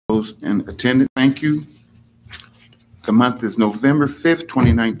Those in attendance, thank you. The month is November 5th,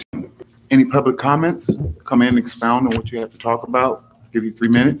 2019. Any public comments? Come in and expound on what you have to talk about. Give you 3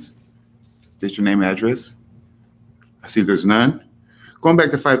 minutes. State your name and address. I see there's none. Going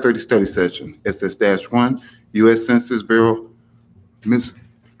back to 5:30 study session, SS-1, U.S. Census Bureau, Ms.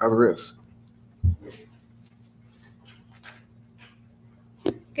 Alvarez.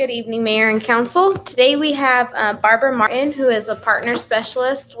 Good evening, Mayor and Council. Today we have Barbara Martin, who is a partner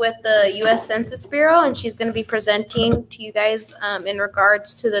specialist with the U.S. Census Bureau, and she's going to be presenting to you guys in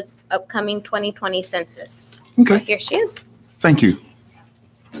regards to the upcoming 2020 census. Okay. So here she is. Thank you.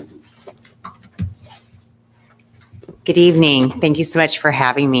 Good evening. Thank you so much for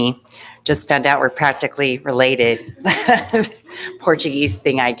having me. Just found out we're practically related. Portuguese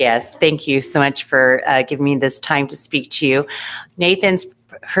thing, I guess. Thank you so much for giving me this time to speak to you. Nathan's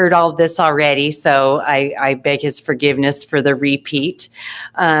heard all this already, so I beg his forgiveness for the repeat.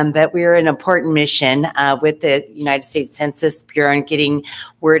 But we're an important mission with the United States Census Bureau and getting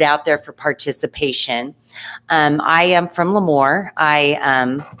word out there for participation. I am from Lemoore.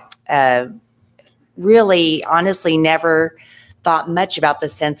 I really, honestly, never thought much about the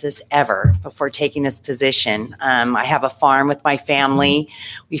census ever before taking this position. I have a farm with my family.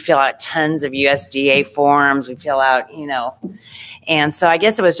 We fill out tons of USDA forms. We fill out, and so I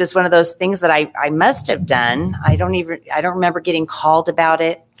guess it was just one of those things that I must have done. I don't remember getting called about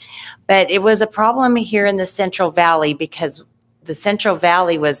it, but it was a problem here in the Central Valley because the Central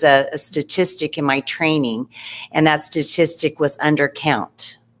Valley was a statistic in my training, and that statistic was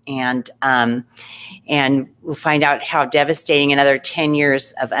undercount. And we'll find out how devastating another 10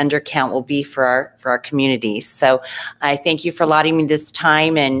 years of undercount will be for our communities. So I thank you for allotting me this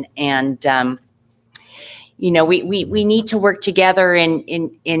time, and we need to work together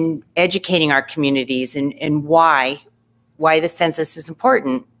in educating our communities and why the census is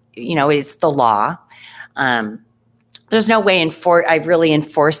important. It's the law. There's no way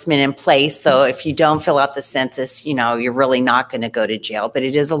enforcement in place. So if you don't fill out the census, you're really not going to go to jail, but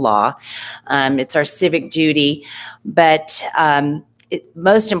it is a law. It's our civic duty. But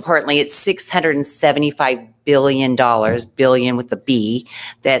most importantly, it's $675 billion, billion with a B,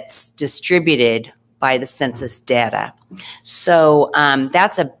 that's distributed by the census data. So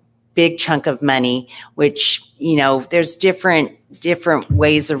that's a big chunk of money, which, there's different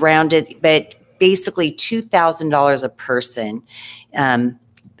ways around it, but basically $2,000 a person.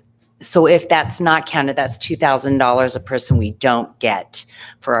 So if that's not counted, that's $2,000 a person we don't get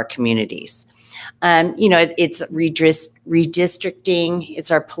for our communities. It's redistricting,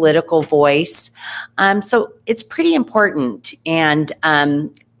 it's our political voice. So it's pretty important. And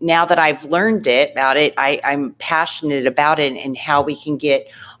now that I've learned about it, I'm passionate about it and how we can get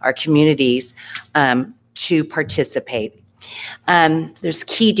our communities to participate. There's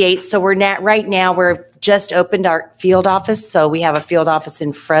key dates. So right now we've just opened our field office. So we have a field office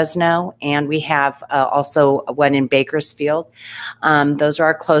in Fresno, and we have also one in Bakersfield. Those are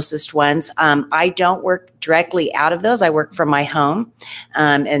our closest ones. I don't work directly out of those. I work from my home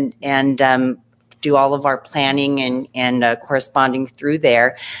and do all of our planning and corresponding through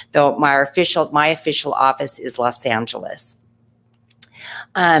there. Though my official office is Los Angeles.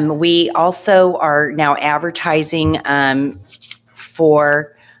 We also are now advertising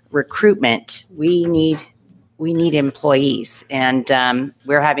for recruitment. We need employees, and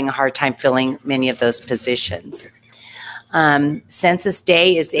we're having a hard time filling many of those positions. Census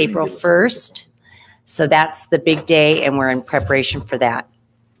Day is April 1st, so that's the big day, and we're in preparation for that.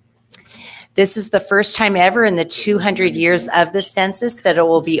 This is the first time ever in the 200 years of the census that it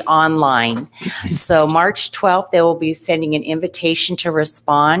will be online. So March 12th, they will be sending an invitation to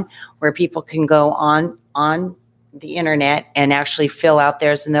respond where people can go on the internet and actually fill out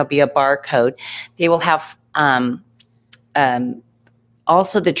theirs, and there'll be a barcode. They will have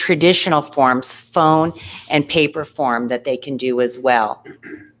also the traditional forms, phone and paper form, that they can do as well.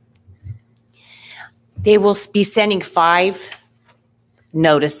 They will be sending 5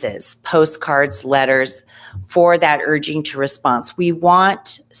 notices, postcards, letters for that urging to response. We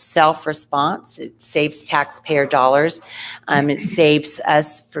want self-response. It saves taxpayer dollars. It saves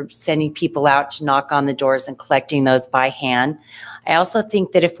us from sending people out to knock on the doors and collecting those by hand. I also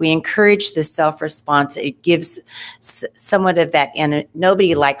think that if we encourage the self-response, it gives somewhat of that, and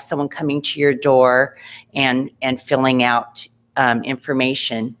nobody likes someone coming to your door and filling out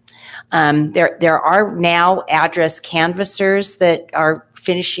information. There are now address canvassers that are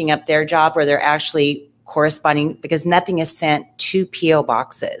finishing up their job, where they're actually corresponding, because nothing is sent to PO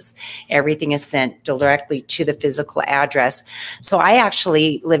boxes. Everything is sent directly to the physical address. So I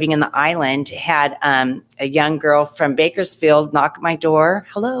actually, living in the island, had a young girl from Bakersfield knock at my door.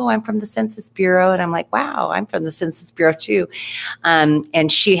 Hello, I'm from the Census Bureau. And I'm like, wow, I'm from the Census Bureau too. And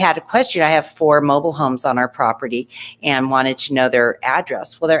she had a question. I have 4 mobile homes on our property and wanted to know their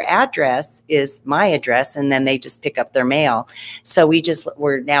address. Well, their address is my address, and then they just pick up their mail. So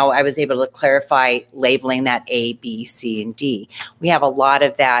I was able to clarify labeling that A, B, C, and D. We have a lot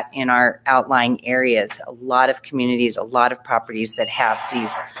of that in our outlying areas, a lot of communities, a lot of properties that have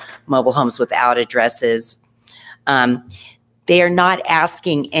these mobile homes without addresses. They are not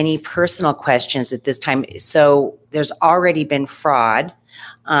asking any personal questions at this time. So there's already been fraud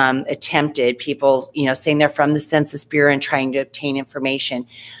attempted, people, saying they're from the Census Bureau and trying to obtain information.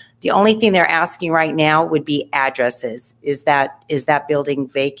 The only thing they're asking right now would be addresses. Is that building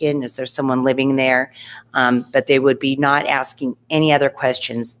vacant? Is there someone living there? But they would be not asking any other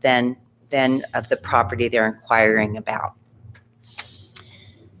questions than of the property they're inquiring about.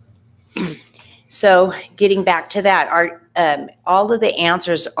 So getting back to that, all of the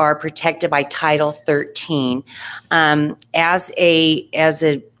answers are protected by Title 13. As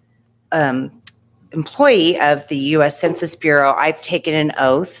a employee of the U.S. Census Bureau, I've taken an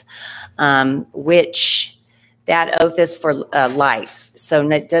oath, which that oath is for life. So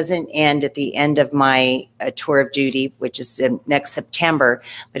it doesn't end at the end of my tour of duty, which is next September,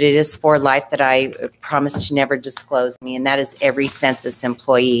 but it is for life that I promise to never disclose me, and that is every census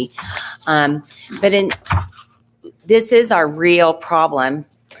employee. This is our real problem,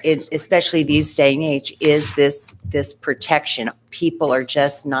 especially these day and age, is this protection. People are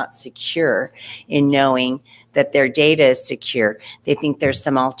just not secure in knowing that their data is secure. They think there's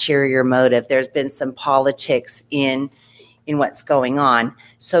some ulterior motive. There's been some politics in what's going on.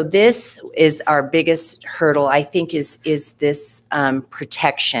 So this is our biggest hurdle, I think, is this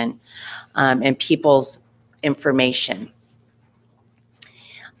protection and people's information.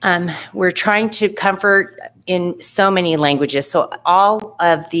 We're trying to comfort in so many languages. So all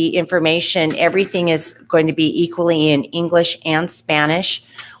of the information, everything is going to be equally in English and Spanish.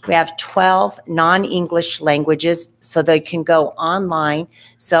 We have 12 non-English languages, so they can go online,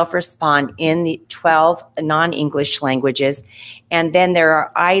 self-respond in the 12 non-English languages. And then there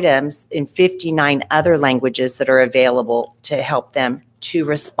are items in 59 other languages that are available to help them to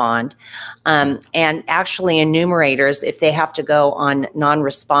respond. And actually enumerators, if they have to go on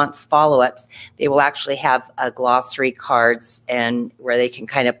non-response follow-ups, they will actually have glossary cards and where they can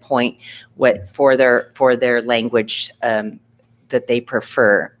kind of point for their language that they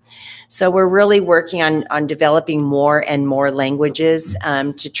prefer. So we're really working on developing more and more languages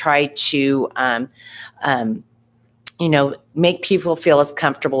to try to make people feel as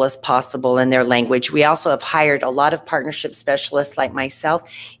comfortable as possible in their language. We also have hired a lot of partnership specialists like myself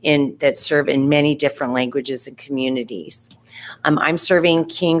that serve in many different languages and communities. I'm serving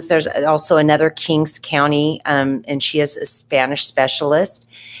Kings. There's also another Kings County, and she is a Spanish specialist.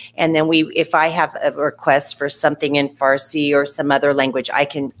 And then if I have a request for something in Farsi or some other language,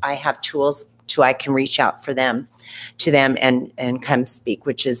 I have tools I can reach out to them and come speak,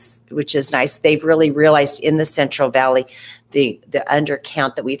 which is nice. They've really realized in the Central Valley, the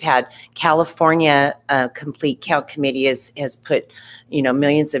undercount that we've had. California Complete Count Committee has put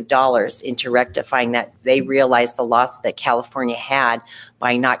millions of dollars into rectifying that. They realized the loss that California had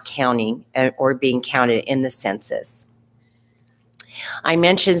by not counting or being counted in the census. I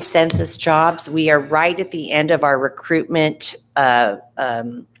mentioned census jobs. We are right at the end of our recruitment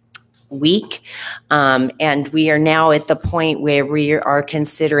week, and we are now at the point where we are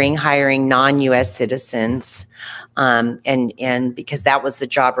considering hiring non-U.S. citizens, and because that was the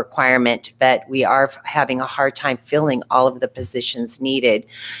job requirement, but we are having a hard time filling all of the positions needed.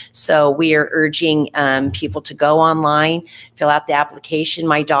 So we are urging people to go online, fill out the application.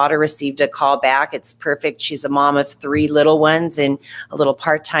 My daughter received a call back. It's perfect. She's a mom of 3 little ones and a little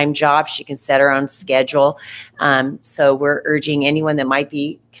part-time job. She can set her own schedule. So we're urging anyone that might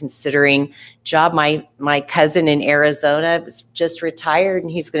be considering job. My cousin in Arizona was just retired,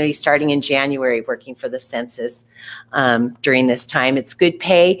 and he's going to be starting in January working for the census during this time. It's good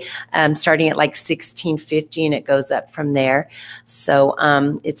pay, starting at like $16.50, and it goes up from there. So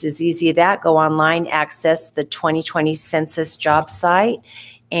it's as easy as that. Go online, access the 2020 census job site,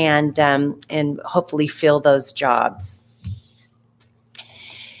 and hopefully fill those jobs.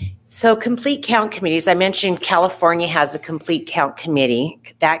 So complete count committees, I mentioned California has a complete count committee.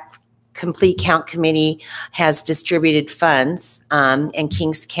 That Complete Count Committee has distributed funds, and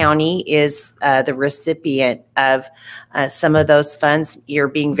Kings County is the recipient of some of those funds. You're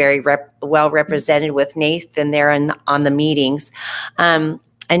being very well represented with Nathan there on the meetings. And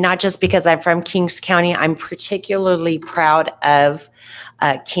not just because I'm from Kings County, I'm particularly proud of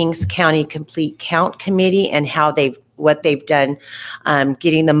Kings County Complete Count Committee and what they've done,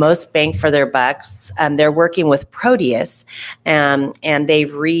 getting the most bang for their bucks. They're working with Proteus, and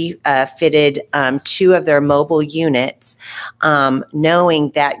they've refitted 2 of their mobile units, knowing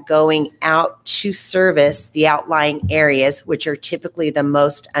that going out to service the outlying areas, which are typically the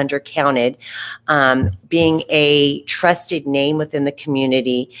most undercounted, being a trusted name within the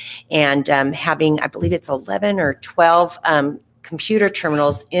community, and having, I believe it's 11 or 12 computer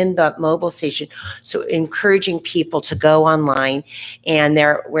terminals in the mobile station. So encouraging people to go online, and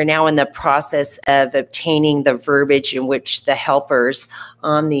we're now in the process of obtaining the verbiage in which the helpers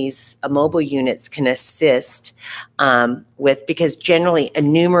on these mobile units can assist with, because generally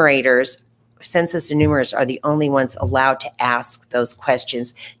census enumerators are the only ones allowed to ask those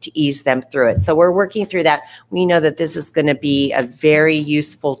questions to ease them through it. So we're working through that. We know that this is going to be a very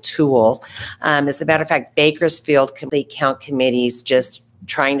useful tool. As a matter of fact, Bakersfield Complete Count Committee's just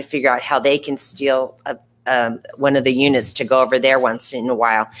trying to figure out how they can steal one of the units to go over there once in a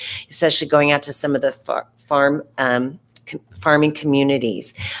while, especially going out to some of the farming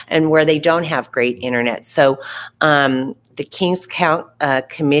communities and where they don't have great internet. So the Kings Count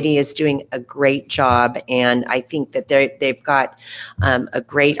Committee is doing a great job, and I think that they've got a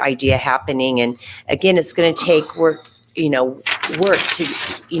great idea happening. And again, it's going to take work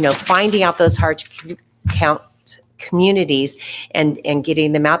to, finding out those hard to count communities and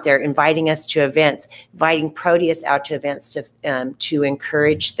getting them out there, inviting us to events, inviting Proteus out to events to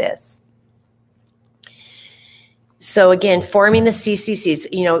encourage this. So again, forming the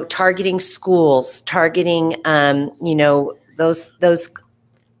CCCs, targeting schools, targeting, those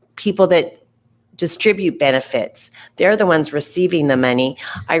people that distribute benefits. They're the ones receiving the money.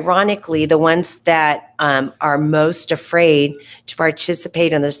 Ironically, the ones that are most afraid to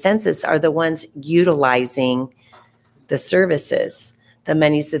participate in the census are the ones utilizing the services, the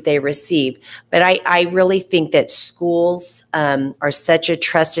monies that they receive. But I really think that schools are such a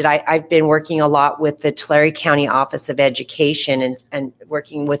trusted, I've been working a lot with the Tulare County Office of Education and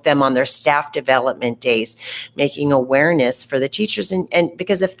working with them on their staff development days, making awareness for the teachers. And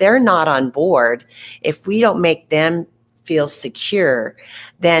because if they're not on board, if we don't make them feel secure,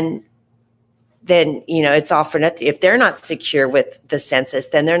 then it's all for nothing. If they're not secure with the census,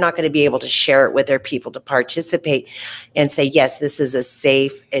 then they're not going to be able to share it with their people to participate and say, yes, this is a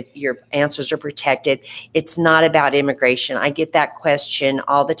safe, your answers are protected. It's not about immigration. I get that question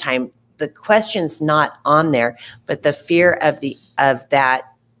all the time. The question's not on there, but the fear of that,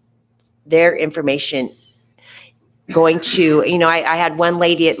 their information going to, I had one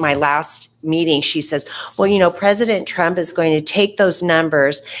lady at my last meeting, she says, well, President Trump is going to take those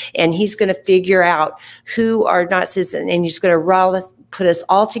numbers and he's going to figure out who are not citizens, and he's going to put us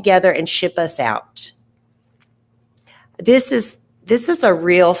all together and ship us out. This is a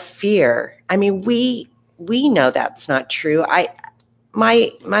real fear. I mean, we know that's not true.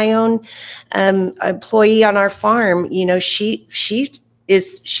 My own employee on our farm, she's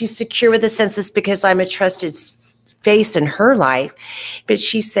secure with the census because I'm a trusted face in her life, but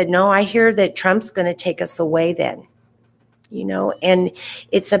she said, no, I hear that Trump's going to take us away then, and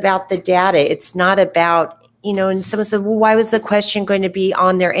it's about the data. It's not about, and someone said, well, why was the question going to be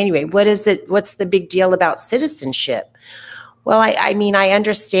on there anyway? What is it? What's the big deal about citizenship? Well, I mean, I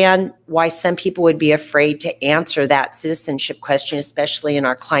understand why some people would be afraid to answer that citizenship question, especially in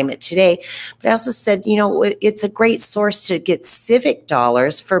our climate today. But I also said, it's a great source to get civic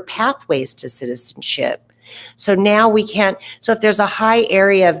dollars for pathways to citizenship. So now we can't, so if there's a high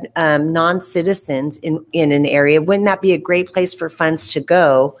area of non-citizens in an area, wouldn't that be a great place for funds to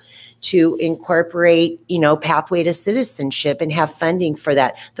go to incorporate, pathway to citizenship and have funding for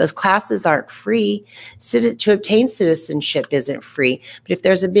that? Those classes aren't free. To obtain citizenship isn't free. But if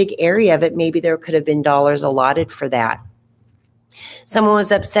there's a big area of it, maybe there could have been dollars allotted for that. Someone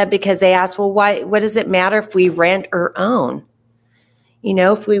was upset because they asked, well, what does it matter if we rent or own?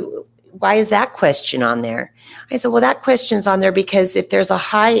 Why is that question on there? I said, well, that question's on there because if there's a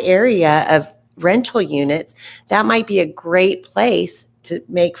high area of rental units, that might be a great place to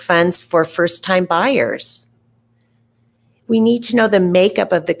make funds for first-time buyers. We need to know the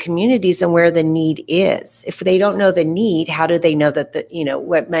makeup of the communities and where the need is. If they don't know the need, how do they know that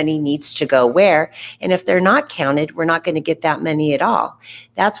what money needs to go where? And if they're not counted, we're not going to get that money at all.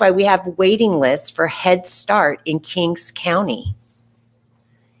 That's why we have waiting lists for Head Start in Kings County.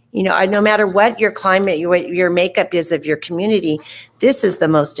 You know, no matter what your climate, your makeup is of your community, this is the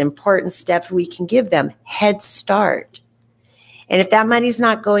most important step we can give them, head start. And if that money's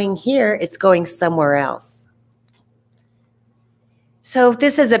not going here, it's going somewhere else. So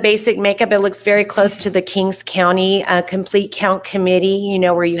this is a basic makeup. It looks very close to the Kings County Complete Count Committee, you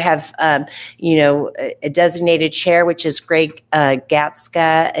know, where you have, you know, a designated chair, which is Greg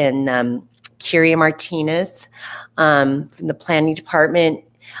Gatska and Curia Martinez from the planning department.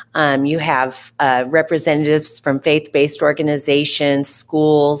 You have representatives from faith-based organizations,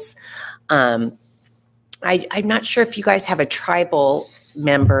 schools. I'm not sure if you guys have a tribal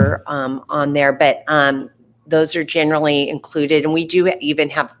member on there, but those are generally included. And we do even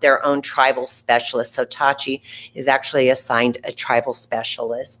have their own tribal specialist. So Tachi is actually assigned a tribal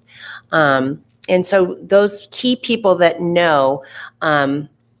specialist. And so those key people that know,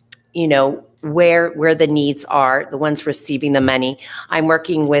 you know, where the needs are, the ones receiving the money. I'm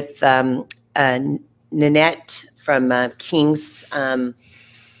working with Nanette from King's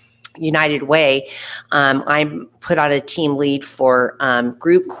United Way. I'm put on a team lead for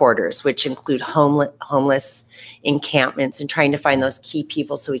group quarters, which include homeless encampments, and trying to find those key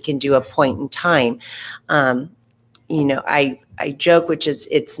people so we can do a point in time. You know, I joke, which is,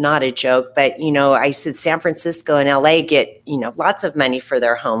 it's not a joke, but, you know, I said San Francisco and LA get, you know, lots of money for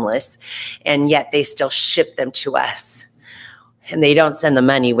their homeless, and yet they still ship them to us, and they don't send the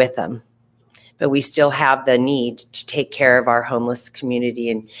money with them. But we still have the need to take care of our homeless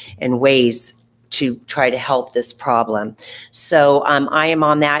community and ways to try to help this problem. So I am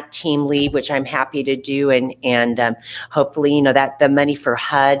on that team lead, which I'm happy to do, and hopefully, you know, that the money for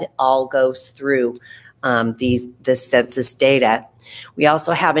HUD all goes through the census data. We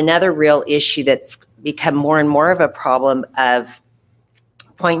also have another real issue that's become more and more of a problem of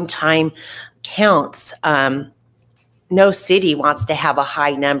point in time counts. No city wants to have a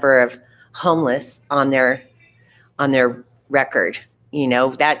high number of homeless on their record. You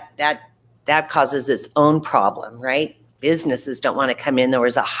know, that causes its own problem, right? Businesses don't want to come in. There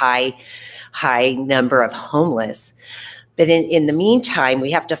was a high number of homeless. But in the meantime,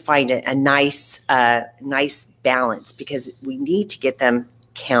 we have to find a nice balance, because we need to get them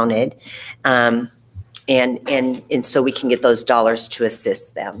counted, and so we can get those dollars to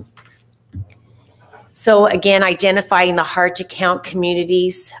assist them. So again, identifying the hard to count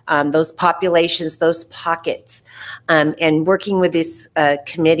communities, those populations, those pockets, and working with these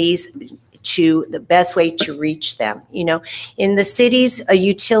committees to the best way to reach them. You know, in the cities, a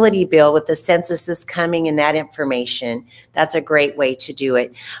utility bill with the census is coming and that information, that's a great way to do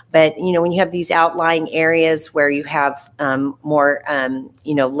it. But, you know, when you have these outlying areas where you have more,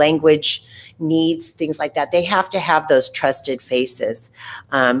 you know, language needs, things like that, they have to have those trusted faces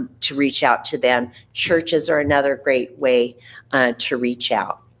to reach out to them. Churches are another great way to reach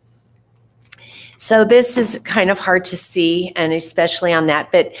out. So this is kind of hard to see, and especially on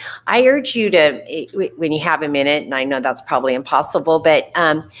that, but I urge you to, when you have a minute, and I know that's probably impossible, but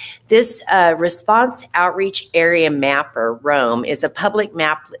this Response Outreach Area Mapper, ROAM, is a public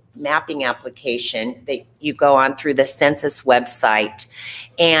mapping application that you go on through the census website,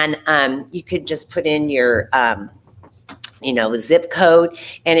 and you could just put in your you know, zip code,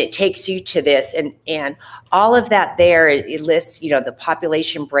 and it takes you to this, and all of that there, it lists, you know, the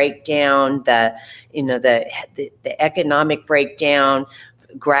population breakdown, the, you know, the economic breakdown,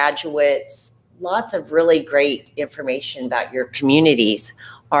 graduates, lots of really great information about your communities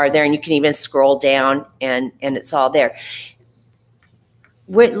are there, and you can even scroll down and it's all there.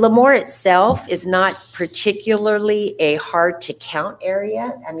 Lemoore itself is not particularly a hard to count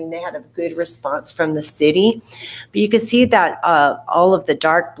area. I mean, they had a good response from the city, but you can see that all of the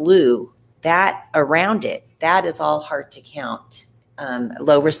dark blue, that around it, that is all hard to count,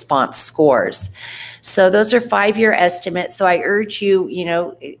 low response scores. So those are 5-year estimates. So I urge you, you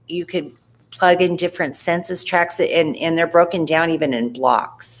know, you could plug in different census tracts, and they're broken down even in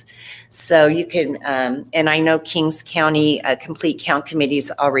blocks. So you can, and I know Kings County Complete Count Committee's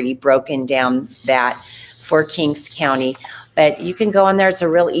already broken down that for Kings County, but you can go on there. It's a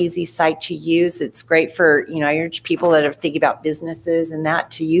real easy site to use. It's great for, you know, I urge people that are thinking about businesses and that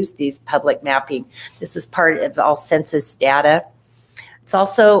to use these public mapping. This is part of all census data. It's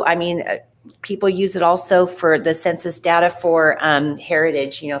also, I mean, people use it also for the census data for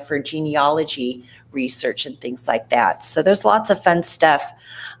heritage, you know, for genealogy research and things like that. So there's lots of fun stuff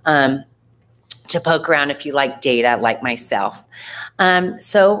to poke around if you like data like myself.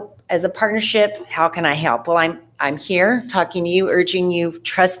 So as a partnership, how can I help? Well, I'm here talking to you, urging you,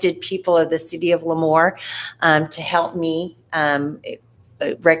 trusted people of the city of Lemoore, to help me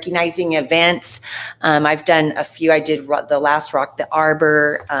recognizing events. I've done a few. I did the last Rock the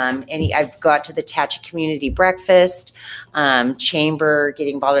Arbor. I've got to the Tachi Community Breakfast, Chamber,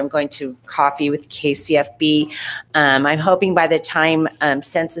 getting involved. I'm going to coffee with KCFB. I'm hoping by the time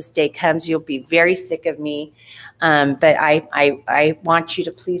Census Day comes, you'll be very sick of me. But I want you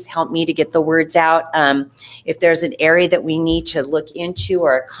to please help me to get the words out. If there's an area that we need to look into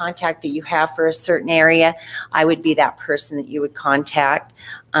or a contact that you have for a certain area, I would be that person that you would contact.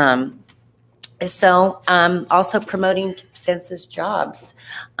 Also promoting census jobs,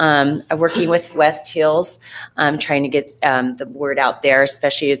 working with West Hills, trying to get the word out there,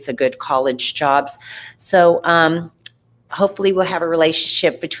 especially it's a good college jobs. So hopefully we'll have a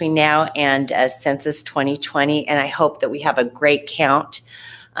relationship between now and Census 2020, and I hope that we have a great count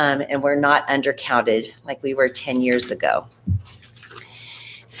and we're not undercounted like we were 10 years ago.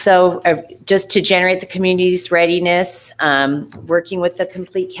 So just to generate the community's readiness, working with the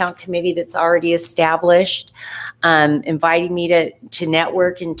Complete Count Committee that's already established, inviting me to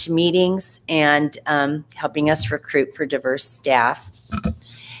network and to meetings, and helping us recruit for diverse staff.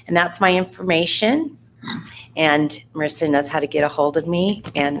 And that's my information. And Marissa knows how to get a hold of me,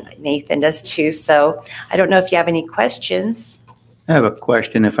 and Nathan does too. So I don't know if you have any questions. I have a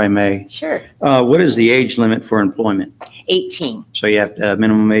question, if I may. Sure. What is the age limit for employment? 18. So you have to have a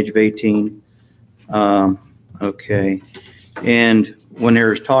minimum age of 18. Okay. And when they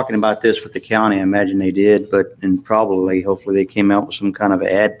were talking about this with the county, I imagine they did, and hopefully they came out with some kind of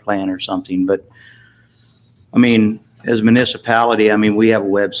ad plan or something. But I mean, as a municipality, I mean, we have a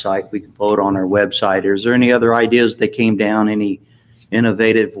website. We can vote on our website. Is there any other ideas that came down, any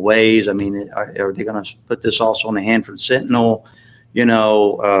innovative ways? I mean, are they going to put this also in the Hanford Sentinel?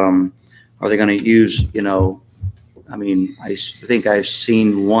 Are they going to use, I mean, I think I've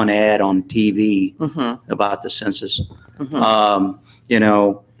seen one ad on TV about the census. That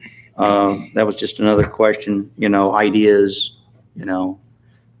was just another question, ideas,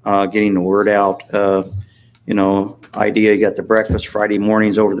 getting the word out, idea. You got the breakfast Friday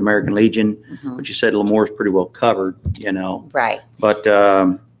mornings over the American Legion, but you said Lemoore is pretty well covered, Right. But,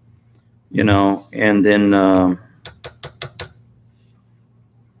 and then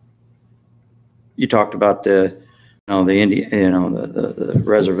you talked about the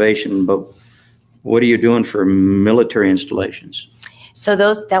reservation, but what are you doing for military installations? So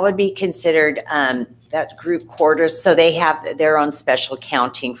that would be considered that group quarters. So they have their own special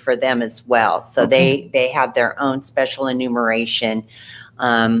counting for them as well. So they have their own special enumeration.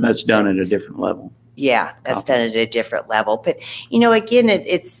 That's done at a different level. Yeah, that's done at a different level. But again,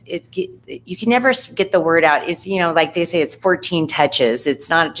 you can never get the word out. It's like they say, it's 14 touches. It's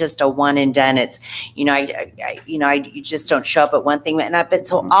not just a one and done. It's you just don't show up at one thing. But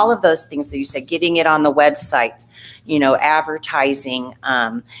so all of those things that you said, getting it on the websites, advertising,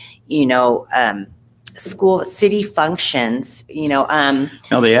 school city functions,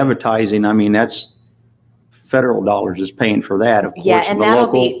 Now the advertising, I mean, that's federal dollars is paying for that, of course. Yeah, and that'll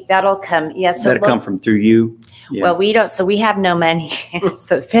come. Yeah, so that'll come from through you. Yeah. Well, we don't. So we have no money.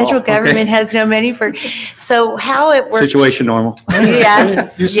 So the federal government has no money for. So how it works? Situation normal.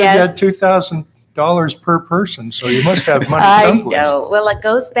 Yes. You said you had $2,000 per person, so you must have money I someplace. know. Well, it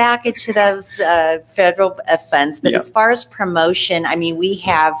goes back into those federal funds. But as far as promotion, I mean, we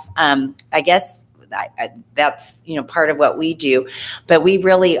have. I guess. That's part of what we do, but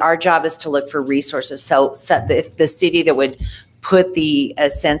our job is to look for resources. So the city that would put the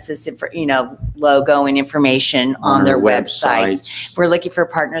census logo and information on their websites. We're looking for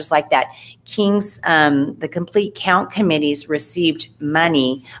partners like that. The Complete Count Committees received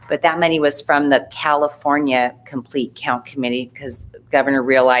money, but that money was from the California Complete Count Committee because the governor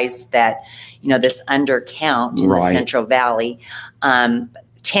realized that this undercount in the Central Valley.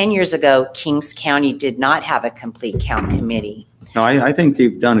 10 years ago, Kings County did not have a Complete Count Committee. No, I think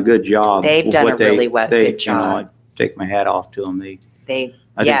they've done a good job. They've done a really good job. I take my hat off to them. I think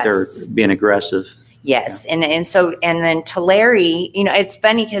they're being aggressive. Yes, and then Tulare, it's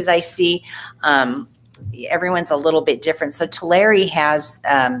funny because I see everyone's a little bit different. So Tulare has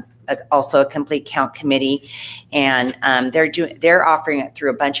also a Complete Count Committee, and they're offering it through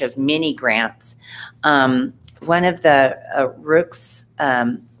a bunch of mini grants. One of the Rooks,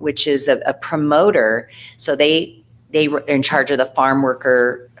 which is a promoter, so they were in charge of the Farm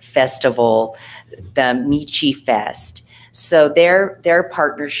Worker Festival, the Michi Fest. So their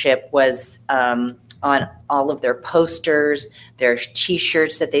partnership was on all of their posters, their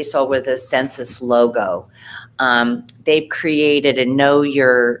T-shirts that they sold with a census logo. They've created a Know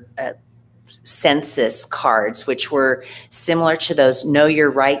Your census cards, which were similar to those Know Your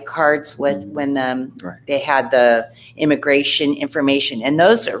Right cards with when they had the immigration information, and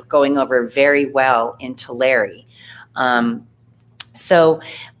those are going over very well in Tulare.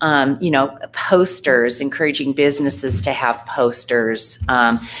 Posters, encouraging businesses to have posters,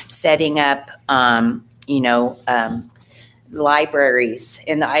 setting up, libraries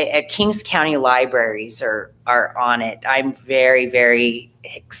at Kings County libraries are on it. I'm very, very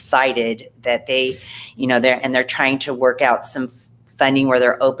excited that they're trying to work out some funding where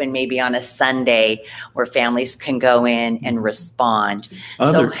they're open maybe on a Sunday where families can go in and respond.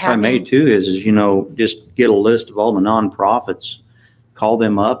 If I may too, is just get a list of all the nonprofits, call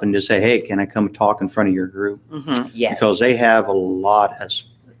them up and just say, hey, can I come talk in front of your group? Yes. Because they have a lot of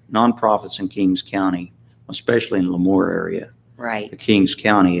nonprofits in Kings County, especially in Lemoore area. Right. Kings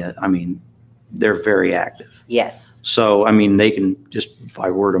County, they're very active. Yes. So, they can just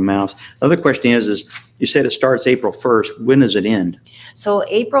by word of mouth. The other question is you said it starts April 1st. When does it end? So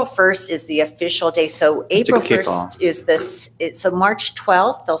April 1st is the official day. So April 1st is so March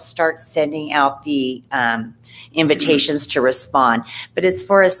 12th, they'll start sending out the invitations to respond, but it's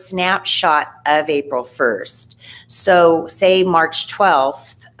for a snapshot of April 1st. So say March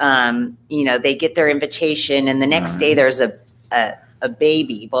 12th, they get their invitation and the next day there's a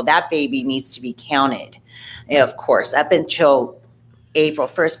baby. Well, that baby needs to be counted, of course, up until April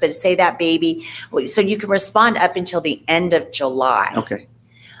 1st, but say that baby, so you can respond up until the end of July. Okay.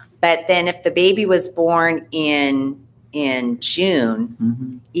 But then if the baby was born in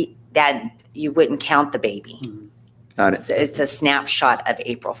June, that you wouldn't count the baby. Got it. So it's a snapshot of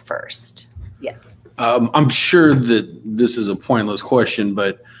April 1st. Yes. I'm sure that this is a pointless question,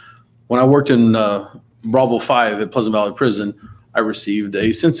 but when I worked in Bravo 5 at Pleasant Valley Prison, I received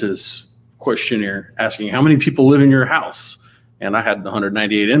a census questionnaire asking how many people live in your house. And I had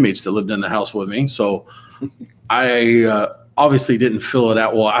 198 inmates that lived in the house with me. So I obviously didn't fill it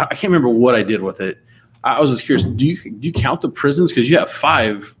out. Well, I can't remember what I did with it. I was just curious, do you count the prisons? Because you have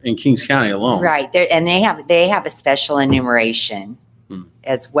 5 in Kings County alone. Right. And they have a special enumeration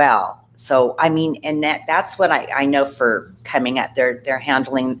as well. So, and that's what I know for coming up. They're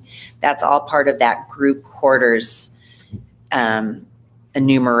handling, that's all part of that group quarters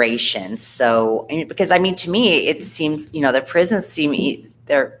enumeration. So, because to me, it seems, the prisons seem,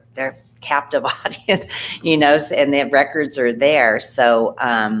 they're captive audience, and the records are there. So,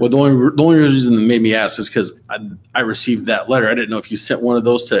 well, the only reason that made me ask is because I received that letter. I didn't know if you sent one of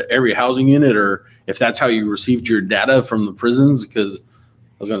those to every housing unit or if that's how you received your data from the prisons, because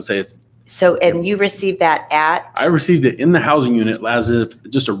I was going to say it's. So, and you received that I received it in the housing unit as if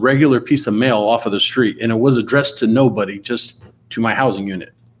just a regular piece of mail off of the street, and it was addressed to nobody, just to my housing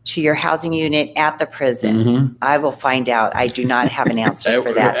unit. To your housing unit at the prison. I will find out. I do not have an answer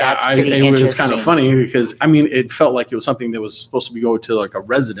for that. That's pretty interesting. It was kind of funny because it felt like it was something that was supposed to go to like a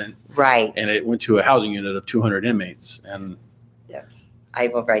resident, right? And it went to a housing unit of 200 inmates. And I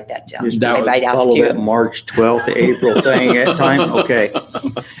will write that down. That would follow that March 12th, April thing at time. Okay.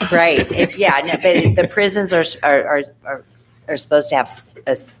 Right. But the prisons are supposed to have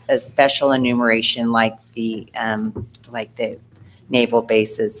a special enumeration like the naval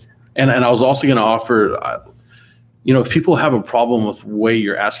bases. And I was also going to offer, if people have a problem with the way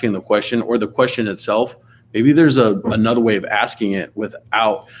you're asking the question or the question itself, maybe there's another way of asking it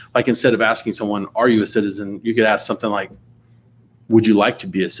without, like, instead of asking someone, are you a citizen? You could ask something like, would you like to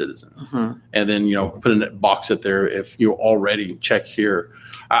be a citizen? And then, put in a box it there if you already check here.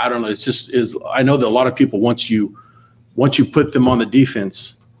 I don't know. I know that a lot of people, once you put them on the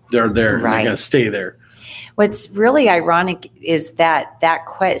defense, they're there and they're going to stay there. What's really ironic is the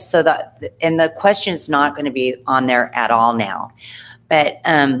question is not going to be on there at all now, but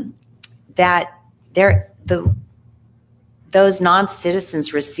those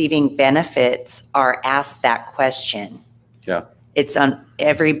non-citizens receiving benefits are asked that question. Yeah. It's on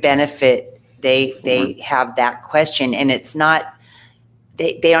every benefit. They have that question, and it's not,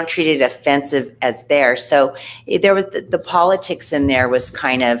 they don't treat it offensive as there. So there was the politics in there was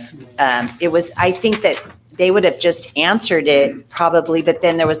kind of, I think that they would have just answered it probably, but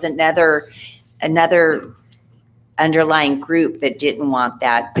then there was another underlying group that didn't want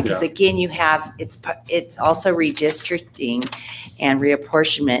that because again, it's also redistricting and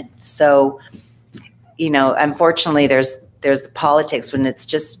reapportionment. So, unfortunately there's the politics when it's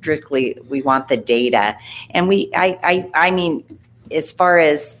just strictly, we want the data. And as far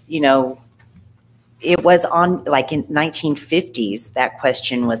as, it was on, like in 1950s, that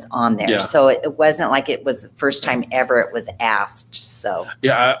question was on there. Yeah. So it wasn't like it was the first time ever it was asked. So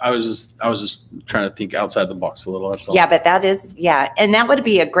Yeah, I was just trying to think outside the box a little. That's all. yeah, but that is, yeah. And that would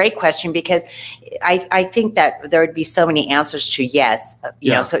be a great question because I think that there would be so many answers to yes.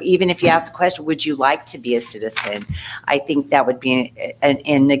 You know, so even if you ask the question, would you like to be a citizen? I think that would be,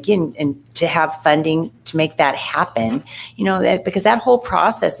 and again, and to have funding to make that happen, you know, because that whole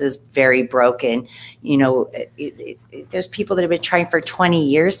process is very broken. You know, there's people that have been trying for 20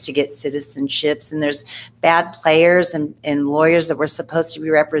 years to get citizenships, and there's bad players and lawyers that were supposed to be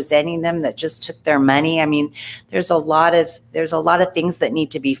representing them that just took their money. I mean, there's a lot of things that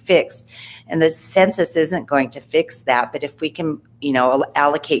need to be fixed, and the census isn't going to fix that. But if we can, you know,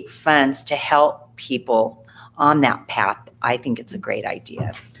 allocate funds to help people on that path, I think it's a great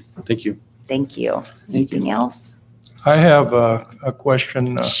idea. Thank you. Thank you. Anything else? I have a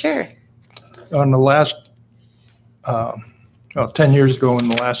question. Sure. On the last, 10 years ago when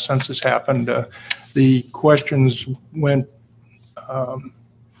the last census happened, the questions went,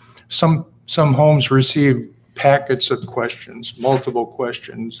 some homes received packets of questions, multiple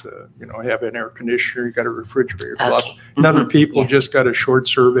questions, you know, have an air conditioner, you got a refrigerator, blah. Okay. And other people Yeah. just got a short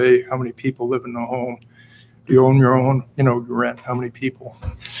survey, how many people live in the home? Do you own your own, you know, you rent, how many people?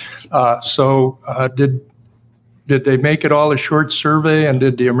 Did they make it all a short survey, and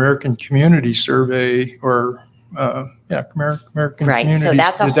did the American Community Survey or, American Right, Communities? so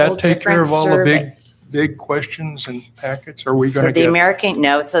that's a did that whole take care different of all the survey. big questions and packets? Are we So going to the get?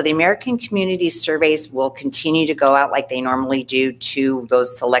 American Community Surveys will continue to go out like they normally do to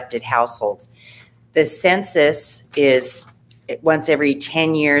those selected households. The census is once every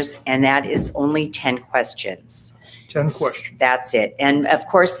 10 years, and that is only 10 questions. 10 questions. That's it. And of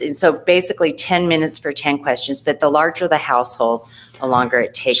course, and so basically 10 minutes for 10 questions, but the larger the household, the longer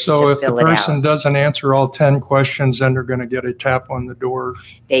it takes So to if the fill it out. person doesn't answer all 10 questions, then they're going to get a tap on the door.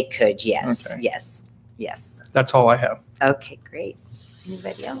 They could, yes, Okay. yes. That's all I have. Okay, great.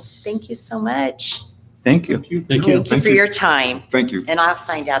 Anybody else? Thank you so much. Thank you. Thank you. Thank you Thank for you. your time. Thank you. And I'll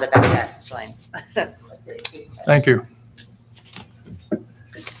find out about that, Mr. Lyons. Thank you.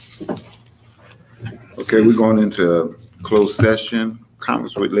 Okay, we're going into closed session,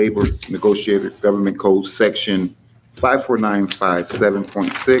 conference with labor negotiator, government code section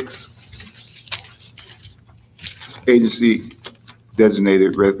 54957.6. Agency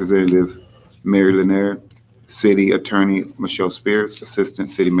designated representative Mary Lemoore, city attorney Michelle Spears,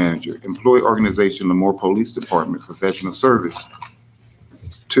 assistant city manager. Employee organization Lemoore Police Department, professional service.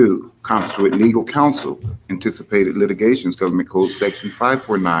 2, conference with legal counsel, anticipated litigations, government code section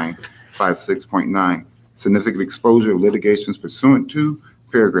 54956.9. Significant exposure of litigations pursuant to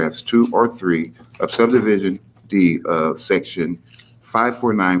paragraphs 2 or 3 of subdivision D of section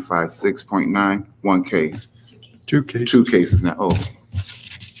 54956.9, 1 case. 2 cases. 2 cases now. Oh.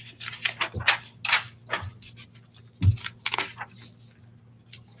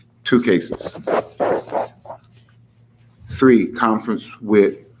 Two cases. 3, conference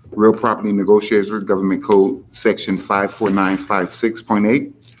with real property negotiator, government code section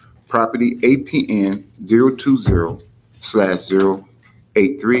 54956.8. Property APN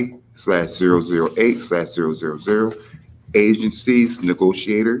 020/083/008/000. Agencies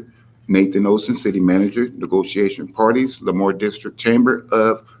negotiator Nathan Olson, city manager. Negotiation parties Lemoore District Chamber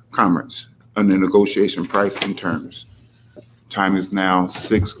of Commerce under negotiation price and terms. Time is now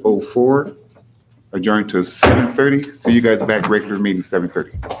 6:04. Adjourned to 7:30. See you guys back, regular meeting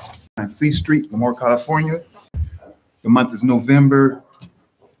 7:30. On C Street, Lemoore, California. The month is November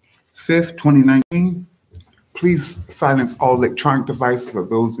 5th, 2019. Please silence all electronic devices of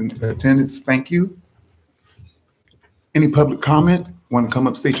those in attendance. Thank you. Any public comment? Want to come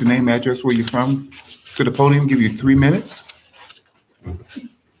up, state your name, address, where you're from, to the podium, give you 3 minutes.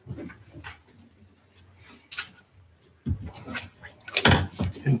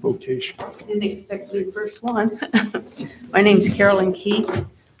 Invocation. Didn't expect to be the first one. My name's Carolyn Key. I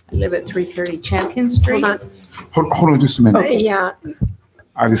live at 330 Champion Street. Hold on. Hold on just a minute. Yeah,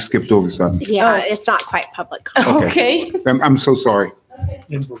 I just skipped over something. yeah, it's not quite public. Okay. I'm so sorry.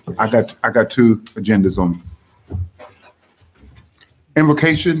 Invocation. I got 2 agendas on me.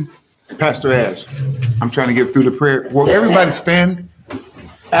 Invocation, Pastor Ash. I'm trying to get through the prayer. Will everybody stand?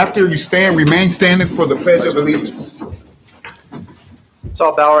 After you stand, remain standing for the Pledge of Allegiance. Let's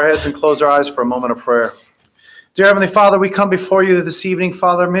all bow our heads and close our eyes for a moment of prayer. Dear Heavenly Father, we come before you this evening,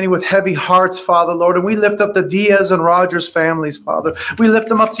 Father, many with heavy hearts, Father, Lord, and we lift up the Diaz and Rogers families, Father. We lift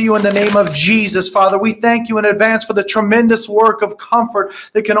them up to you in the name of Jesus, Father. We thank you in advance for the tremendous work of comfort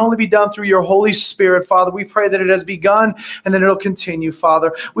that can only be done through your Holy Spirit, Father. We pray that it has begun and that it'll continue,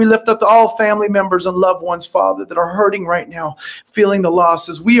 Father. We lift up to all family members and loved ones, Father, that are hurting right now, feeling the loss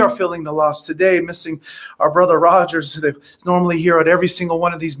as we are feeling the loss today, missing our brother Rogers, that's normally here at every single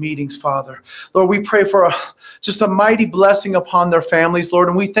one of these meetings, Father. Lord, we pray for just a mighty blessing upon their families, Lord.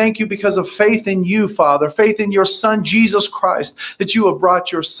 And we thank you because of faith in you, Father, faith in your Son, Jesus Christ, that you have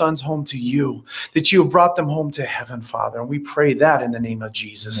brought your sons home to you, that you have brought them home to heaven, Father. And we pray that in the name of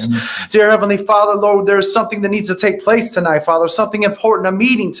Jesus. Amen. Dear Heavenly Father, Lord, there is something that needs to take place tonight, Father, something important, a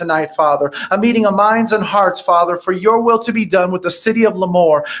meeting tonight, Father, a meeting of minds and hearts, Father, for your will to be done with the city of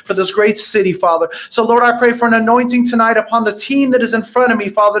Lemoore, for this great city, Father. So, Lord, I pray for an anointing tonight upon the team that is in front of me,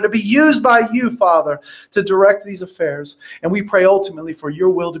 Father, to be used by you, Father, to direct these affairs. And we pray ultimately for your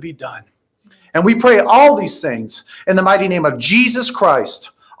will to be done. And we pray all these things in the mighty name of Jesus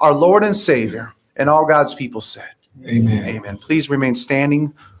Christ, our Lord and Savior, and all God's people said. Amen. Amen. Please remain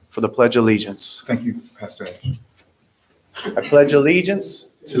standing for the Pledge of Allegiance. Thank you, Pastor Ash. I pledge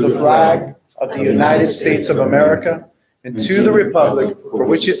allegiance to the flag of the United States of America and to the republic for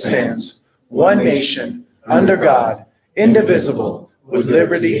which it stands, one nation, under God, indivisible, with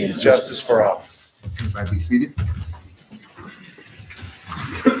liberty and justice for all. Everybody be seated.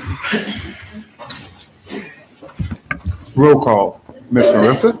 Roll call. Ms.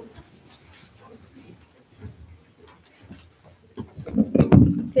 Marissa?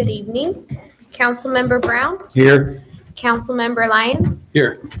 Good evening. Councilmember Brown, Here. Councilmember Lyons,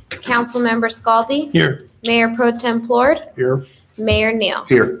 Here. Councilmember Scaldi, Here. Mayor Pro Tem Plord, Here. Mayor Neal.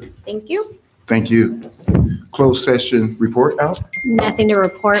 Here. Thank you. Thank you. Closed session report out. Nothing to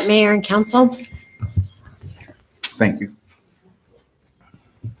report, Mayor and Council. Thank you.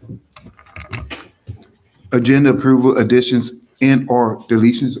 Agenda approval, additions and or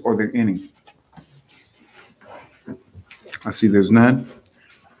deletions, are there any? I see there's none.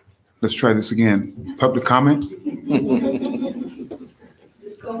 Let's try this again. Public comment?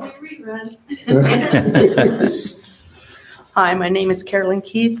 Just go and rerun. Hi, my name is Carolyn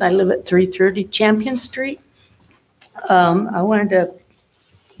Keith. I live at 330 Champion Street. I wanted to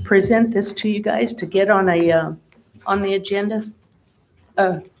present this to you guys to get on a on the agenda,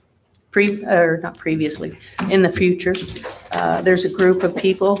 not previously, in the future. There's a group of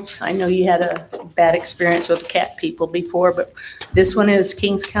people. I know you had a bad experience with cat people before, but this one is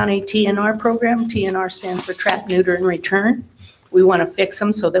Kings County TNR program. TNR stands for Trap, Neuter, and Return. We want to fix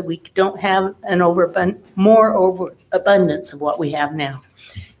them so that we don't have an more overabundance of what we have now.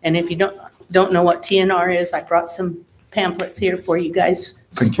 And if you don't know what TNR is, I brought some pamphlets here for you guys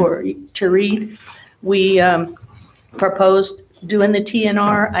to read. We proposed doing the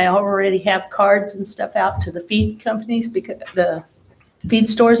TNR. I already have cards and stuff out to the feed companies, because the feed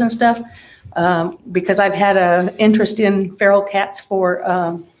stores and stuff, because I've had an interest in feral cats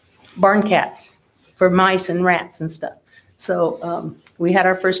for barn cats, for mice and rats and stuff. So we had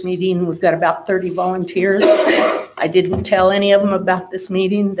our first meeting. We've got about 30 volunteers. I didn't tell any of them about this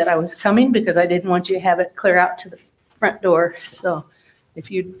meeting that I was coming, because I didn't want you to have it clear out to the front door. So if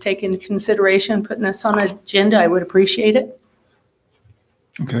you'd take into consideration putting us on an agenda, I would appreciate it.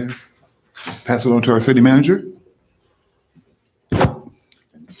 Okay. Pass it on to our city manager. There's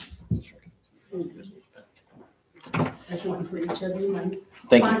one for each of you. My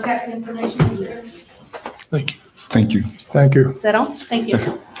Thank you. contact information is there. Thank you. Thank you. Thank you. Is that all? Thank you. That's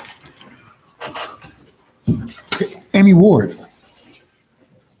it. Okay. Amy Ward.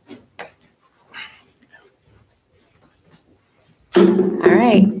 All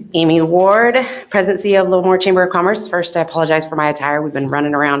right, Amy Ward, President CEO of Lemoore Chamber of Commerce. First, I apologize for my attire. We've been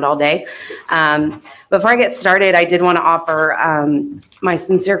running around all day. Before I get started, I did want to offer my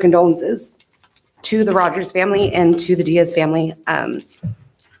sincere condolences to the Rogers family and to the Diaz family.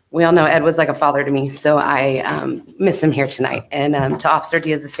 We all know Ed was like a father to me, so I miss him here tonight. And to Officer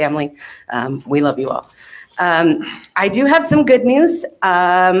Diaz's family, we love you all. I do have some good news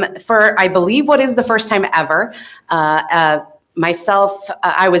for, I believe, what is the first time ever. Myself,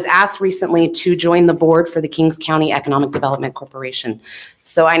 I was asked recently to join the board for the Kings County Economic Development Corporation.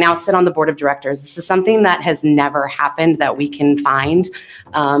 So I now sit on the board of directors. This is something that has never happened that we can find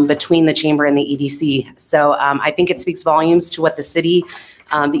between the chamber and the EDC. So I think it speaks volumes to what the city,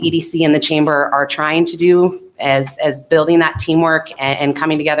 the EDC and the chamber are trying to do as building that teamwork and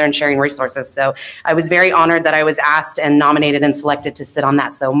coming together and sharing resources. So I was very honored that I was asked and nominated and selected to sit on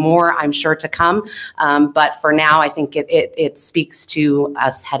that. So more, I'm sure, to come. But for now, I think it speaks to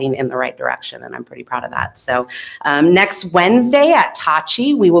us heading in the right direction, and I'm pretty proud of that. So next Wednesday at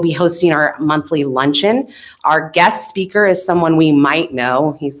Tachi, we will be hosting our monthly luncheon. Our guest speaker is someone we might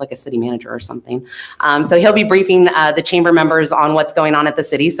know. He's like a city manager or something. So he'll be briefing the chamber members on what's going on at the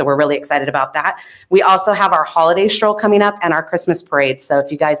city. So we're really excited about that. We also have our holiday stroll coming up and our Christmas parade. So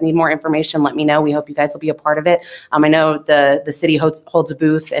if you guys need more information, let me know. We hope you guys will be a part of it. I know the city holds a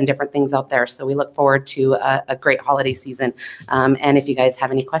booth and different things out there. So we look forward to a great holiday season. And if you guys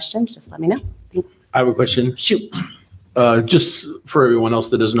have any questions, just let me know. Thanks. I have a question. Shoot. Just for everyone else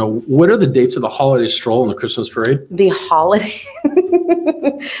that doesn't know, what are the dates of the holiday stroll and the Christmas parade? The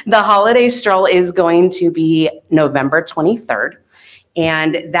holiday stroll is going to be November 23rd,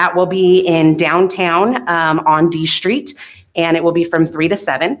 and that will be in downtown on D Street, and it will be from 3 to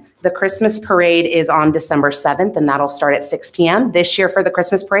 7. The Christmas parade is on December 7th, and that'll start at 6 p.m. This year for the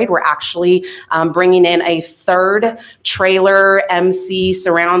Christmas parade, we're actually bringing in a third trailer MC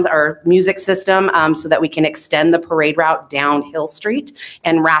surround or music system so that we can extend the parade route down Hill Street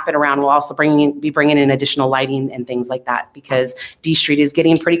and wrap it around. We'll also be bringing in additional lighting and things like that because D Street is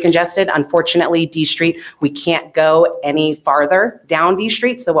getting pretty congested. Unfortunately, D Street, we can't go any farther down D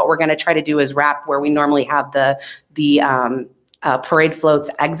Street. So what we're going to try to do is wrap where we normally have the parade floats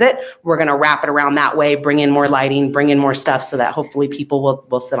exit. We're going to wrap it around that way, bring in more lighting, bring in more stuff so that hopefully people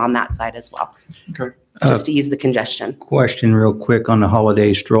will sit on that side as well. Okay. Just to ease the congestion. Question real quick on the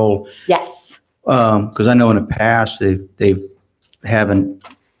holiday stroll. Yes. Because I know in the past they haven't,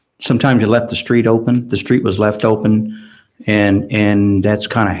 sometimes you left the street open. The street was left open. And that's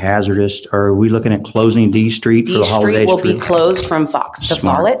kind of hazardous. Are we looking at closing D Street for the holiday? D Street will be closed from Fox to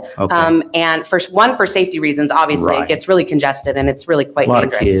Follett. Okay. And for safety reasons, obviously, Right. It gets really congested and it's really quite A lot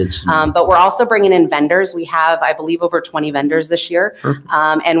dangerous. of kids. But we're also bringing in vendors. We have, I believe, over 20 vendors this year. Perfect.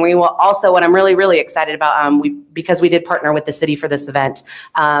 And we will also, what I'm really, really excited about, because we did partner with the city for this event,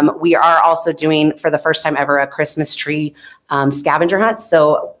 we are also doing, for the first time ever, a Christmas tree scavenger hunt.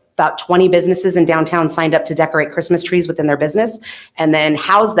 So about 20 businesses in downtown signed up to decorate Christmas trees within their business and then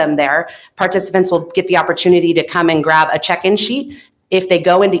house them there. Participants will get the opportunity to come and grab a check-in sheet. If they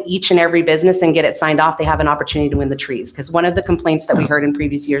go into each and every business and get it signed off, they have an opportunity to win the trees. Because one of the complaints that we heard in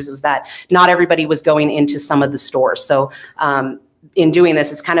previous years was that not everybody was going into some of the stores. So in doing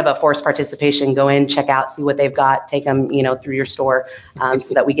this, it's kind of a forced participation. Go in, check out, see what they've got, take them, through your store,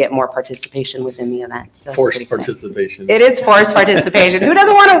 so that we get more participation within the event. So Forced participation. It is forced participation. Who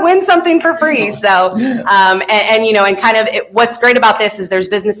doesn't want to win something for free? So, what's great about this is there's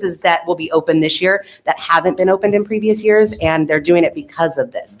businesses that will be open this year that haven't been opened in previous years, and they're doing it because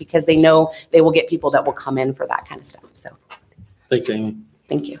of this, because they know they will get people that will come in for that kind of stuff. So, Thanks, Amy.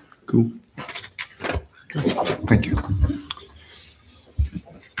 Thank you. Cool. Thank you.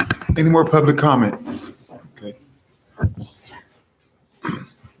 Any more public comment? Okay.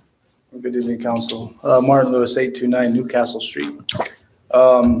 Good evening, Council. Martin Lewis, 829 Newcastle Street.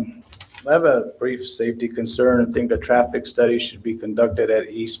 I have a brief safety concern. I think a traffic study should be conducted at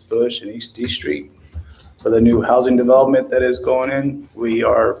East Bush and East D Street for the new housing development that is going in. We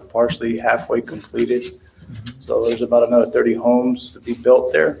are partially halfway completed, so there's about another 30 homes to be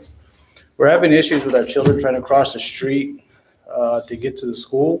built there. We're having issues with our children trying to cross the street to get to the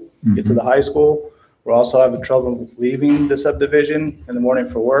school, get to the high school. We're also having trouble leaving the subdivision in the morning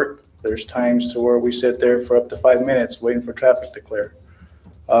for work. There's times to where we sit there for up to 5 minutes waiting for traffic to clear.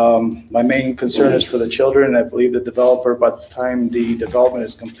 My main concern is for the children. I believe the developer, by the time the development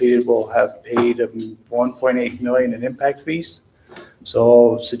is completed, will have paid $1.8 million in impact fees.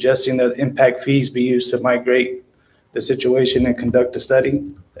 So suggesting that impact fees be used to migrate the situation and conduct a study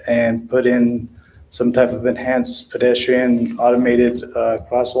and put in some type of enhanced pedestrian automated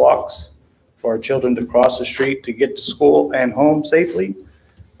crosswalks for our children to cross the street to get to school and home safely.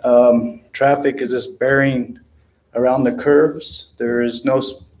 Traffic is just bearing around the curves. There is no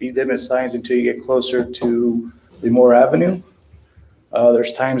speed limit signs until you get closer to Lemoore Avenue.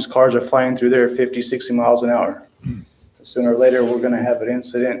 There's times cars are flying through there 50, 60 miles an hour. Sooner or later, we're gonna have an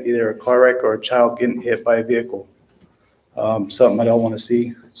incident, either a car wreck or a child getting hit by a vehicle. Something I don't wanna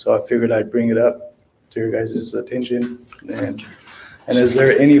see, so I figured I'd bring it up to your guys' attention. And is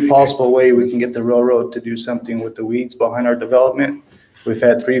there any possible way we can get the railroad to do something with the weeds behind our development? We've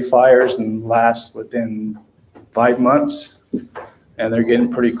had 3 fires and last within 5 months, and they're getting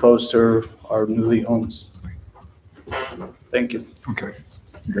pretty close to our newly homes. Thank you. Okay.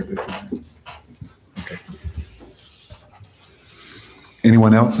 You got this. Okay.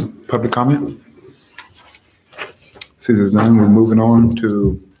 Anyone else? Public comment? See there's none. We're moving on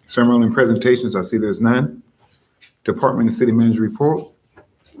to ceremony and presentations. I see there's none. Department and City Manager report.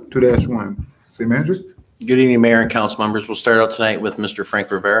 2-1. City Manager. Good evening, Mayor and council members. We'll start out tonight with Mr. Frank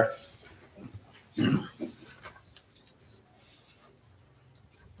Rivera. Good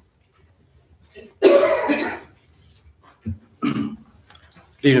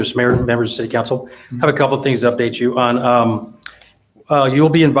evening, Mr. Mayor, members of City Council. I have a couple of things to update you on. You'll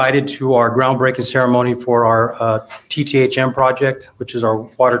be invited to our groundbreaking ceremony for our TTHM project, which is our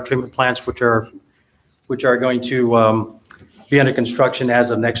water treatment plants, which are going to be under construction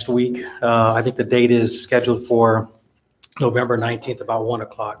as of next week. I think the date is scheduled for November 19th, about 1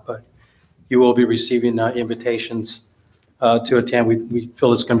 o'clock, but you will be receiving invitations to attend. We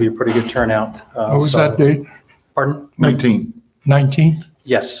feel it's going to be a pretty good turnout. What was that date? Pardon? 19th?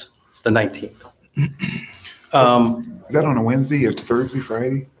 Yes, the 19th. Is that on a Wednesday or Thursday,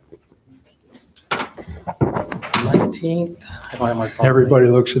 Friday? 19th. I don't have my phone. Everybody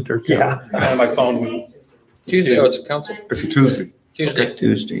looks at their calendar. Yeah, I have my phone with me. Tuesday. Oh, it's a council. It's a Tuesday. Tuesday.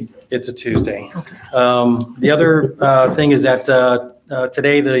 Tuesday. It's a Tuesday. Okay. The other thing is that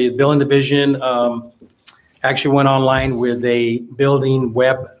today the Building Division actually went online with a building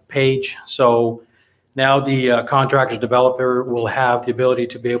web page. So now the contractor developer will have the ability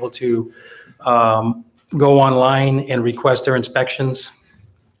to be able to go online and request their inspections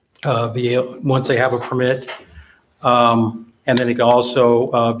once they have a permit. And then they can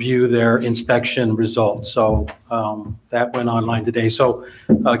also view their inspection results. So that went online today. So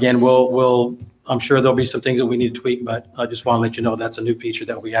again, I'm sure there'll be some things that we need to tweak, but I just want to let you know that's a new feature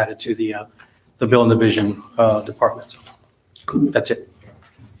that we added to the Building Division department. So that's it.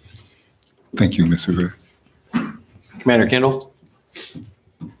 Thank you, Mr. Rivera. Commander Kendall.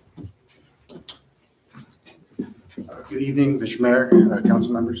 Good evening, Mr. Mayor,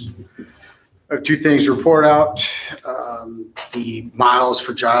 council members. I have two things to report out. The Miles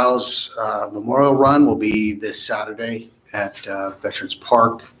for Giles Memorial Run will be this Saturday at Veterans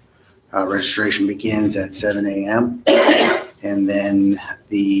Park. Registration begins at 7 a.m. And then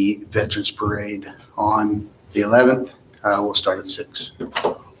the Veterans Parade on the 11th will start at 6.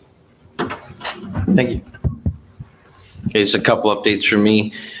 Thank you. Okay, just a couple updates from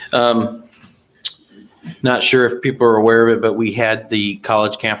me. Not sure if people are aware of it, but we had the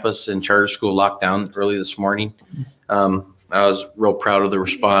college campus and charter school locked down early this morning. I was real proud of the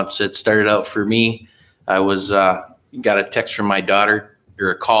response. It started out for me. I was got a text from my daughter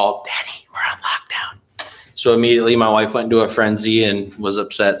or a call, "Daddy, we're on lockdown." So immediately my wife went into a frenzy and was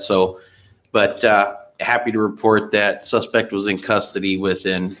upset. So, but happy to report that suspect was in custody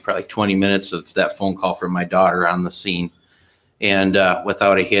within probably 20 minutes of that phone call from my daughter on the scene. And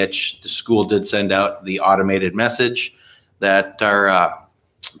without a hitch, the school did send out the automated message that our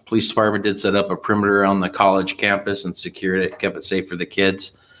police department did set up a perimeter on the college campus and secured it, kept it safe for the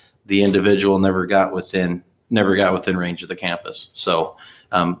kids. The individual never got within range of the campus. So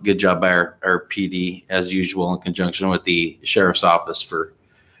good job by our PD as usual, in conjunction with the sheriff's office, for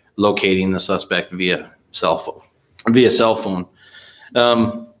locating the suspect via cell phone.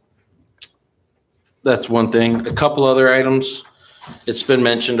 That's one thing. A couple other items. It's been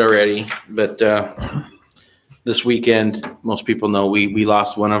mentioned already, but this weekend, most people know we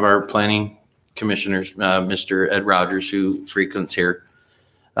lost one of our planning commissioners, Mr. Ed Rogers, who frequents here.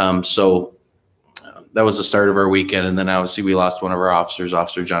 So that was the start of our weekend. And then obviously we lost one of our officers,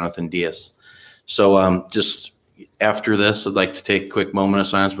 Officer Jonathan Diaz. So just after this, I'd like to take a quick moment of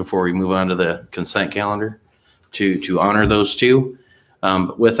silence before we move on to the consent calendar to honor those two.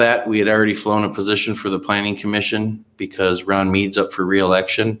 But with that, we had already flown a position for the Planning Commission because Ron Mead's up for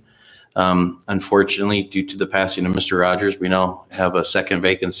re-election. Unfortunately, due to the passing of Mr. Rogers, we now have a second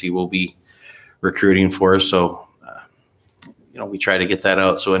vacancy we'll be recruiting for. So, we try to get that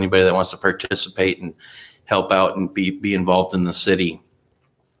out so anybody that wants to participate and help out and be involved in the city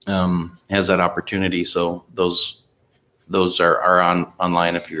has that opportunity. So those are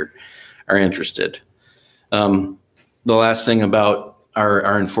online if you are interested. The last thing about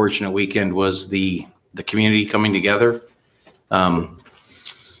our unfortunate weekend was the community coming together. I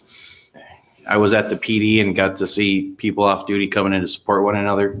was at the PD and got to see people off duty coming in to support one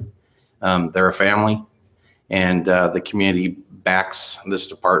another. They're a family, and the community backs this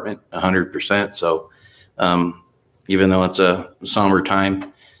department 100%. So even though it's a somber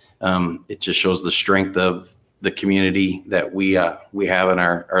time, it just shows the strength of the community that we have in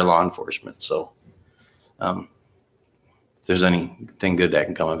our law enforcement. So if there's anything good that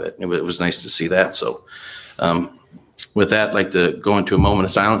can come of it, it was nice to see that. So with that, I'd like to go into a moment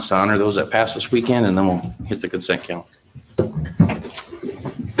of silence to honor those that passed this weekend, and then we'll hit the consent calendar.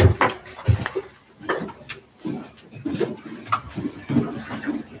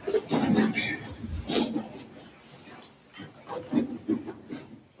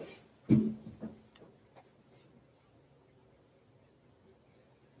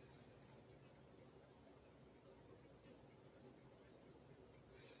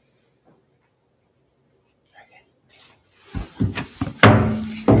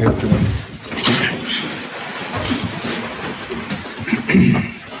 ahead, sit down.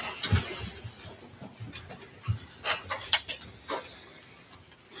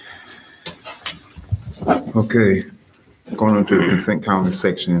 Okay, going on to the consent calendar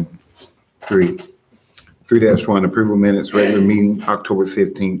section 3. 3-1, approval minutes, regular meeting, October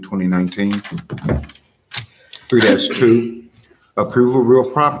 15, 2019. 3-2, approval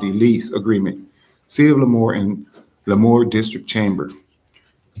real property lease agreement, City of Lemoore and Lemoore District Chamber.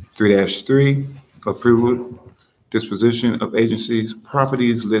 3-3, approval disposition of agencies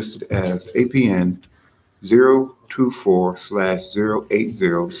properties listed as APN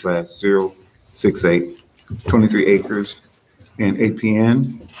 024/080/068, 23 acres, and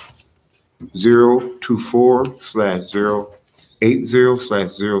APN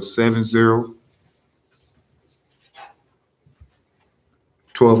 024/080/070,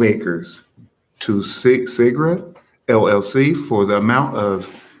 12 acres, to Sigra LLC for the amount of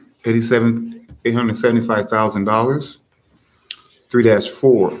 $875,000.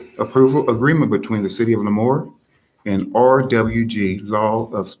 3-4, approval agreement between the City of Lemoore and RWG Law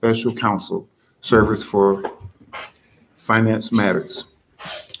of Special Counsel Service for Finance Matters.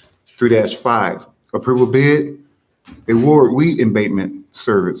 3-5, approval bid award weed abatement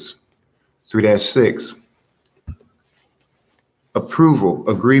service. 3-6, approval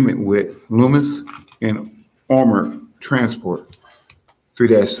agreement with Loomis and Armor Transport.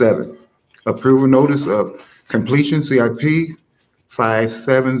 3-7, approval notice of completion CIP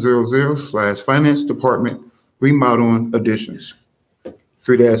 5700/Finance Department remodeling additions.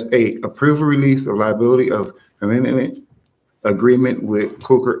 3-8, approval release of liability of amendment agreement with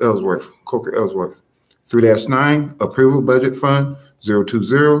Coker Ellsworth. 3-9, approval budget fund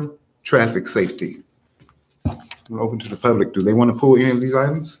 020 traffic safety. We'll open to the public. Do they want to pull any of these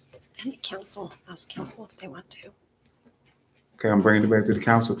items? And council, ask council if they want to. Okay, I'm bringing it back to the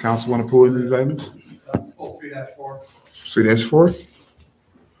council. Council want to pull any of these items? Pull 3-4. 3-4.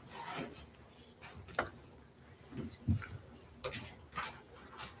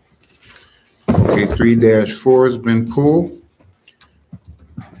 Okay, 3-4 has been pulled.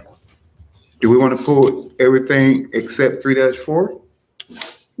 Do we want to pull everything except 3-4?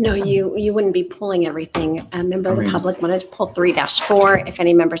 No, you wouldn't be pulling everything. A member of the public wanted to pull 3-4. If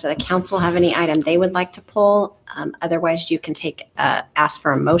any members of the council have any item they would like to pull, otherwise you can ask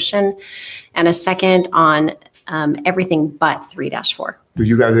for a motion and a second on everything but 3-4. Do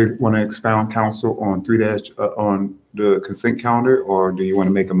you guys want to expound, council, on on the consent calendar, or do you want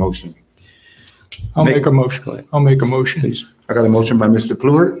to make a motion? I'll make a motion. I'll make a motion. Please. I got a motion by Mr.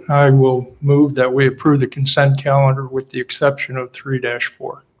 Plewert. I will move that we approve the consent calendar with the exception of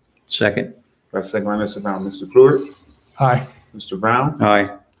 3-4. Second. By second by Mr. Brown. Mr. Plewert. Aye. Mr. Brown. Aye.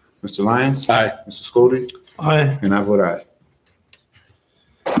 Mr. Lyons. Aye. Mr. Scody. Aye. And I vote aye.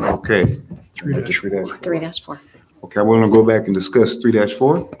 Okay. 3-4. 3-4. Okay, I want to go back and discuss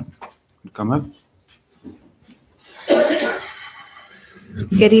 3-4. Come up.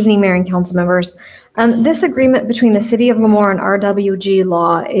 Good evening, Mayor and council members. This agreement between the City of Lemoore and RWG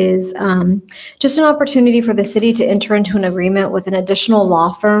Law is just an opportunity for the city to enter into an agreement with an additional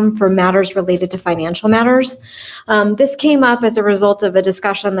law firm for matters related to financial matters. This came up as a result of a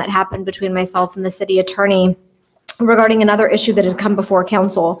discussion that happened between myself and the city attorney regarding another issue that had come before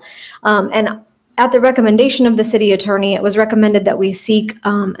council. And at the recommendation of the city attorney, it was recommended that we seek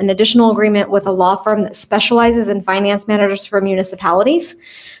an additional agreement with a law firm that specializes in finance matters for municipalities.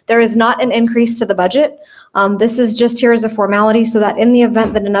 There is not an increase to the budget. This is just here as a formality so that in the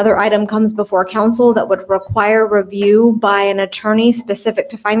event that another item comes before council that would require review by an attorney specific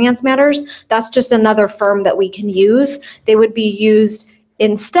to finance matters, that's just another firm that we can use. They would be used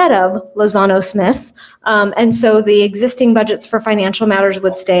instead of Lozano Smith. And so the existing budgets for financial matters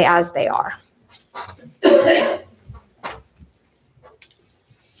would stay as they are.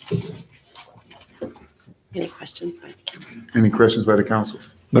 Any questions by the council? Any questions by the council?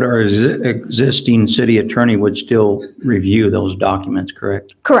 But our existing city attorney would still review those documents,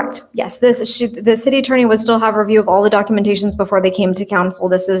 correct? Correct. Yes, the city attorney would still have review of all the documentations before they came to council.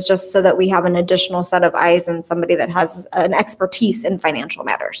 This is just so that we have an additional set of eyes and somebody that has an expertise in financial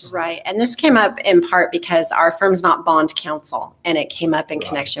matters. Right, and this came up in part because our firm's not bond counsel, and it came up in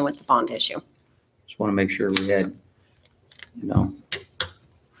connection with the bond issue. Just want to make sure we had,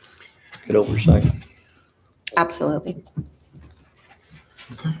 good oversight. Absolutely.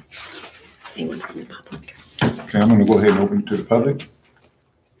 Okay. Anyone from the public? Okay, I'm going to go ahead and open it to the public.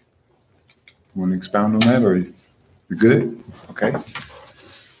 You want to expound on that, or you good? Okay.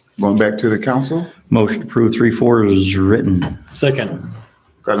 Going back to the council. Motion to approve 3-4 is written. Second.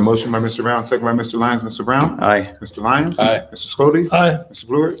 Got a motion by Mr. Brown, second by Mr. Lyons. Mr. Brown? Aye. Mr. Lyons? Aye. Mr. Scotty? Aye. Mr.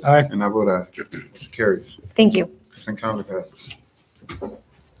 Blewett? Aye. And I vote aye. Motion carries. Thank you. Consent calendar passes.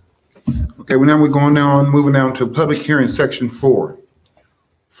 Okay, well, now we're going down, moving down to public hearing, section 4-1,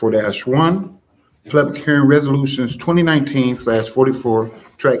 public hearing resolutions 2019/44,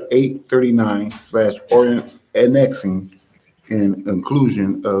 track 839/ordinance annexing and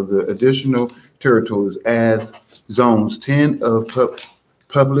inclusion of the additional territories as zones 10 of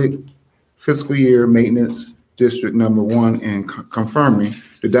public fiscal year maintenance district number 1 and confirming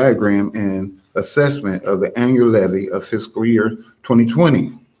the diagram and assessment of the annual levy of fiscal year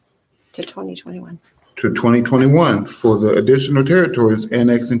 2020 To 2021. to 2021 for the additional territories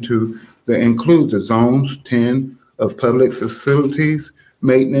annexed into the include the zones 10 of public facilities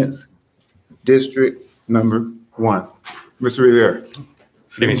maintenance district number 1. Mr. Rivera,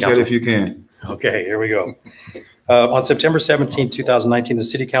 finish that if you can. Okay, here we go. On September 17, 2019, the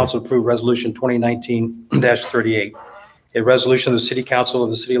City Council approved Resolution 2019-38, a resolution of the City Council of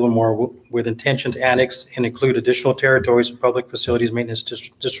the City of Lemoore with intention to annex and include additional territories of Public Facilities Maintenance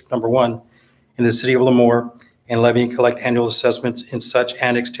District Number 1 in the City of Lemoore and levy and collect annual assessments in such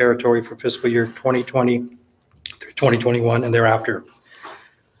annexed territory for fiscal year 2020 through 2021 and thereafter.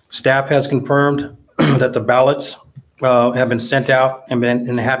 Staff has confirmed that the ballots have been sent out and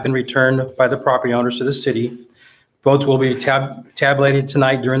have been returned by the property owners to the city. Votes will be tabulated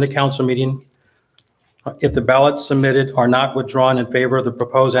tonight during the council meeting. If the ballots submitted are not withdrawn in favor of the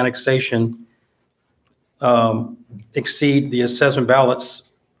proposed annexation exceed the assessment ballots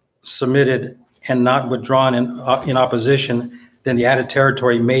submitted and not withdrawn in opposition, then the added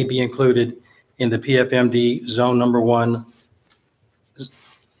territory may be included in the PFMD zone number 1,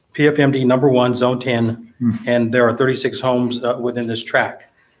 PFMD number 1, zone 10, and there are 36 homes within this tract.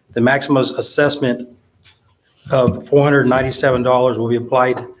 The maximum assessment of $497 will be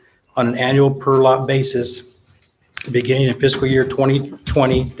applied on an annual per lot basis beginning in fiscal year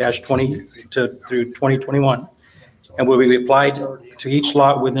 2020-20 through 2021 and will be applied to each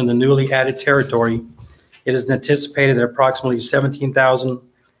lot within the newly added territory. It is anticipated that approximately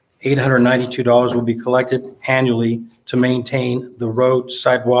 $17,892 will be collected annually to maintain the road,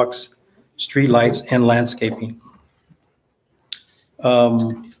 sidewalks, streetlights, and landscaping.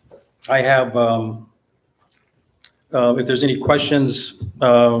 I have, if there's any questions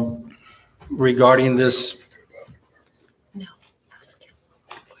regarding this.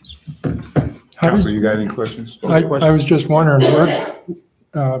 Council, you got any questions? I was just wondering,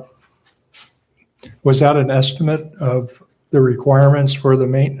 was that an estimate of the requirements for the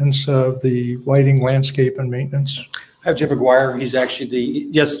maintenance of the lighting, landscape, and maintenance? I have Jim McGuire. He's actually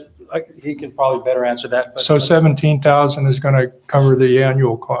he can probably better answer that. So 17,000 is going to cover the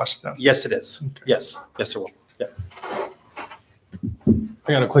annual cost then? Yes, it is. Okay. Yes, it will. Yeah.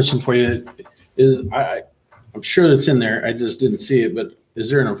 I got a question for you. I'm sure that's in there. I just didn't see it, but is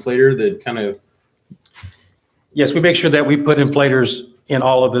there an inflator that kind of? Yes, we make sure that we put inflators in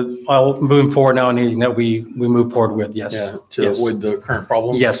all of it. I'll move forward now, anything that we move forward with. Yes. Yeah, to avoid the current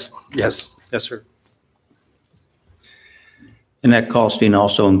problems. Yes, sir. And that costing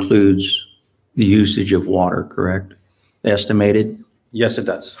also includes the usage of water, correct? Estimated? Yes, it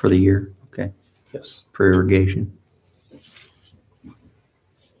does. For the year? Okay. Yes. For irrigation?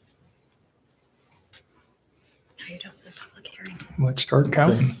 Let's start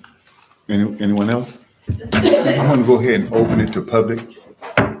counting. Anyone else? I'm going to go ahead and open it to public.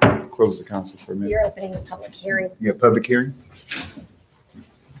 Close the council for a minute. You're opening the public hearing. Yeah, public hearing.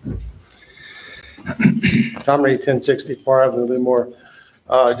 Tom Reed, 1060 Parr Avenue, Lemoore.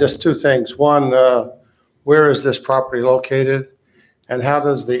 Just two things. One, where is this property located? And how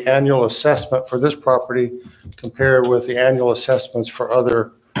does the annual assessment for this property compare with the annual assessments for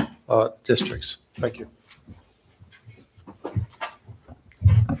other districts? Thank you.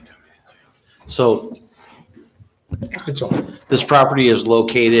 So this property is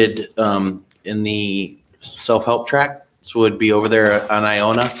located in the self-help tract. So it would be over there on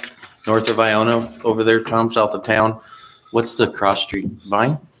Iona, north of Iona, over there, Tom, south of town. What's the cross street?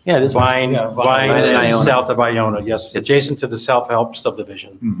 Vine? Yeah, it is Vine. Vine and Iona. South of Iona. Yes, adjacent to the self-help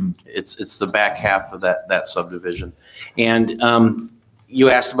subdivision. Mm-hmm. It's the back half of that subdivision. And you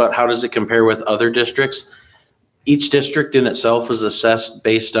asked about how does it compare with other districts? Each district in itself is assessed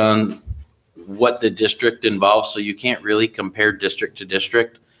based on what the district involves. So you can't really compare district to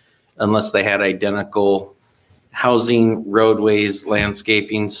district unless they had identical housing, roadways,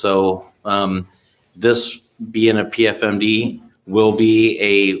 landscaping. So this being a PFMD will be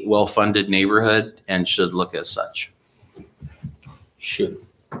a well-funded neighborhood and should look as such.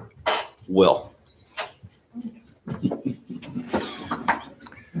 Will.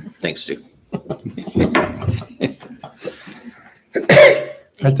 Thanks, Stu.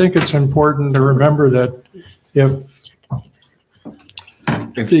 I think it's important to remember that if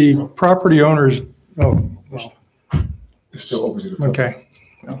the property owners, oh, well, It's still open to the public. okay.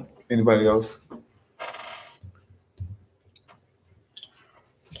 Anybody else?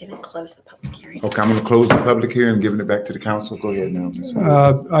 Okay, then close the public hearing. Okay, I'm gonna close the public hearing and giving it back to the council. Go ahead now. Ms.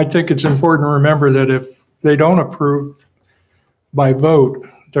 I think it's important to remember that if they don't approve by vote,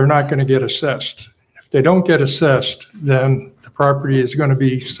 they're not going to get assessed. If they don't get assessed, then the property is going to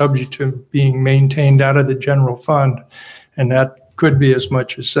be subject to being maintained out of the general fund, and that could be as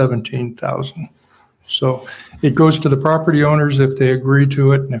much as $17,000. So it goes to the property owners if they agree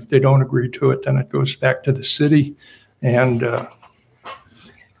to it, and if they don't agree to it, then it goes back to the city. And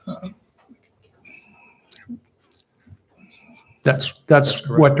that's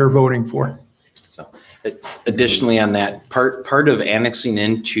what they're voting for. So additionally on that, part of annexing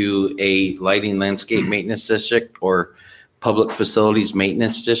into a lighting landscape maintenance district or public facilities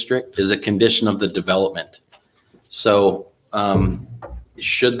maintenance district is a condition of the development. So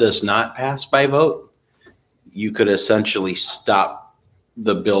should this not pass by vote, you could essentially stop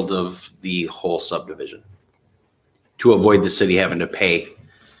the build of the whole subdivision to avoid the city having to pay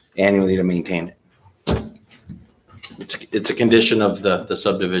annually to maintain it. It's a condition of the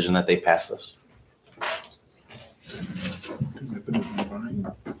subdivision that they pass this.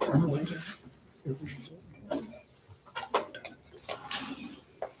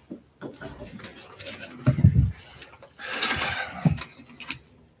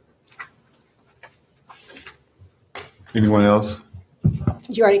 Anyone else?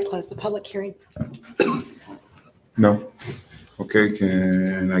 You already closed the public hearing. No? Okay,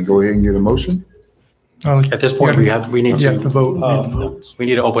 can I go ahead and get a motion? At this point, we need You have to vote. we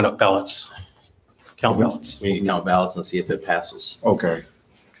need to open up ballots, count ballots. We need to count ballots and see if it passes. Okay.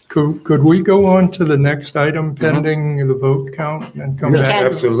 Could we go on to the next item pending the vote count and come Yeah, back?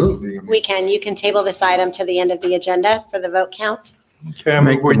 absolutely. You can table this item to the end of the agenda for the vote count. Okay,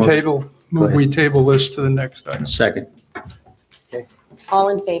 move we table this to the next item. Second. All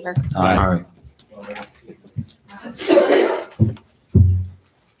in favor? Aye.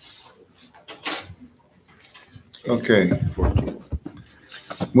 Okay.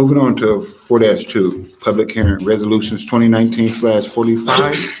 Moving on to 4-2, public hearing, resolutions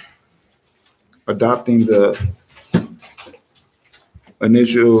 2019/45, adopting the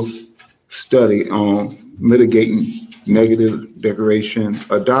initial study on mitigating negative declaration,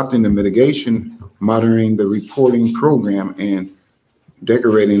 adopting the mitigation, monitoring the reporting program, and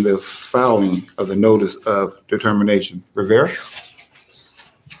decorating the filing of the notice of determination. Rivera?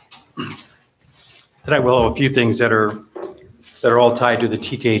 Tonight we'll have a few things that are all tied to the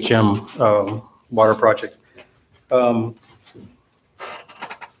TTHM water project. The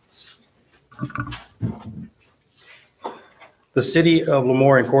city of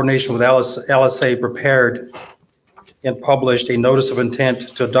Lemoore, in coordination with LSA, prepared and published a notice of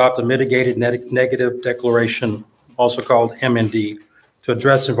intent to adopt a mitigated negative declaration, also called MND, to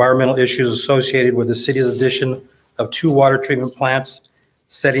address environmental issues associated with the city's addition of 2 water treatment plants,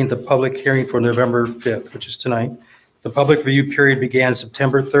 setting the public hearing for November 5th, which is tonight. The public review period began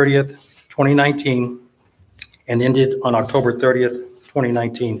September 30th, 2019, and ended on October 30th,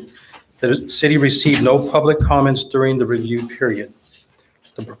 2019. The city received no public comments during the review period.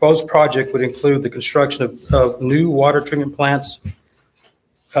 The proposed project would include the construction of new water treatment plants,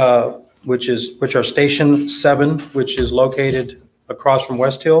 which are Station 7, which is located across from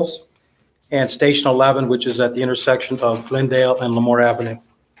West Hills, and Station 11, which is at the intersection of Glendale and Lemoore Avenue.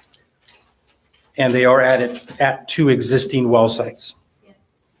 And they are at 2 existing well sites.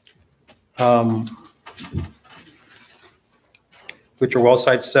 Which are well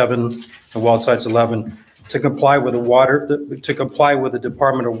site 7 and well sites 11, to comply with the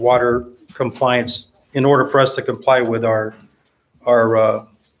Department of Water compliance, in order for us to comply with our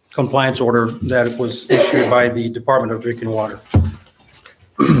compliance order that was issued by the Department of Drinking Water.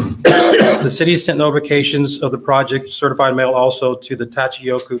 The city sent notifications of the project certified mail also to the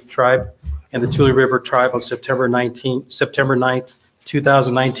Tachiyoku tribe and the Tule River tribe on September 9th,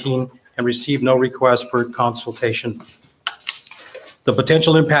 2019, and received no request for consultation. The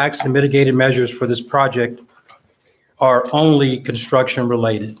potential impacts and mitigated measures for this project are only construction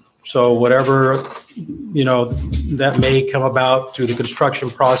related. So whatever, that may come about through the construction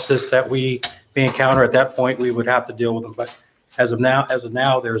process that we may encounter at that point, we would have to deal with them. But as of now,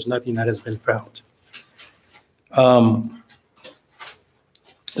 there is nothing that has been found.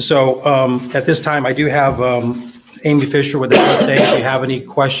 At this time, I do have Amy Fisher with the LSA. If you have any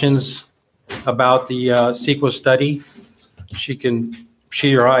questions about the CEQA study, she can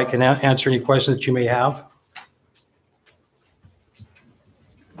she or I can answer any questions that you may have.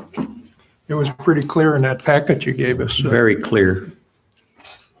 It was pretty clear in that packet you gave us. Very clear.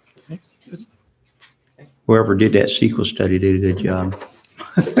 Whoever did that sequel study did a good job.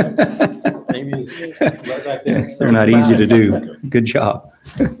 Maybe it's right back there. They're not easy to do. Good job.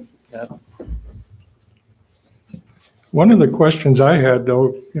 One of the questions I had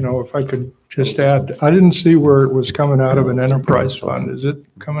though, if I could just add, I didn't see where it was coming out of an enterprise fund. Is it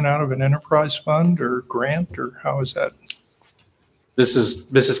coming out of an enterprise fund or grant, or how is that? This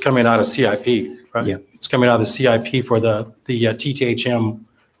is coming out of CIP, right? Yeah. It's coming out of the CIP for the TTHM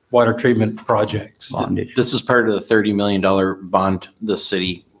water treatment projects. Bonded. This is part of the $30 million bond the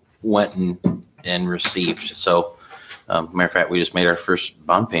city went and received. So, matter of fact, we just made our first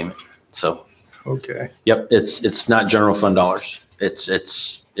bond payment. So, Okay. yep, it's not general fund dollars.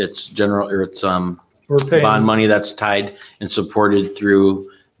 It's general, or it's We're paying. bond money that's tied and supported through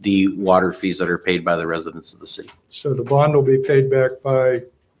the water fees that are paid by the residents of the city. So the bond will be paid back by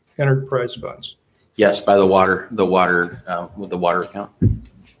enterprise funds. Yes, by with the water account.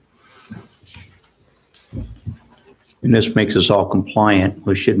 And this makes us all compliant,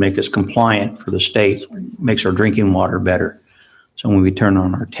 which should make us compliant for the state, makes our drinking water better. So when we turn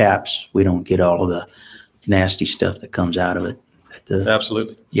on our taps, we don't get all of the nasty stuff that comes out of it.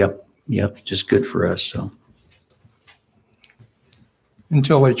 Absolutely. Yep, just good for us, so.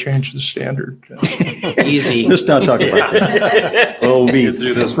 Until they change the standard. Easy. Let's not talk about that. Oh, me.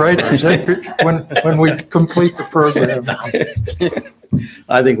 That's right. When we complete the program.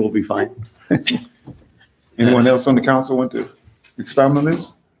 I think we'll be fine. Anyone else on the council want to expound on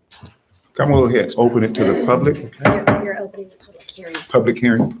this? Come on ahead, open it to the public. You're opening the public hearing. Public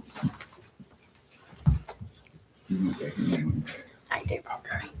hearing. I do.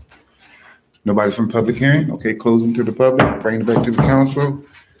 Nobody from public hearing? Okay, closing to the public, bring it back to the council,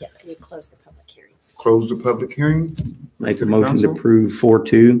 Yeah, can you close the public hearing? close the public hearing. Make a motion to approve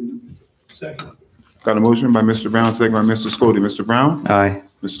 4-2. Second. Got a motion by Mr. Brown, second by Mr. Scody. Mr. Brown? Aye.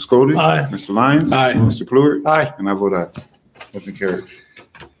 Mr. Scody? Aye. Mr. Lyons? Aye. Mr. Plourd? Aye. And I vote aye. Motion carried.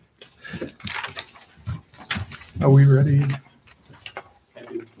 Are we ready?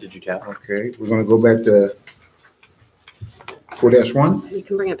 Did you tap? Okay, we're gonna go back to 4-1. You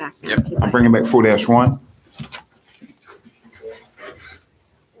can bring it back now. Yep. if you'd I'm like. bringing back 4-1.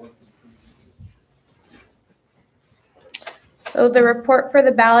 So the report for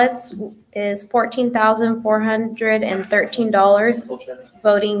the ballots is $14,413,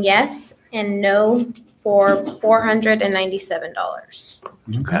 voting yes and no for $497.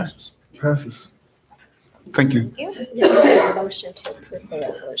 Passes. Passes. Thank you. Motion to approve the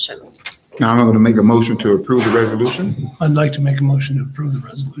resolution. Now I'm gonna make a motion to approve the resolution. I'd like to make a motion to approve the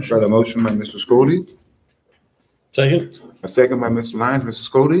resolution. Got a motion by Mr. Scody, Second? a second by Mr. Lyons. Mr.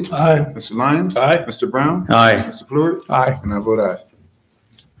 Scody? Aye. Mr. Lyons? Aye. Mr. Brown? Aye. Mr. Plourd? Aye. And I vote aye.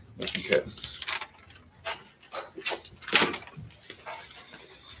 Motion carries.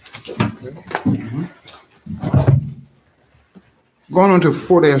 Going on to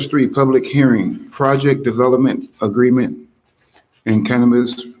 4-3, public hearing, project development agreement and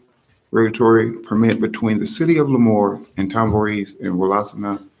cannabis regulatory permit between the city of Lemoore and Tom Voorhees and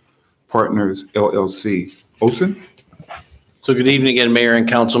Walasana Partners LLC. Olson? So good evening again, Mayor and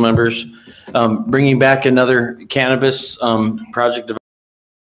council members. Bringing back another cannabis project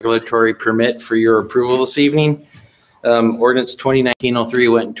regulatory permit for your approval this evening. Ordinance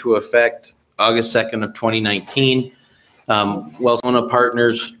 2019-03 went into effect August 2nd of 2019. Walasana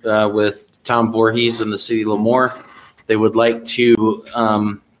Partners with Tom Voorhees and the city of Lemoore. They would like to,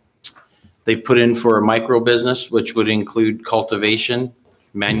 they've put in for a micro business, which would include cultivation,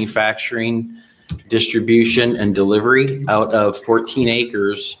 manufacturing, distribution, and delivery out of 14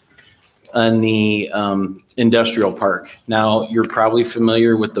 acres in the industrial park. Now, you're probably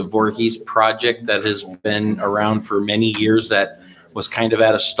familiar with the Voorhees project that has been around for many years that was kind of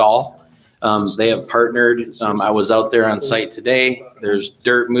at a stall. They have partnered. I was out there on site today. There's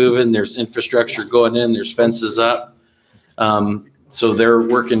dirt moving, there's infrastructure going in, there's fences up. So they're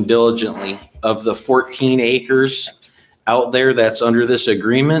working diligently. Of the 14 acres out there that's under this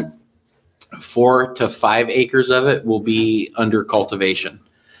agreement, 4 to 5 acres of it will be under cultivation.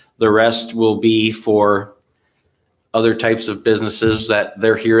 The rest will be for other types of businesses that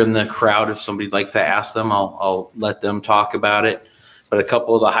they're here in the crowd. If somebody'd like to ask them, I'll let them talk about it. But a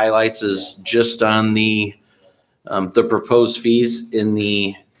couple of the highlights is just on the proposed fees in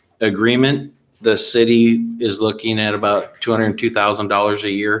the agreement. The city is looking at about $202,000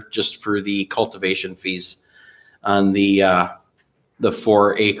 a year just for the cultivation fees on the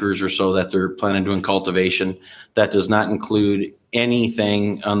 4 acres or so that they're planning doing cultivation. That does not include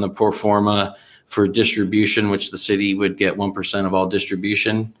anything on the pro forma for distribution, which the city would get 1% of all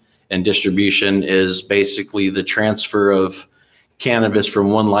distribution. And distribution is basically the transfer of cannabis from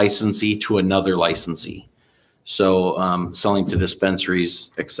one licensee to another licensee. So selling to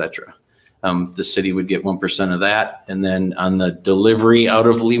dispensaries, etc. The city would get 1% of that. And then on the delivery out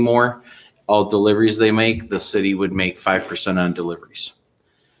of Lemoore, all deliveries they make, the city would make 5% on deliveries.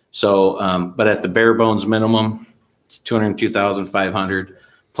 So, but at the bare bones minimum, it's 202,500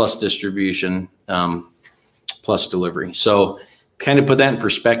 plus distribution, plus delivery. So kind of put that in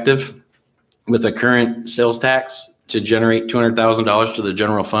perspective, with a current sales tax to generate $200,000 to the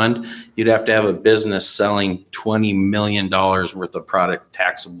general fund, you'd have to have a business selling $20 million worth of product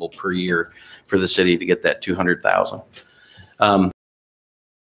taxable per year for the city to get that 200,000.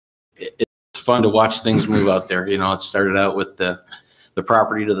 It's fun to watch things move out there. You know, it started out with the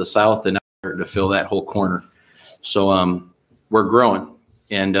property to the south, and now we're starting to fill that whole corner. So we're growing,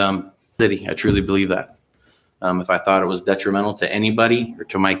 and city, I truly believe that. If I thought it was detrimental to anybody or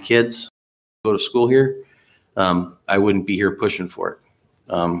to my kids go to school here, I wouldn't be here pushing for it.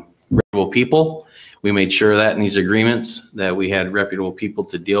 Reputable people, we made sure that in these agreements that we had reputable people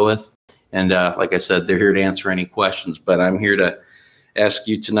to deal with. And like I said, they're here to answer any questions, but I'm here to ask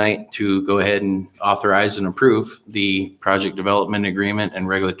you tonight to go ahead and authorize and approve the project development agreement and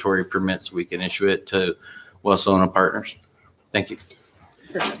regulatory permits so we can issue it to Westona Partners. Thank you.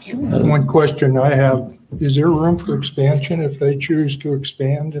 One question I have, is there room for expansion if they choose to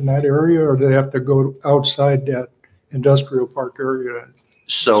expand in that area, or do they have to go outside that industrial park area?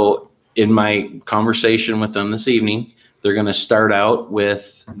 So in my conversation with them this evening, they're going to start out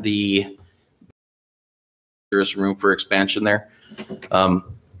with there's room for expansion there.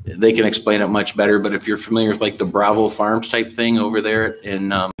 They can explain it much better, but if you're familiar with like the Bravo Farms type thing over there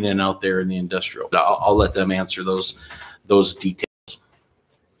and then out there in the industrial, I'll let them answer those details.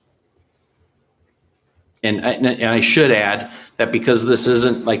 And I should add that because this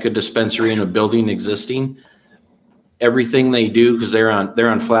isn't like a dispensary in a building existing, everything they do, because they're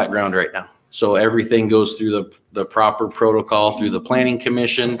on flat ground right now. So everything goes through the proper protocol through the planning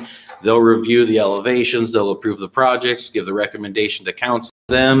commission. They'll review the elevations, they'll approve the projects, give the recommendation to council.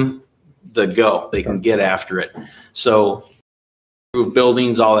 Them the go, they can get after it. So approve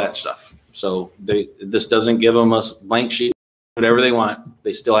buildings, all that stuff. So this doesn't give them a blank sheet, whatever they want.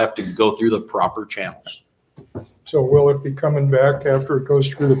 They still have to go through the proper channels. So will it be coming back after it goes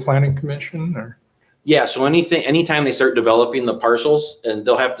through the planning commission, or? Yeah, so anytime they start developing the parcels, and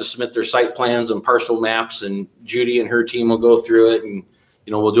they'll have to submit their site plans and parcel maps, and Judy and her team will go through it, and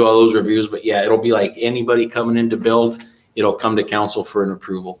we'll do all those reviews. But yeah, it'll be like anybody coming in to build, it'll come to council for an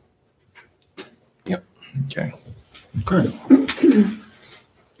approval. Yep. Okay. Good.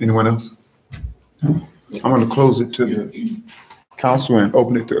 Anyone else? No? I'm going to close it to the council and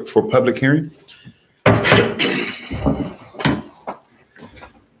open it for public hearing.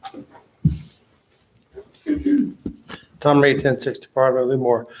 Tom Reed, 1060 Department of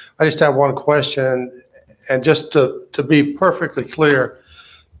Lemoore. I just have one question, and just to be perfectly clear,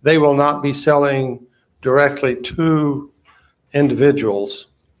 they will not be selling directly to individuals,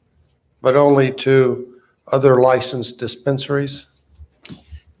 but only to other licensed dispensaries?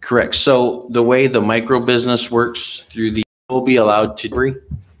 Correct. So the way the micro business works will be allowed to delivery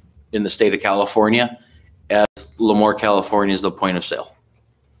in the state of California, as Lemoore, California is the point of sale.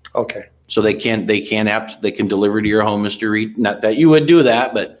 Okay. So they can deliver to your home, Mr. Reed. Not that you would do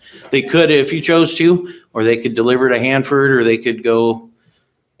that, but they could if you chose to, or they could deliver to Hanford, or they could go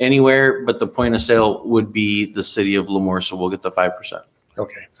anywhere, but the point of sale would be the city of Lemoore, so we'll get the 5%.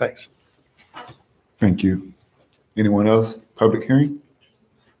 Okay, thanks. Thank you. Anyone else? Public hearing?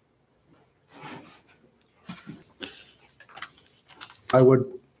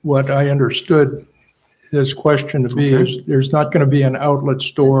 What I understood his question to be is there's not going to be an outlet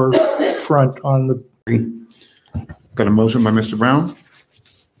store front on the. Got a motion by Mr. Brown?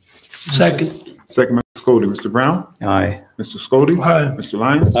 Second. Second, Mr. Scody. Mr. Brown? Aye. Mr. Scody? Aye. Mr.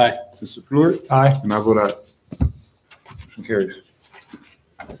 Lyons? Aye. Mr. Fluid? Aye. And I vote aye. Motion carries.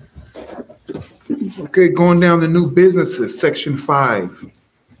 Okay, going down to new businesses, section 5.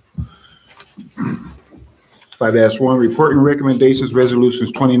 5-1, reporting recommendations,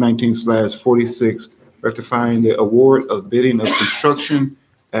 resolutions 2019/46, rectifying the award of bidding of construction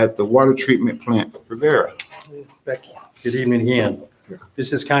at the water treatment plant. Rivera. Becky, good evening again.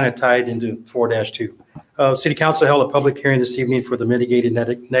 This is kind of tied into 4-2. City Council held a public hearing this evening for the mitigated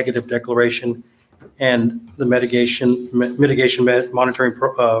negative declaration and the mitigation monitoring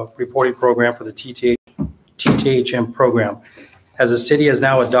reporting program for the TTHM program. As the city has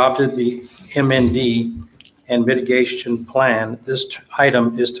now adopted the MND and Mitigation Plan. This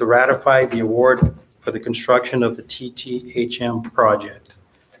item is to ratify the award for the construction of the TTHM project.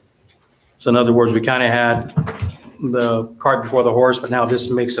 So in other words, we kind of had the cart before the horse, but now this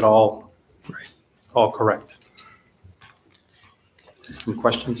makes it all right, all correct. Any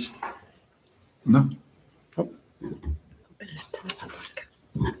questions? No. I'm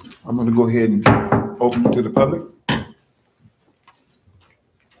going to go ahead and open to the public.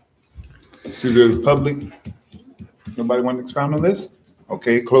 See the public. Nobody want to expound on this?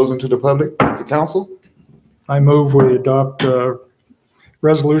 Okay, closing to the public. The council. I move we adopt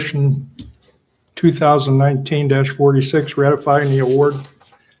Resolution 2019-46 ratifying the award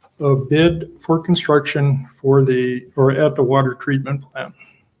of bid for construction for at the water treatment plant.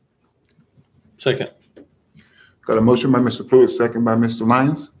 Second. Got a motion by Mr. Pruitt, second by Mr.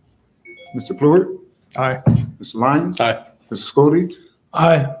 Lyons. Mr. Pruitt? Aye. Mr. Lyons? Aye. Mr. Scody?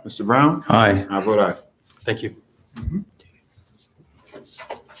 Aye. Mr. Brown? Aye. I vote aye. Thank you.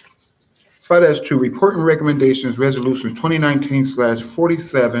 5-2, report and recommendations, resolution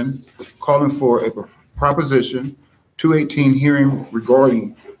 2019/47, calling for a proposition 218 hearing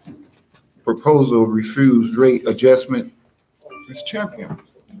regarding proposal refused rate adjustment. Ms. Champion.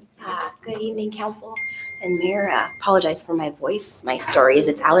 Good evening, council and mayor. Apologize for my voice. My story is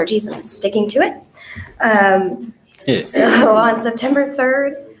it's allergies and I'm sticking to it. So on September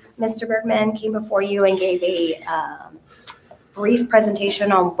 3rd, Mr. Bergman came before you and gave a brief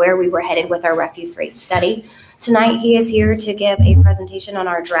presentation on where we were headed with our refuse rate study. Tonight, he is here to give a presentation on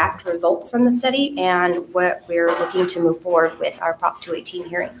our draft results from the study and what we're looking to move forward with our Prop 218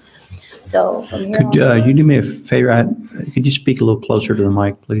 hearing. So from here Could you do me a favor? Could you speak a little closer to the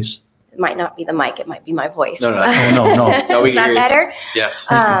mic, please? it might not be the mic, it might be my voice. No. No, Is that better? Yes.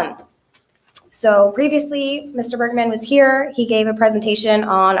 So previously, Mr. Bergman was here. He gave a presentation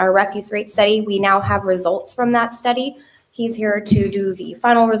on our refuse rate study. We now have results from that study. He's here to do the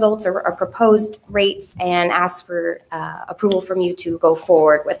final results or proposed rates and ask for approval from you to go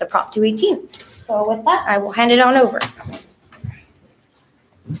forward with the Prop 218. So with that, I will hand it on over.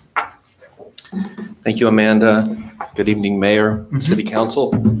 Thank you, Amanda. Good evening, Mayor, City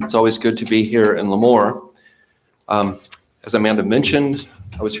Council. It's always good to be here in Lemoore. As Amanda mentioned,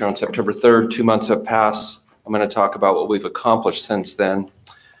 I was here on September 3rd. 2 months have passed. I'm going to talk about what we've accomplished since then.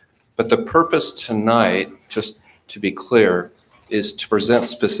 But the purpose tonight, just to be clear, is to present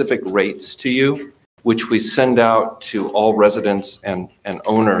specific rates to you, which we send out to all residents and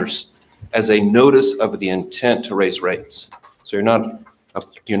owners as a notice of the intent to raise rates. So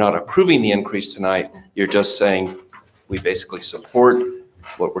you're not approving the increase tonight. You're just saying we basically support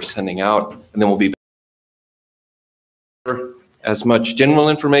what we're sending out, and then we'll be as much general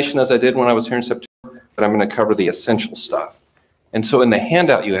information as I did when I was here in September, but I'm going to cover the essential stuff. And so in the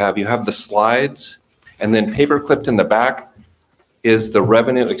handout you have the slides, and then paper clipped in the back is the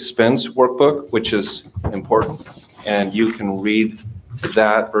revenue expense workbook, which is important. And you can read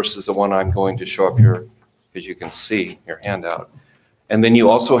that versus the one I'm going to show up here, as you can see your handout. And then you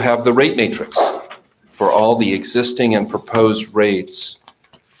also have the rate matrix for all the existing and proposed rates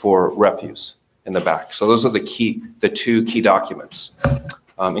for refuse in the back. So those are the two key documents.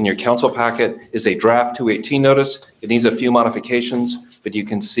 In your council packet is a draft 218 notice. It needs a few modifications, but you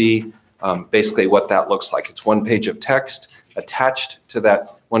can see basically what that looks like. It's 1 page of text. Attached to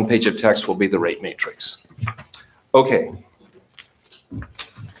that 1 page of text will be the rate matrix. Okay.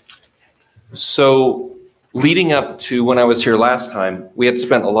 So leading up to when I was here last time, we had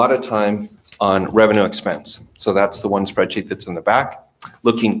spent a lot of time on revenue expense. So that's the one spreadsheet that's in the back.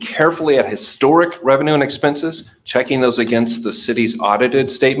 Looking carefully at historic revenue and expenses, checking those against the city's audited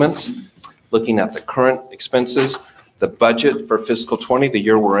statements, looking at the current expenses, the budget for fiscal 20, the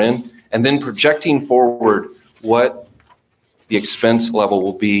year we're in, and then projecting forward what the expense level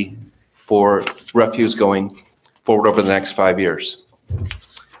will be for refuse going forward over the next 5 years.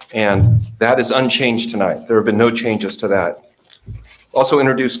 And that is unchanged tonight. There have been no changes to that. Also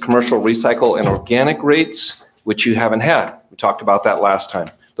introduced commercial recycle and organic rates, which you haven't had. We talked about that last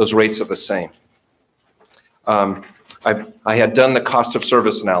time. Those rates are the same. I had done the cost of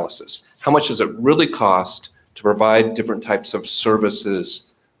service analysis. How much does it really cost to provide different types of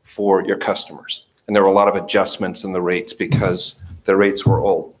services for your customers? And there were a lot of adjustments in the rates because the rates were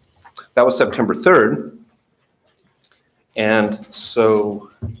old. That was September 3rd. And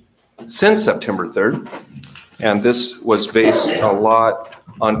so since September 3rd, and this was based a lot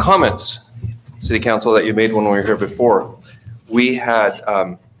on comments, City Council, that you made when we were here before. We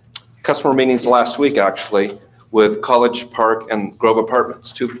had customer meetings last week, actually, with College Park and Grove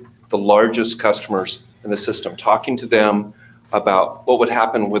Apartments, two of the largest customers in the system, talking to them about what would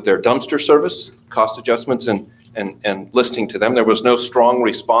happen with their dumpster service, cost adjustments, and listing to them. There was no strong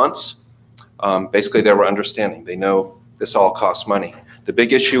response. Basically, they were understanding. They know this all costs money. The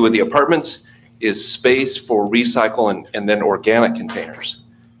big issue with the apartments is space for recycle and then organic containers.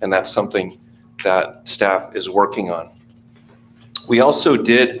 And that's something that staff is working on. We also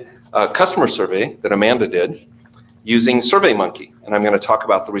did a customer survey that Amanda did using SurveyMonkey. And I'm going to talk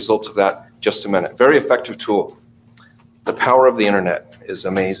about the results of that in just a minute. Very effective tool. The power of the internet is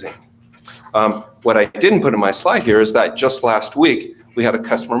amazing. What I didn't put in my slide here is that just last week, we had a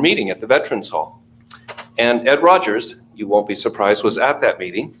customer meeting at the Veterans Hall. And Ed Rogers, you won't be surprised, was at that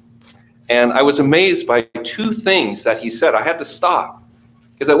meeting. And I was amazed by two things that he said. I had to stop.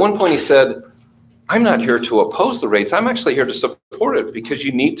 Because at one point he said, I'm not here to oppose the rates. I'm actually here to support it because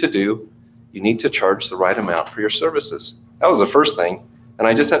you need to charge the right amount for your services. That was the first thing. And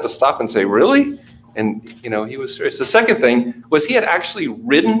I just had to stop and say, really? And he was serious. The second thing was he had actually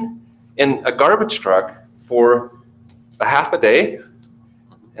ridden in a garbage truck for a half a day.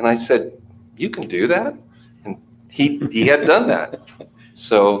 And I said, you can do that? And he had done that.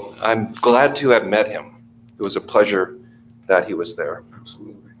 So I'm glad to have met him. It was a pleasure that he was there.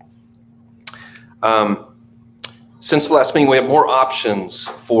 Absolutely. Since the last meeting, we have more options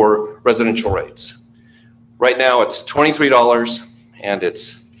for residential rates. Right now, it's $23, and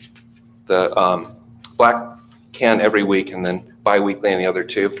it's the black can every week, and then bi-weekly in the other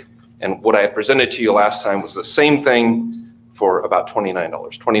two. And what I had presented to you last time was the same thing for about $29,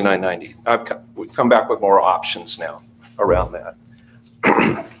 $29.90. We've come back with more options now around that.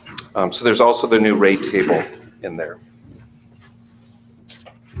 So there's also the new rate table in there.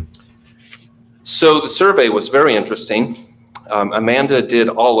 So the survey was very interesting. Amanda did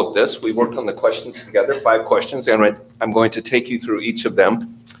all of this. We worked on the questions together, 5 questions, and I'm going to take you through each of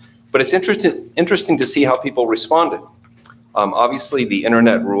them. But it's interesting to see how people responded. Obviously, the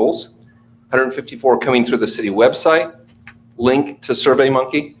internet rules. 154 coming through the city website, link to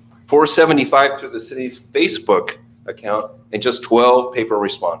SurveyMonkey, 475 through the city's Facebook account, and just 12 paper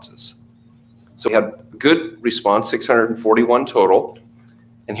responses. So we had a good response, 641 total.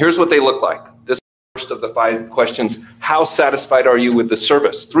 And here's what they look like. This is the first of the 5 questions. How satisfied are you with the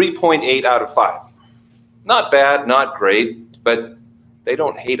service? 3.8 out of 5. Not bad, not great, but they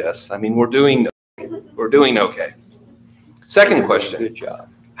don't hate us. I mean, we're doing okay. Second question. Good job.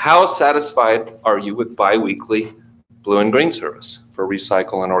 How satisfied are you with bi-weekly blue and green service for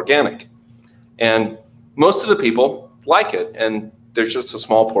recycle and organic? And most of the people like it, and there's just a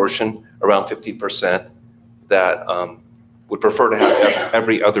small portion, around 50%, that would prefer to have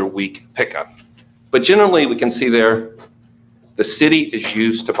every other week pickup. But generally, we can see there, the city is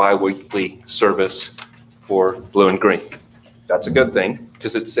used to bi-weekly service for blue and green. That's a good thing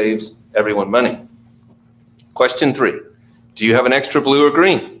because it saves everyone money. Question 3, do you have an extra blue or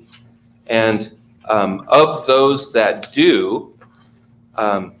green? And of those that do,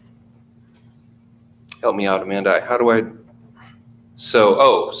 help me out, Amanda, how do I,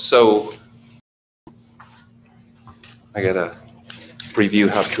 so I gotta review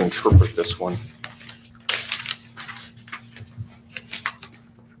how to interpret this one.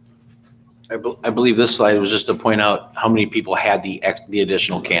 I believe this slide was just to point out how many people had the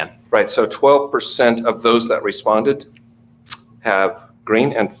additional can. Right, so 12% of those that responded have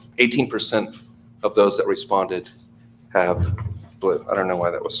green, and 18% of those that responded have blue. I don't know why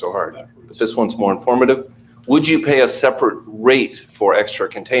that was so hard, but this one's more informative. Would you pay a separate rate for extra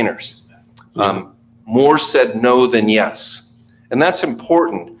containers? More said no than yes. And that's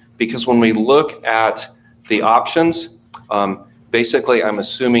important because when we look at the options, basically I'm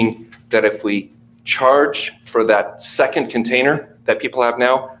assuming that if we charge for that second container that people have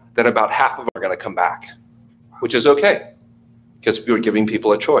now, that about half of them are going to come back, which is okay because we were giving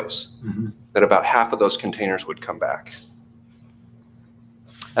people a choice, that about half of those containers would come back.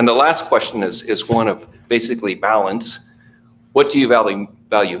 And the last question is one of basically balance. What do you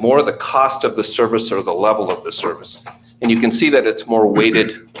value more, the cost of the service or the level of the service? And you can see that it's more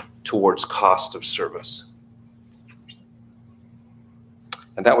weighted towards cost of service.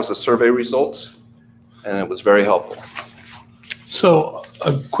 And that was the survey results, and it was very helpful. So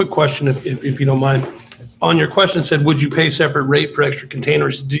a quick question, if you don't mind. On your question, it said, would you pay separate rate for extra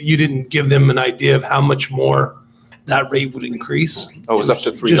containers? You didn't give them an idea of how much more that rate would increase? Oh, it was up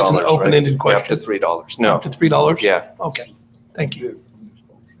to $3, just an open-ended question? Yeah, up to $3. No. Up to $3? Yeah. Okay, thank you.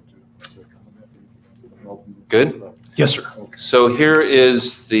 Good? Yes, sir. So here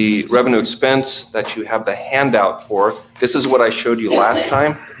is the revenue expense that you have the handout for. This is what I showed you last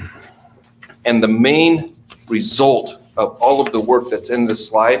time. And the main result of all of the work that's in this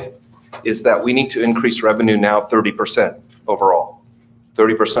slide is that we need to increase revenue now 30% overall,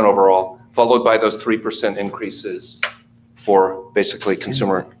 30% overall, followed by those 3% increases for basically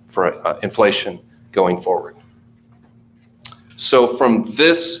for inflation going forward. So from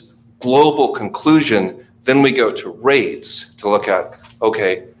this global conclusion, then we go to rates to look at,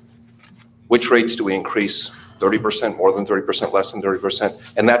 okay, which rates do we increase? 30%, more than 30%, less than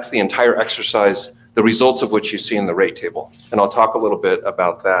 30%. And that's the entire exercise, the results of which you see in the rate table. And I'll talk a little bit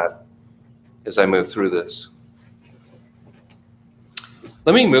about that as I move through this.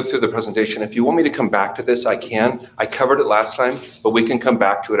 Let me move through the presentation. If you want me to come back to this, I can. I covered it last time, but we can come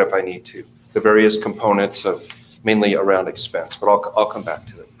back to it if I need to. The various components of mainly around expense, but I'll come back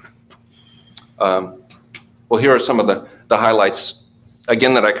to it. Well, here are some of the highlights,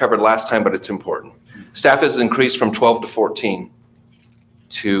 again, that I covered last time, but it's important. Staff has increased from 12 to 14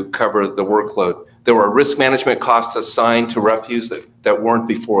 to cover the workload. There were risk management costs assigned to refuse that weren't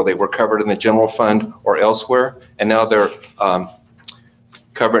before. They were covered in the general fund or elsewhere, and now they're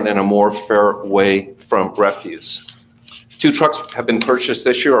covered in a more fair way from refuse. 2 trucks have been purchased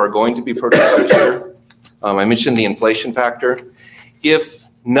this year or are going to be purchased this year. I mentioned the inflation factor. If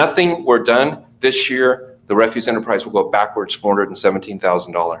nothing were done this year, the refuse enterprise will go backwards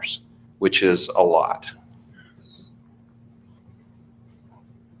 $417,000, which is a lot.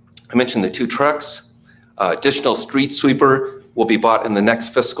 I mentioned the 2 trucks. Additional street sweeper will be bought in the next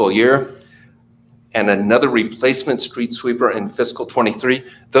fiscal year, and another replacement street sweeper in fiscal 23.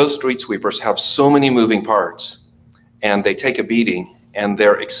 Those street sweepers have so many moving parts, and they take a beating, and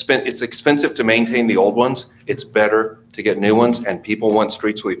it's expensive to maintain the old ones. It's better to get new ones, and people want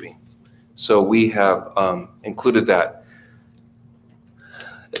street sweeping. So we have included that.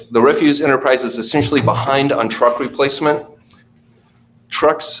 The refuse enterprise is essentially behind on truck replacement.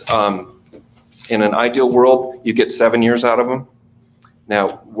 Trucks, in an ideal world, you get 7 years out of them.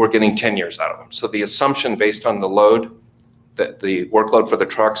 Now we're getting 10 years out of them. So the assumption based on the load, that the workload for the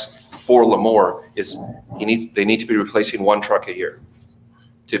trucks for Lemoore is they need to be replacing 1 truck a year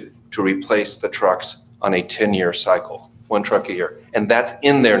to replace the trucks on a 10-year cycle, 1 truck a year. And that's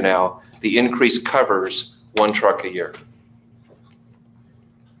in there now. The increase covers 1 truck a year.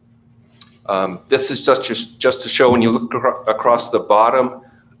 This is just to show, when you look across the bottom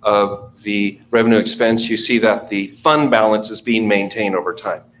of the revenue expense, you see that the fund balance is being maintained over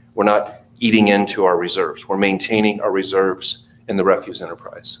time. We're not eating into our reserves. We're maintaining our reserves in the refuse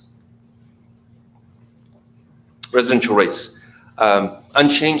enterprise. Residential rates,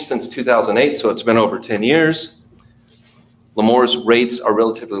 unchanged since 2008, so it's been over 10 years. Lemoore's rates are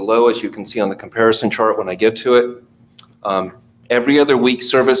relatively low, as you can see on the comparison chart when I get to it. Every other week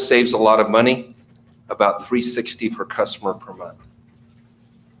service saves a lot of money, about $360 per customer per month.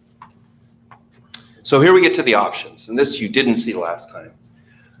 So here we get to the options, and this you didn't see last time.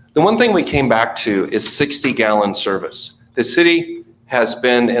 The one thing we came back to is 60-gallon service. The city has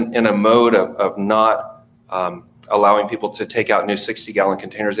been in a mode of not allowing people to take out new 60-gallon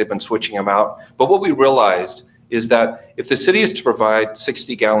containers. They've been switching them out. But what we realized is that if the city is to provide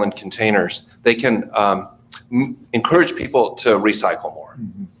 60-gallon containers, they can encourage people to recycle more,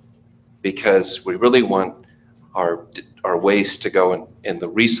 because we really want our waste to go in the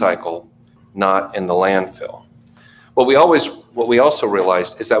recycle, not in the landfill. What we also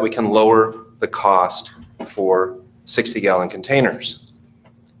realized is that we can lower the cost for 60-gallon containers.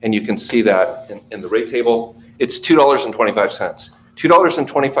 And you can see that in the rate table. It's $2.25.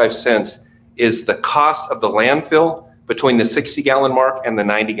 $2.25 is the cost of the landfill between the 60-gallon mark and the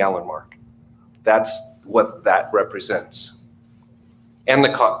 90-gallon mark. That's what that represents. And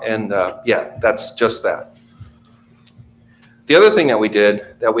that's just that. The other thing that we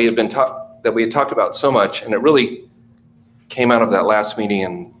did that we had talked about so much, and it really came out of that last meeting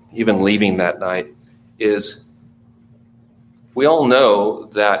and even leaving that night, is we all know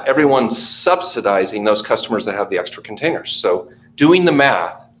that everyone's subsidizing those customers that have the extra containers. So doing the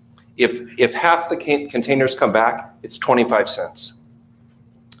math, if half the containers come back, it's 25 cents.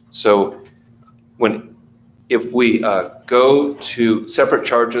 So if we go to separate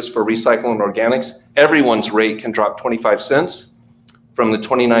charges for recycling and organics, everyone's rate can drop 25 cents from the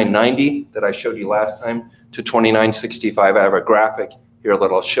 $29.90 that I showed you last time to $29.65. I have a graphic here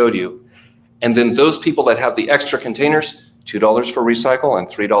that I'll show you. And then those people that have the extra containers, $2 for recycle and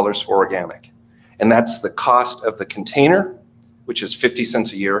 $3 for organic. And that's the cost of the container, which is 50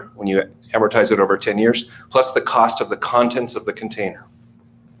 cents a year when you amortize it over 10 years, plus the cost of the contents of the container.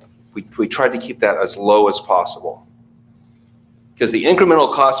 We tried to keep that as low as possible, because the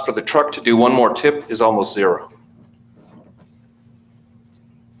incremental cost for the truck to do one more tip is almost zero.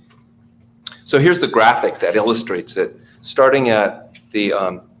 So here's the graphic that illustrates it, starting at the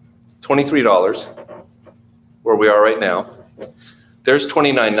 $23, where we are right now, There's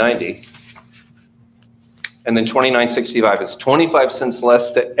 $29.90. And then $29.65 is 25 cents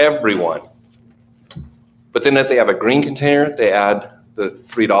less to everyone. But then if they have a green container, they add the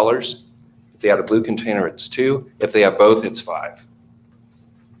 $3. If they add a blue container, it's $2. If they have both, it's $5.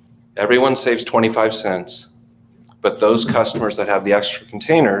 Everyone saves 25 cents, but those customers that have the extra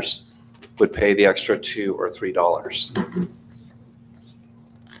containers would pay the extra $2 or $3.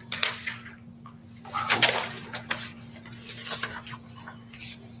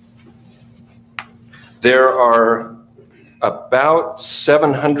 There are about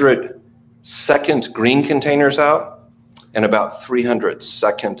 700 second green containers out and about 300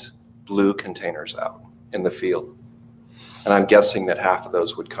 second blue containers out in the field. And I'm guessing that half of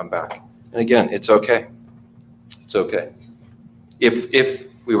those would come back. And again, it's okay. It's okay. If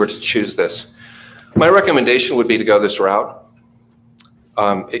we were to choose this. My recommendation would be to go this route.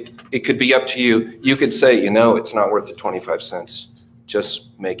 It could be up to you. You could say, you know, it's not worth the 25 cents.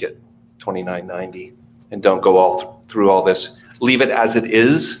 Just make it $29.90 and don't go through all this. Leave it as it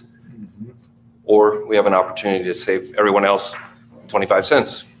is, or we have an opportunity to save everyone else 25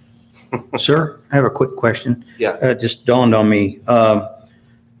 cents. Sir, I have a quick question. Yeah. Just dawned on me.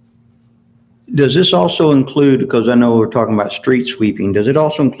 Does this also include, because I know we're talking about street sweeping, does it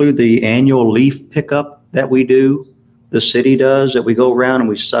also include the annual leaf pickup that we do, the city does, that we go around and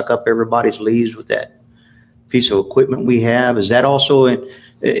we suck up everybody's leaves with that piece of equipment we have? Is that also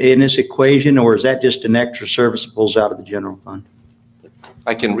in this equation, or is that just an extra service that pulls out of the general fund?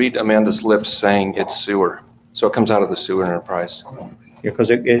 I can read Amanda's lips saying it's sewer. So it comes out of the sewer enterprise. Yeah, because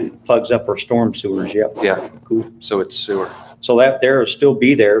it plugs up our storm sewers, yep. Yeah. Cool. So it's sewer. So that there will still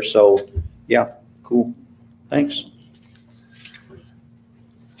be there, so yeah, cool. Thanks.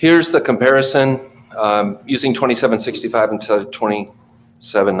 Here's the comparison. Using 2765 until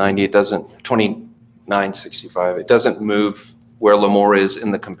 2790, it doesn't, 2965, it doesn't move where Lemoore is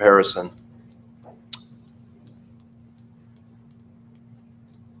in the comparison.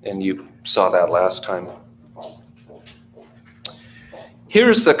 And you saw that last time.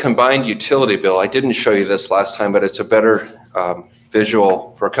 Here's the combined utility bill. I didn't show you this last time, but it's a better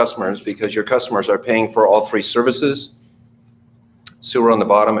visual for customers because your customers are paying for all three services. Sewer on the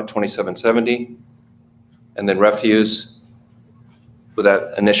bottom at $27.70, and then refuse with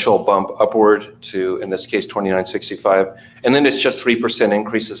that initial bump upward to, in this case, $29.65. And then it's just 3%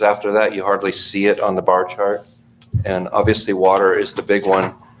 increases after that. You hardly see it on the bar chart. And obviously water is the big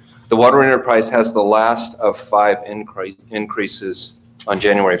one. The water enterprise has the last of 5 increases on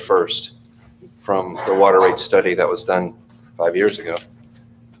January 1st from the water rate study that was done 5 years ago.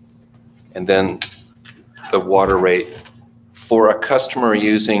 And then the water rate for a customer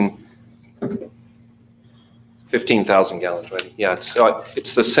using 15,000 gallons, right? Yeah,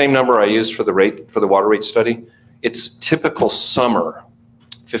 it's the same number I used for the rate, for the water rate study. It's typical summer,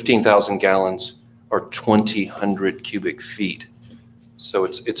 15,000 gallons or 2,000 cubic feet. So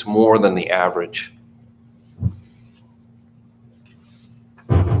it's more than the average.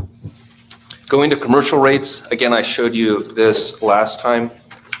 Going to commercial rates, again, I showed you this last time.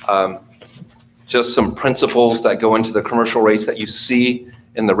 Just some principles that go into the commercial rates that you see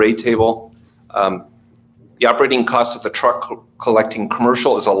in the rate table. The operating cost of the truck collecting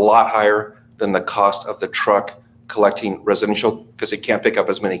commercial is a lot higher than the cost of the truck collecting residential because it can't pick up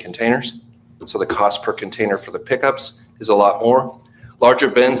as many containers. So the cost per container for the pickups is a lot more. Larger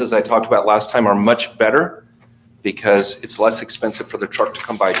bins, as I talked about last time, are much better because it's less expensive for the truck to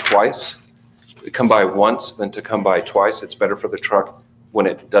come by twice. To come by once than to come by twice. It's better for the truck when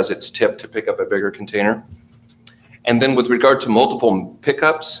it does its tip to pick up a bigger container. And then with regard to multiple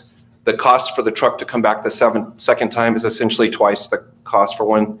pickups, the cost for the truck to come back the second time is essentially twice the cost for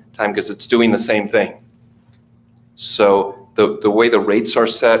one time because it's doing the same thing. So the way the rates are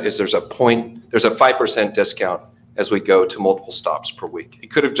set is there's a 5% discount as we go to multiple stops per week.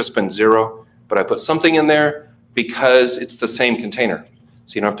 It could have just been 0, but I put something in there because it's the same container.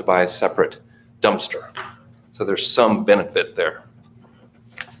 So you don't have to buy a separate dumpster. So there's some benefit there.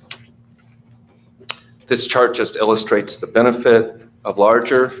 This chart just illustrates the benefit of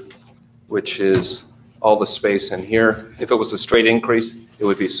larger, which is all the space in here. If it was a straight increase, it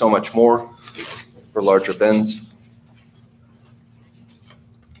would be so much more for larger bins.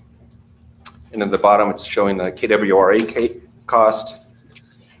 And in the bottom, it's showing the KWRA cost,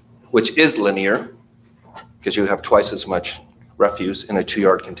 which is linear because you have twice as much refuse in a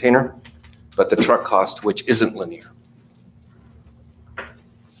 2-yard container, but the truck cost, which isn't linear.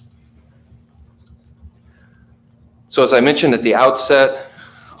 So as I mentioned at the outset,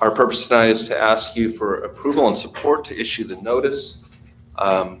 our purpose tonight is to ask you for approval and support to issue the notice.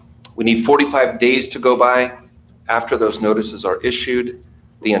 We need 45 days to go by after those notices are issued.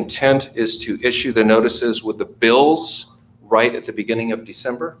 The intent is to issue the notices with the bills right at the beginning of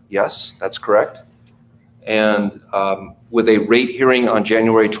December. Yes, that's correct. And with a rate hearing on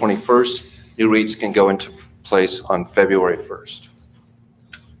January 21st, new rates can go into place on February 1st.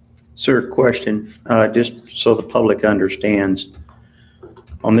 Sir, question, just so the public understands.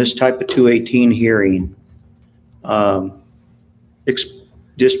 On this type of 218 hearing,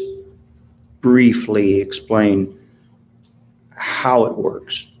 just briefly explain how it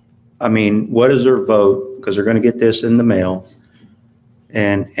works. I mean, what is their vote? Because they're going to get this in the mail.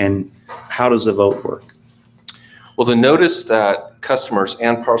 And how does the vote work? Well, the notice that customers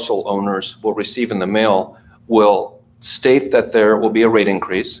and parcel owners will receive in the mail will state that there will be a rate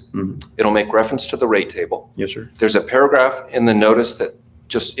increase. Mm-hmm. It'll make reference to the rate table. Yes, sir. There's a paragraph in the notice that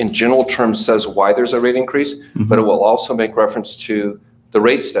just in general terms says why there's a rate increase, but it will also make reference to the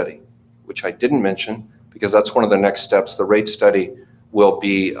rate study, which I didn't mention because that's one of the next steps. The rate study will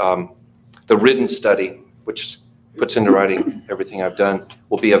be the written study, which puts into writing everything I've done,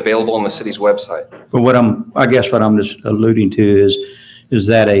 will be available on the city's website. But I guess what I'm just alluding to is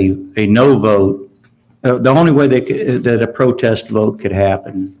that a no vote, the only way that a protest vote could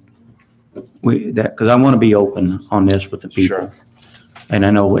happen, because I want to be open on this with the people. Sure. And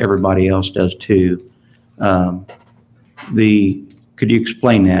I know everybody else does too. Could you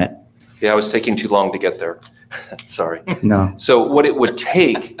explain that? Yeah, I was taking too long to get there. Sorry. No. So what it would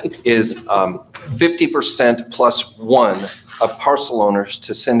take is 50% plus one of parcel owners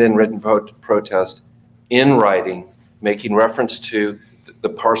to send in written protest in writing, making reference to the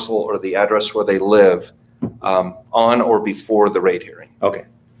parcel or the address where they live on or before the rate hearing. Okay.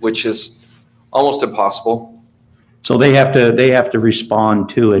 Which is almost impossible. So they have to respond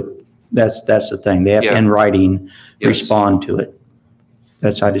to it. That's the thing. They have to, in writing, respond to it.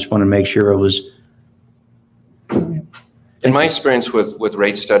 I just want to make sure it was. In my experience with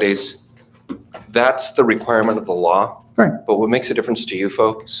rate studies, that's the requirement of the law. Right. But what makes a difference to you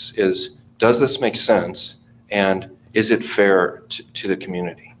folks is, does this make sense? And is it fair to the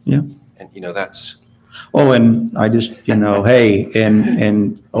community? Yeah. And that's. Oh, and I just, hey,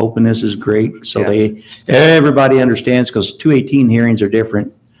 and openness is great. So everybody understands, because 218 hearings are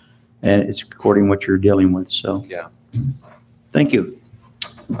different and it's according to what you're dealing with. So. Yeah. Thank you.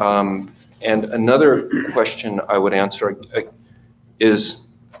 And another question I would answer is,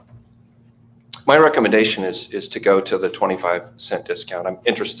 my recommendation is to go to the 25-cent discount. I'm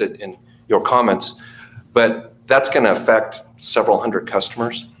interested in your comments, but that's going to affect several hundred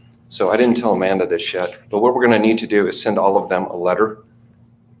customers. So I didn't tell Amanda this yet, but what we're going to need to do is send all of them a letter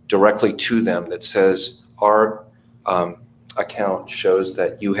directly to them that says, our account shows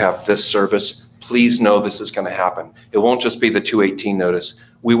that you have this service. Please know this is going to happen. It won't just be the 218 notice.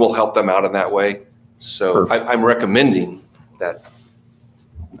 We will help them out in that way. So I'm recommending that,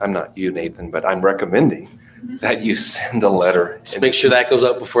 I'm not you, Nathan, but I'm recommending that you send a letter. Just make sure that goes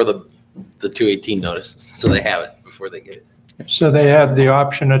up before the 218 notice, so they have it before they get it. So they have the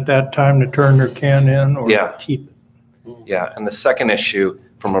option at that time to turn their can in or keep it. Yeah, and the second issue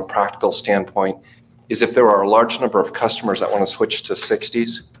from a practical standpoint is if there are a large number of customers that want to switch to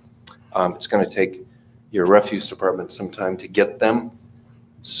 60s, it's going to take your refuse department some time to get them.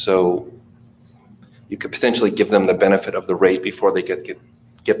 So you could potentially give them the benefit of the rate before they get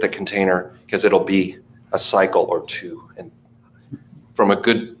the container, because it'll be a cycle or two. And from a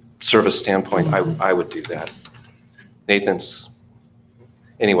good service standpoint, I would do that.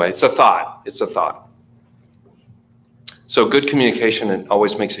 Anyway, it's a thought. It's a thought. So good communication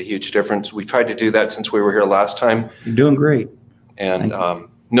always makes a huge difference. We tried to do that since we were here last time. You're doing great. And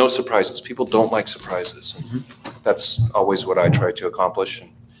no surprises. People don't like surprises. That's always what I try to accomplish.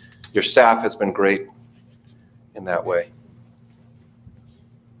 And your staff has been great in that way.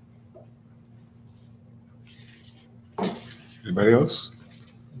 Anybody else?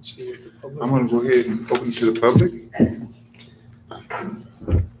 I'm going to go ahead and open to the public.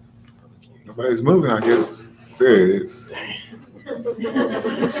 Nobody's moving, I guess. There it is.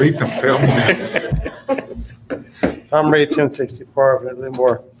 Feet them fell me. I'm Ray 1060 Park at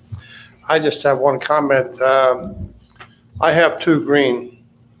Lemoore. I just have one comment. I have 2 green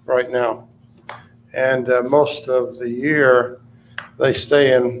right now, and most of the year they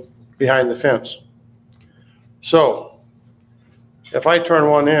stay in behind the fence. So if I turn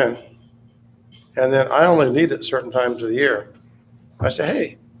one in and then I only need it certain times of the year, I say,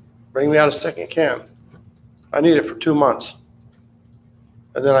 hey, bring me out a second can. I need it for 2 months.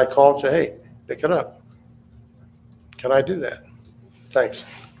 And then I call and say, hey, pick it up. Can I do that? Thanks.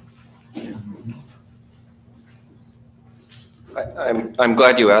 I'm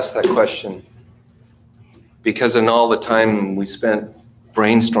glad you asked that question. because in all the time we spent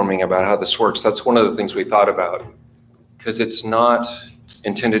brainstorming about how this works, that's one of the things we thought about, because it's not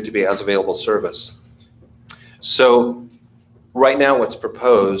intended to be as available service. So right now what's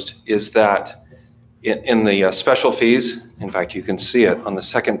proposed is that in the special fees, in fact, you can see it on the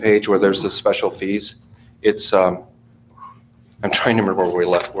second page where there's the special fees. It's, I'm trying to remember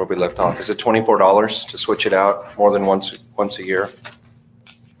where we left off. Is it $24 to switch it out more than once a year?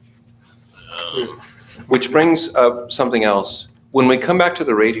 Which brings up something else. When we come back to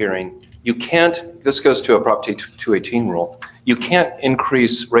the rate hearing, you can't, this goes to a Prop 218 rule, you can't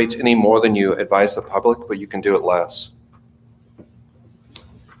increase rates any more than you advise the public, but you can do it less.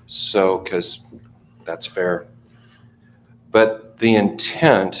 So, because that's fair. But the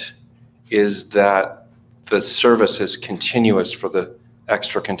intent is that the service is continuous for the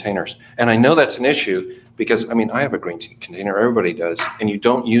extra containers. And I know that's an issue because, I mean, I have a green container, everybody does, and you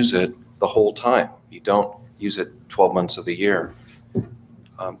don't use it the whole time. You don't use it 12 months of the year.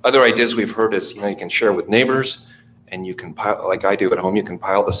 Other ideas we've heard is, you know, you can share with neighbors and you can pile, like I do at home, you can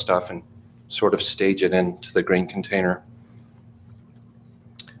pile the stuff and sort of stage it into the green container.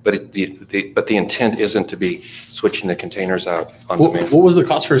 But the intent isn't to be switching the containers out on demand. What was the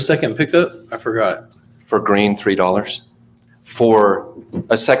cost for a second pickup? I forgot. For green, $3. For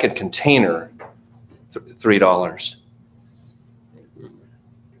a second container, $3.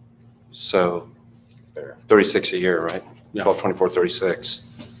 So 36 a year, right? Yeah. 12, 24, 36.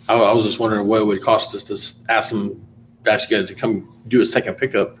 I was just wondering what it would cost us to ask you guys to come do a second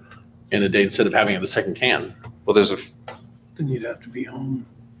pickup in a day instead of having the second can. Well, there's a. Then you'd have to be home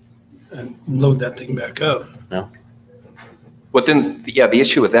and load that thing back up. Yeah. But then, yeah, the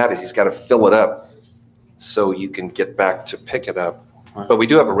issue with that is he's got to fill it up so you can get back to pick it up. But we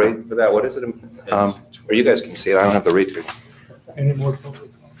do have a rate for that. What is it? Or you guys can see it. I don't have the rate here. Any more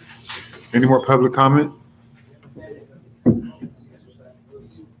public comment? Any more public comment?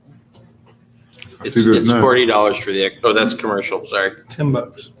 It's there's none. $40 for the, oh, that's commercial, sorry.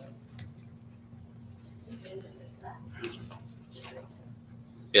 $10.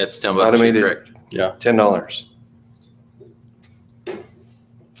 Yeah, it's $10, you're Automated. correct. Yeah, $10.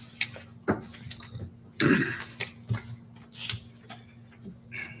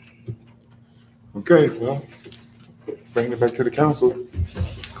 Okay, well, bringing it back to the council.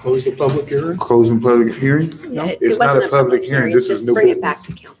 Close the public hearing? Closing public hearing? Yeah, it It's not wasn't a public hearing. This is just new bring it back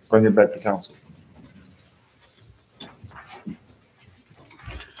business. to council. Bring it back to council.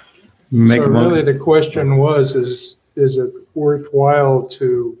 So really the question was, is it worthwhile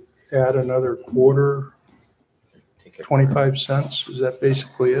to add another quarter, 25 cents? Is that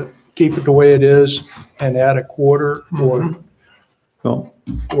basically it? Keep it the way it is and add a quarter or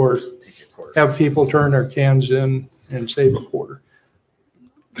have people turn their cans in and save a quarter?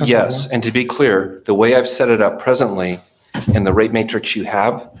 Yes, and to be clear, the way I've set it up presently in the rate matrix you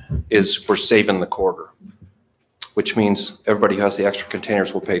have is we're saving the quarter, which means everybody who has the extra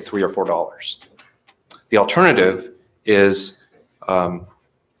containers will pay $3 or $4. The alternative is to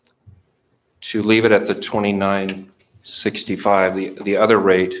leave it at the $29.65, the other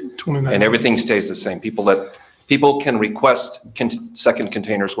rate, and everything stays the same. People can request second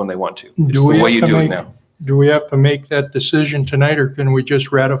containers when they want to. It's the way you do it now. Do we have to make that decision tonight, or can we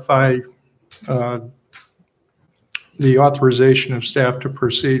just ratify the authorization of staff to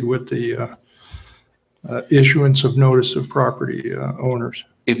proceed with the issuance of notice of property owners?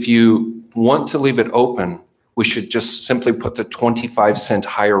 If you want to leave it open, we should just simply put the 25-cent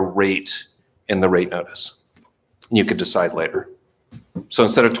higher rate in the rate notice. And you could decide later. So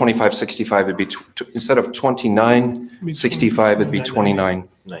instead of 25.65, it'd be instead of 29.65, it'd be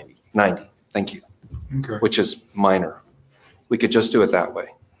 29.90. Thank you. Okay. Which is minor. We could just do it that way.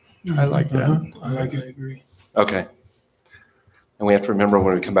 I like that. I like it. agree. Okay. And we have to remember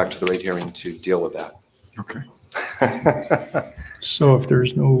when we come back to the rate hearing to deal with that. Okay. So if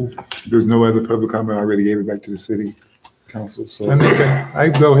there's no other public comment, I already gave it back to the city council. So I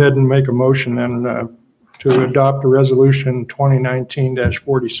go ahead and make a motion then to adopt a resolution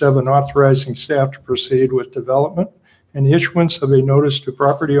 2019-47 authorizing staff to proceed with development and issuance of a notice to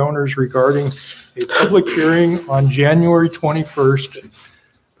property owners regarding a public hearing on January 21st.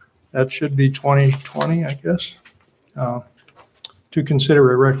 That should be 2020, I guess, to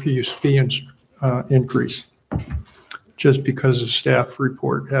consider a refuse fee increase, just because the staff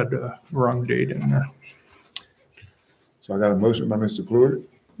report had the wrong date in there. I got a motion by Mr. Plourde.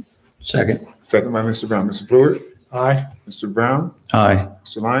 Second. Second by Mr. Brown. Mr. Plourde? Aye. Mr. Brown? Aye.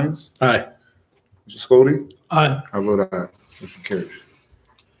 Mr. Lyons? Aye. Mr. Scody? Aye. I vote aye. Motion carries.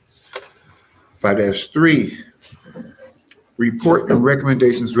 5-3, Report and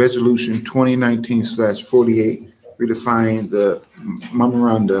Recommendations Resolution 2019/48, redefining the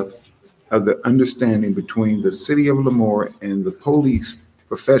memoranda of the understanding between the City of Lemoore and the Police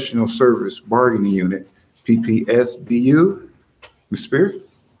Professional Service Bargaining Unit, PPSBU. Ms. Spear?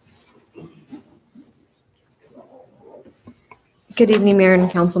 Good evening, Mayor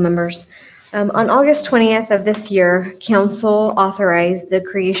and council members. On August 20th of this year, council authorized the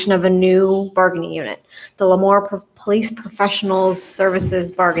creation of a new bargaining unit, the Lemoore Police Professionals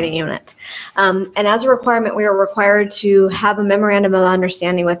Services Bargaining Unit. And as a requirement, we are required to have a memorandum of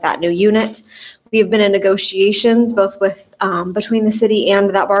understanding with that new unit. We have been in negotiations both with between the city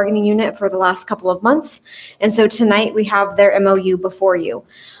and that bargaining unit for the last couple of months. And so tonight we have their MOU before you.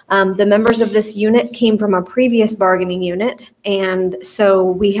 The members of this unit came from a previous bargaining unit. And so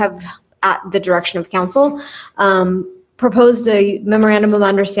we have, at the direction of council, proposed a memorandum of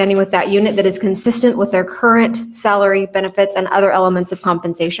understanding with that unit that is consistent with their current salary, benefits, and other elements of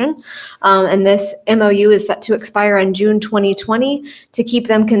compensation. And this MOU is set to expire in June 2020 to keep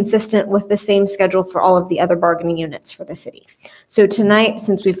them consistent with the same schedule for all of the other bargaining units for the city. So tonight,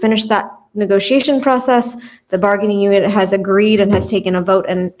 since we finished that negotiation process, the bargaining unit has agreed and has taken a vote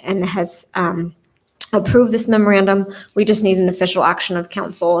and has approved this memorandum. We just need an official action of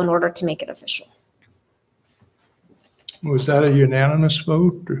council in order to make it official. Was that a unanimous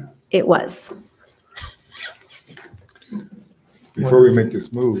vote? It was. Before we make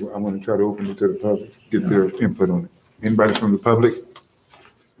this move, I want to try to open it to the public, get their input on it. Anybody from the public?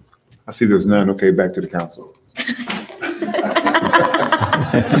 I see there's none. Okay, back to the council.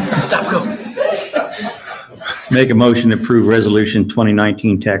 Stop, go. Make a motion to approve Resolution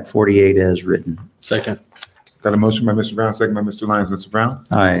 2019-48 as written. Second. Got a motion by Mr. Brown, second by Mr. Lyons. Mr. Brown?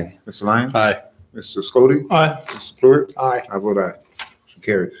 Aye. Mr. Lyons? Aye. Mr. Scotty? Aye. Mr. Pruitt? Aye. I vote aye. Motion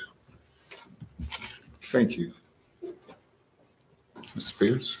carries. Thank you. Mr.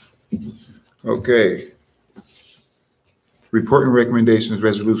 Spears? Okay. Report and Recommendations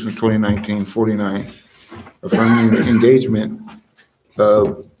Resolution 2019-49, affirming the engagement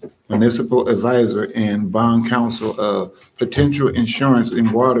of municipal advisor and bond counsel of potential insurance and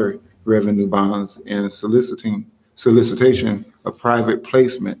water revenue bonds and solicitation of private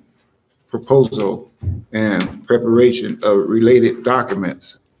placement proposal and preparation of related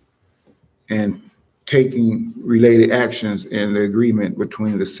documents and taking related actions in the agreement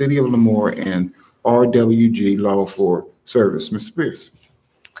between the City of Lemoore and RWG Law for Service. Ms. Spears.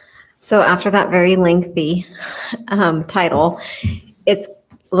 So after that very lengthy title, it's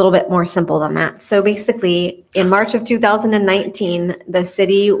a little bit more simple than that. So basically, in March of 2019, the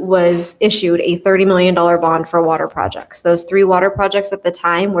city was issued a $30 million bond for water projects. Those three water projects at the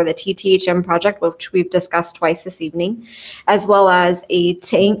time were the TTHM project, which we've discussed twice this evening, as well as a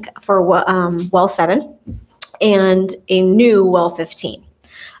tank for well 7 and a new well 15.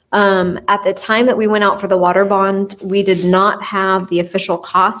 At the time that we went out for the water bond, we did not have the official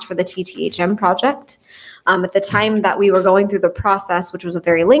cost for the TTHM project. At the time that we were going through the process, which was a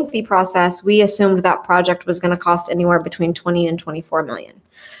very lengthy process, we assumed that project was going to cost anywhere between 20 and 24 million.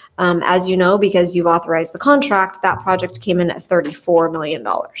 As you know, because you've authorized the contract, that project came in at $34 million.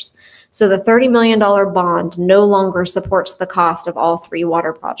 So the $30 million bond no longer supports the cost of all three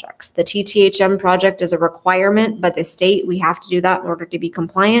water projects. The TTHM project is a requirement by the state. We have to do that in order to be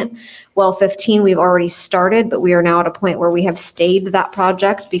compliant. Well 15, we've already started, but we are now at a point where we have stayed that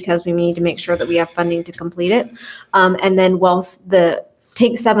project because we need to make sure that we have funding to complete it. And then the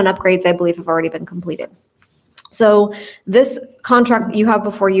Tank 7 upgrades, I believe, have already been completed. So this contract that you have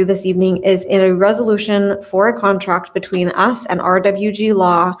before you this evening is in a resolution for a contract between us and RWG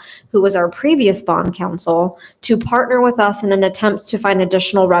Law, who was our previous bond counsel, to partner with us in an attempt to find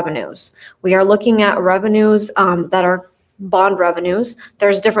additional revenues. We are looking at revenues that are bond revenues.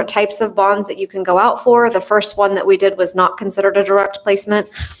 There's different types of bonds that you can go out for. The first one that we did was not considered a direct placement,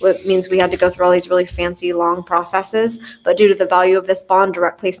 which means we had to go through all these really fancy long processes. But due to the value of this bond,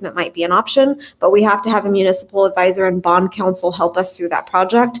 direct placement might be an option. But we have to have a municipal advisor and bond counsel help us through that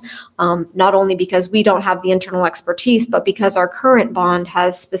project, not only because we don't have the internal expertise, but because our current bond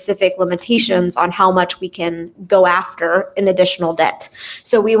has specific limitations on how much we can go after in additional debt.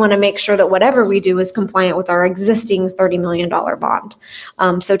 So we want to make sure that whatever we do is compliant with our existing $30 million bond.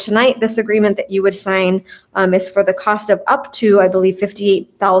 So tonight, this agreement that you would sign is for the cost of up to, I believe,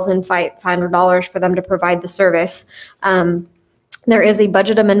 $58,500 for them to provide the service. There is a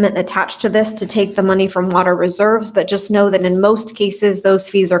budget amendment attached to this to take the money from water reserves, but just know that in most cases, those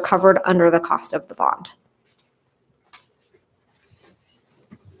fees are covered under the cost of the bond.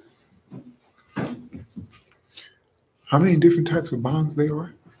 How many different types of bonds there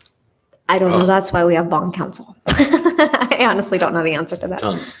are? I don't know. That's why we have bond counsel. I honestly don't know the answer to that.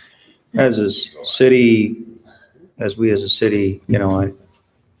 Tons. As a city, we as a city, we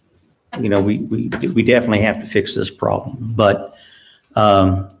definitely have to fix this problem. But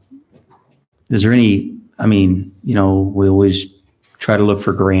is there any, we always try to look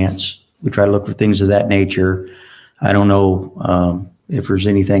for grants. We try to look for things of that nature. I don't know if there's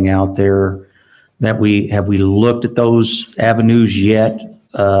anything out there that we looked at those avenues yet?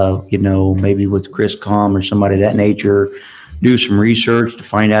 Maybe with Chris Com or somebody of that nature, do some research to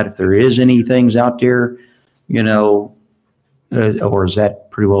find out if there is any things out there, or is that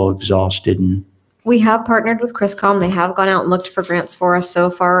pretty well exhausted? And We have partnered with Chriscom. They have gone out and looked for grants for us. So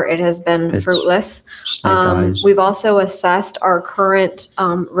far, it has been fruitless. We've also assessed our current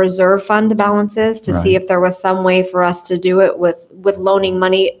reserve fund balances to see if there was some way for us to do it with loaning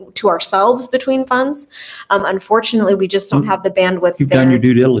money to ourselves between funds. Unfortunately, we just don't have the bandwidth. You've done your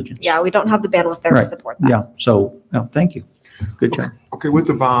due diligence. Yeah, we don't have the bandwidth there to support that. Yeah. So, thank you. Good job. Okay, with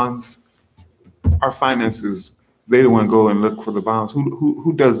the bonds, our finances, they don't want to go and look for the bonds.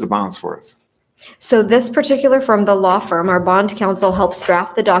 Who does the bonds for us? So this particular firm, the law firm, our bond counsel helps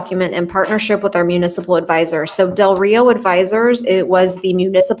draft the document in partnership with our municipal advisor. So Del Rio Advisors, it was the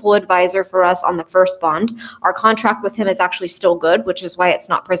municipal advisor for us on the first bond. Our contract with him is actually still good, which is why it's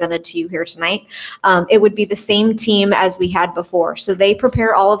not presented to you here tonight. It would be the same team as we had before. So they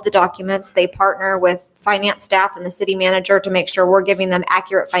prepare all of the documents. They partner with finance staff and the city manager to make sure we're giving them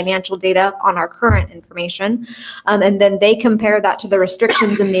accurate financial data on our current information. And then they compare that to the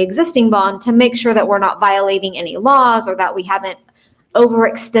restrictions in the existing bond to make sure that we're not violating any laws or that we haven't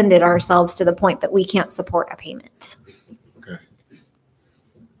overextended ourselves to the point that we can't support a payment. Okay.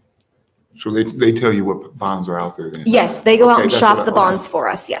 So they tell you what bonds are out there then? Yes, they go out and shop the bonds for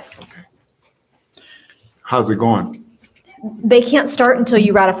us, yes. Okay. How's it going? They can't start until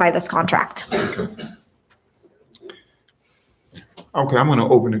you ratify this contract. Okay, I'm going to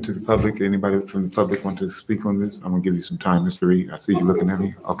open it to the public. Anybody from the public want to speak on this? I'm going to give you some time, Mr. Reed. I see you looking at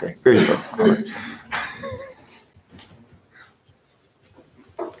me. Okay, there you go. All right.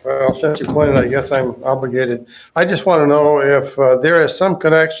 Well, since you pointed, I guess I'm obligated. I just want to know if there is some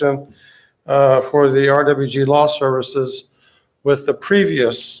connection for the RWG Law Services with the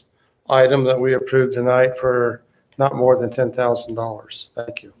previous item that we approved tonight for not more than $10,000.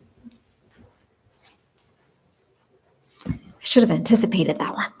 Thank you. I should have anticipated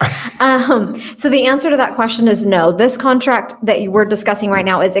that one. So the answer to that question is no. This contract that we're discussing right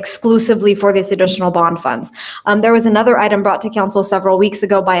now is exclusively for this additional bond funds. There was another item brought to council several weeks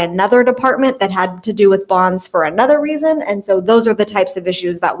ago by another department that had to do with bonds for another reason. And so those are the types of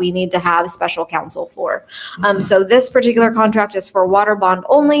issues that we need to have special counsel for. So this particular contract is for water bond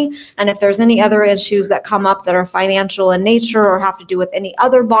only. And if there's any other issues that come up that are financial in nature or have to do with any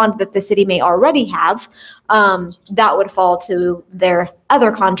other bond that the city may already have, that would fall to their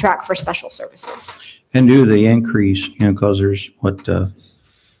other contract for special services. And due to the increase, because there's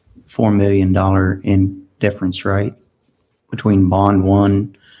 $4 million in difference, right? Between bond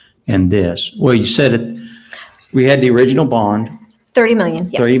one and this. Well, you said it, we had the original bond. 30 million,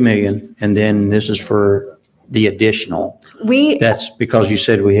 yes. 30 million, and then this is for the additional. That's because you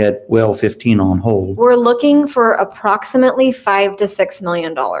said we had 15 on hold. We're looking for approximately $5 to $6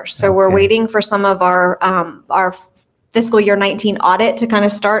 million. So we're waiting for some of our fiscal year 19 audit to kind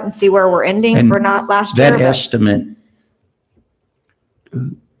of start and see where we're ending And for not last year. That estimate,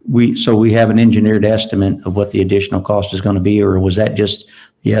 so we have an engineered estimate of what the additional cost is going to be, or was that just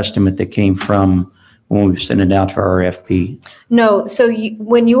the estimate that came from when we sent it out for RFP? No, so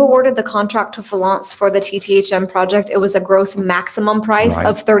when you awarded the contract to Falance for the TTHM project, it was a gross maximum price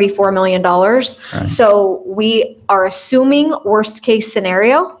of $34 million. So we are assuming worst case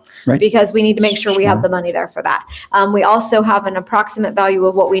scenario. Because we need to make sure we have the money there for that. We also have an approximate value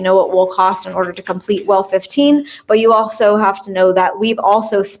of what we know it will cost in order to complete well 15, but you also have to know that we've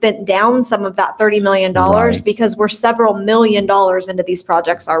also spent down some of that $30 million because we're several $1 million into these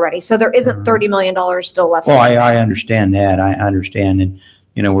projects already. So there isn't $30 million still left. Well, I understand that. I understand. And,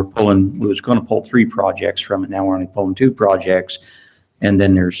 we was going to pull 3 projects from it. Now we're only pulling 2 projects. And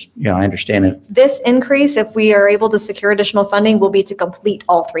then there's, I understand it. This increase, if we are able to secure additional funding, will be to complete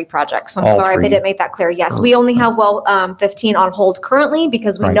all 3 projects. So I'm sorry if I didn't make that clear. Yes, we only have 15 on hold currently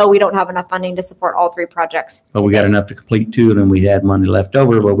because we know we don't have enough funding to support all 3 projects. But we got enough to complete 2, and then we had money left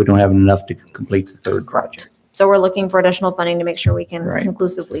over, but we don't have enough to complete the 3rd project. So we're looking for additional funding to make sure we can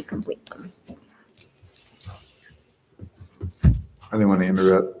conclusively complete them. I didn't want to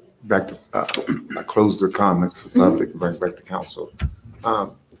interrupt. Back to, I closed the comments for public and bring back to council.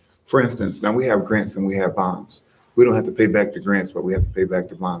 For instance, now we have grants and we have bonds. We don't have to pay back the grants, but we have to pay back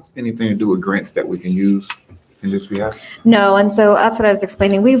the bonds. Anything to do with grants that we can use in this behalf? No, and so that's what I was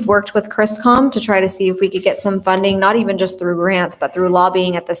explaining. We've worked with CRISCOM to try to see if we could get some funding, not even just through grants, but through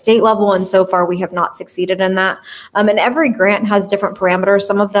lobbying at the state level. And so far, we have not succeeded in that. And every grant has different parameters.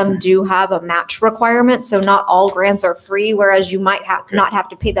 Some of them do have a match requirement. So not all grants are free, whereas you might not have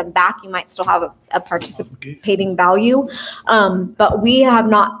to pay them back. You might still have a participating value. But we have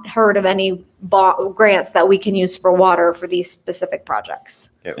not heard of any grants that we can use for water for these specific projects.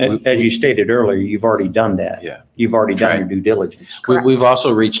 As you stated earlier, you've already done that. Yeah. You've already done your due diligence. We've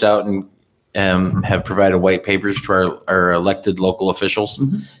also reached out and have provided white papers to our elected local officials,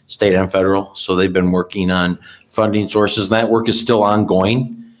 state and federal. So they've been working on funding sources, and that work is still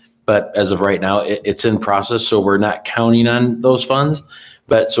ongoing. But as of right now, it's in process. So we're not counting on those funds.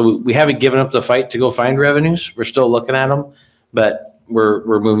 But so we haven't given up the fight to go find revenues. We're still looking at them, but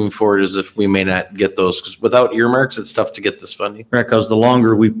we're moving forward as if we may not get those, because without earmarks, it's tough to get this funding. Right, because the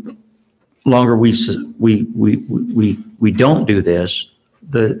longer we don't do this,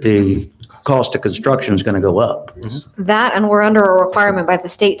 the cost of construction is going to go up. That, and we're under a requirement by the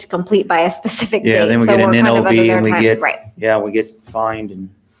state to complete by a specific date. Yeah, then we so get an we're kind of NOV under their and we time. get, Right. yeah, we get fined and,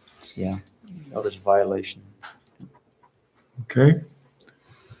 yeah, notice violation. Okay.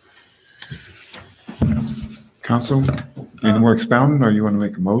 Council, any more expounding, or you want to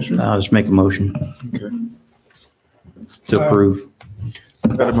make a motion? I'll just make a motion Okay. to approve.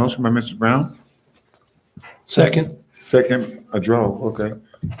 Got a motion by Mr. Brown? Second. Second, a draw, okay.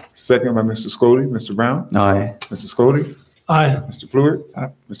 Second by Mr. Scody. Mr. Brown? Aye. Mr. Scody? Aye. Mr. Fluid?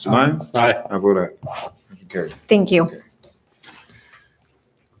 Mr. Lyons? Aye. I vote aye. Motion carried. Thank you.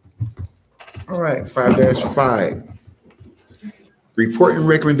 All right, 5-5. Report and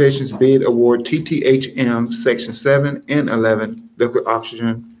recommendations bid award TTHM Section 7 and 11 liquid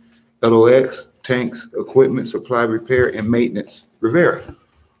oxygen LOX tanks, equipment, supply, repair, and maintenance. Rivera.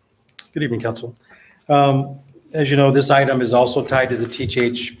 Good evening, Council. As you know, this item is also tied to the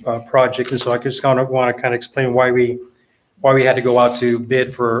TTH project, and so I just want to explain why we had to go out to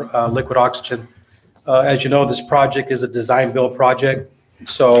bid for liquid oxygen. As you know, this project is a design-build project,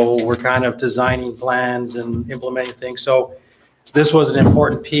 so we're kind of designing plans and implementing things. So this was an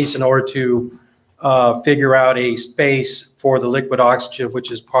important piece in order to figure out a space for the liquid oxygen, which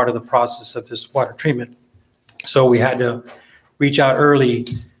is part of the process of this water treatment. So we had to reach out early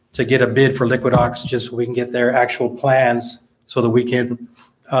to get a bid for liquid oxygen so we can get their actual plans so that we can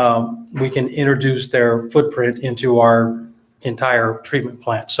introduce their footprint into our entire treatment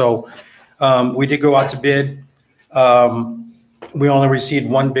plant. So we did go out to bid. We only received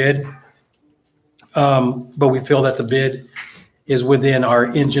one bid, but we feel that the bid is within our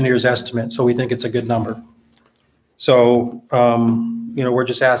engineer's estimate, so we think it's a good number. So, we're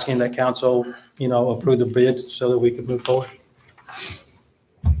just asking that council, approve the bid so that we can move forward.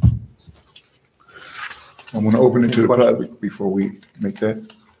 I want to open it to the public before we make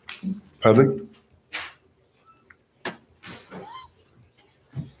that public.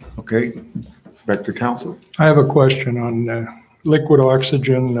 Okay, back to council. I have a question on liquid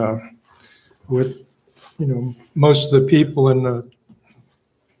oxygen with, most of the people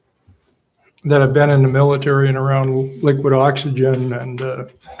that have been in the military and around liquid oxygen and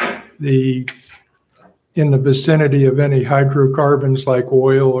in the vicinity of any hydrocarbons like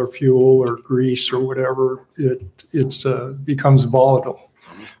oil or fuel or grease or whatever, it becomes volatile.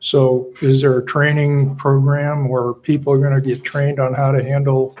 So is there a training program where people are going to get trained on how to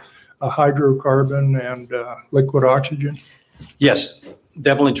handle a hydrocarbon and liquid oxygen? Yes,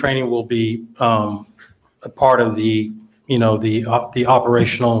 definitely training will be a part of the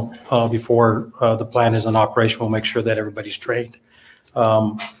operational before the plan is in operation. We'll make sure that everybody's trained.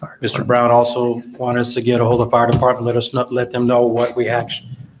 Mr. Brown also wanted us to get a hold of the fire department, let them know what we actually,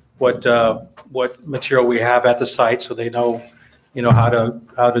 what material we have at the site, so they know, how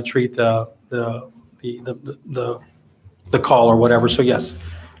to treat the call or whatever. So yes.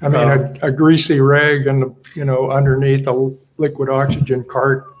 I mean, a greasy rag and, underneath a liquid oxygen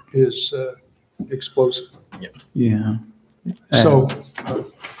cart is explosive. Yeah. So, I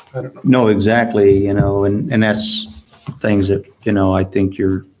don't know. No, exactly, and that's things that, I think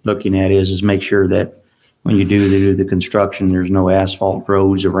you're looking at is make sure that when you do the construction, there's no asphalt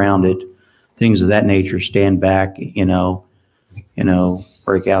roads around it, things of that nature, stand back, break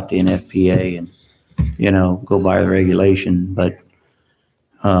out the NFPA and, go by the regulation. But,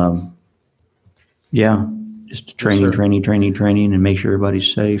 yeah, just training and make sure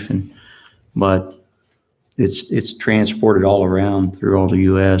everybody's safe. But it's transported all around through all the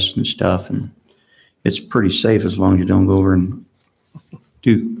US and stuff. And it's pretty safe as long as you don't go over and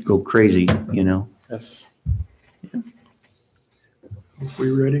go crazy, Yes. If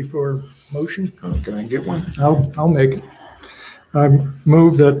we ready for motion? Can I get one? I'll make it. I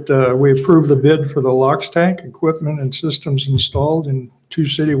move that we approve the bid for the locks tank, equipment and systems installed in 2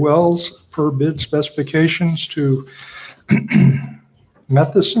 city wells per bid specifications to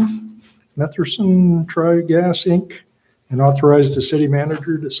Metherson Tri-Gas Inc. and authorize the city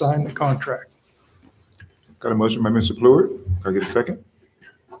manager to sign the contract. Got a motion by Mr. Plourde. Can I get a second?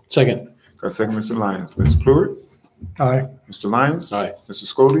 Second. Got a second, Mr. Lyons. Mr. Plourde? Aye. Mr. Lyons? Aye. Mr.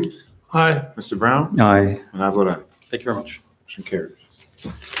 Scoldy? Aye. Mr. Brown? Aye. And I vote aye. Thank you very much. Motion carries.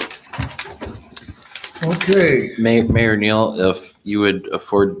 Okay. Mayor Neal, if you would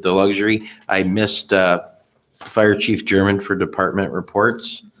afford the luxury, I missed Fire Chief German for department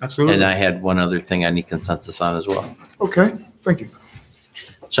reports. Absolutely. And I had one other thing I need consensus on as well. Okay, thank you.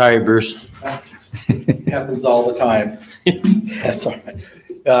 Sorry, Bruce. Happens all the time. That's all right.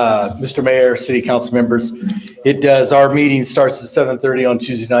 Mr. Mayor, City Council members, it does. Our meeting starts at 7:30 on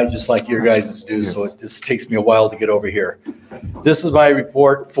Tuesday night, just like your guys' do. So it just takes me a while to get over here. This is my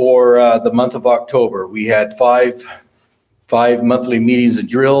report for the month of October. We had five monthly meetings and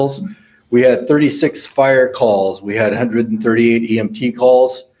drills. We had 36 fire calls. We had 138 EMT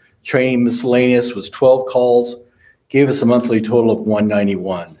calls. Training miscellaneous was 12 calls. Gave us a monthly total of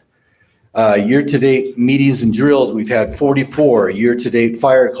 191. Year-to-date meetings and drills, we've had 44. Year-to-date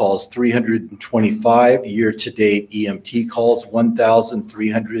fire calls, 325. Year-to-date EMT calls,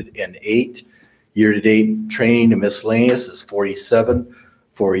 1,308. Year-to-date training and miscellaneous is 47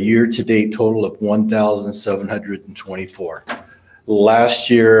 for a year-to-date total of 1,724. Last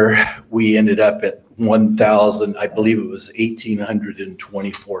year, we ended up at 1,000, I believe it was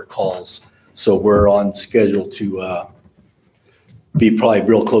 1,824 calls. So we're on schedule to be probably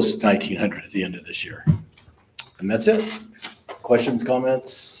real close to 1,900 at the end of this year. And that's it. Questions,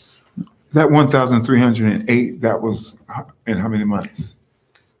 comments? That 1,308, that was in how many months?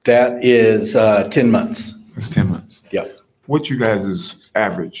 That is 10 months. That's 10 months. Yep. What's you guys'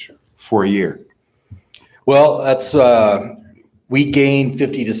 average for a year? Well, that's, we gain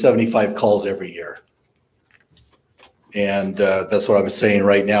 50 to 75 calls every year. And that's what I'm saying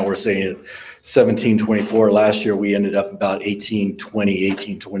right now. We're saying it 1724. Last year, we ended up about 1820,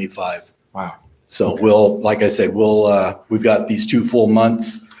 1825. Wow. So we'll, like I said, we've got these 2 full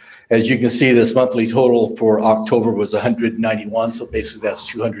months. As you can see, this monthly total for October was 191. So basically that's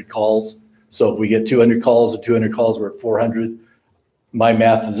 200 calls. So if we get 200 calls and 200 calls, we're at 400. My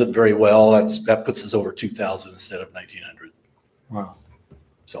math isn't very well. That puts us over 2,000 instead of 1,900. Wow.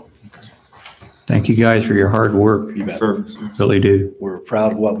 So. Thank you guys for your hard work. You bet. Service. Really do. We're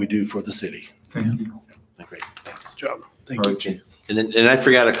proud of what we do for the city. Thank you. Great. Thanks. Good job. Thank you, Chief. And then, and I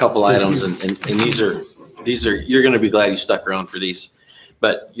forgot a couple items, and these are, you're gonna be glad you stuck around for these.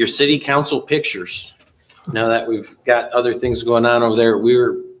 But your city council pictures, now that we've got other things going on over there, we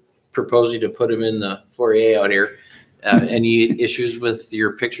were proposing to put them in the foyer out here. Any issues with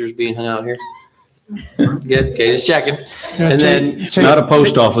your pictures being hung out here? Good, okay, just checking. And then. It's not a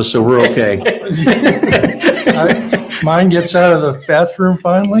post office, so we're okay. Mine gets out of the bathroom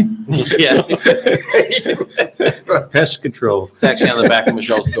finally. Yeah. Pest control. It's actually on the back of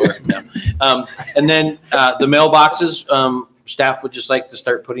Michelle's door. No. And then the mailboxes, staff would just like to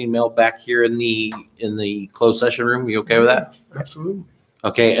start putting mail back here in the closed session room. You okay with that? Absolutely.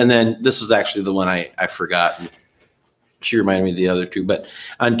 Okay, and then this is actually the one I forgot. She reminded me of the other two, but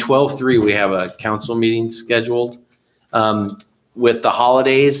on 12/3 we have a council meeting scheduled. With the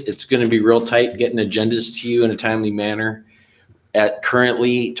holidays, it's going to be real tight getting agendas to you in a timely manner.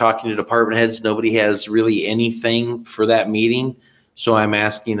 Currently talking to department heads, nobody has really anything for that meeting. So I'm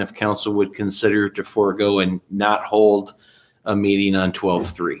asking if council would consider to forego and not hold a meeting on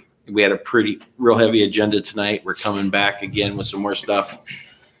 12/3. We had a real heavy agenda tonight. We're coming back again with some more stuff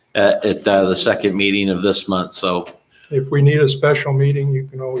at the second meeting of this month. So If we need a special meeting, you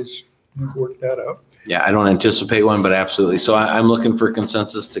can always work that out. yeah, I don't anticipate one, but absolutely. So I'm looking for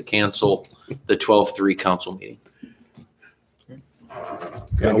consensus to cancel the 12/3 council meeting.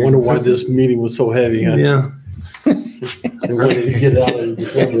 Yeah, I wonder why this meeting was so heavy. Huh? Yeah. They wanted to get out of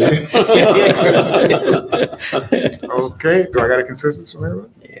December. Okay, do I got a consensus from everyone?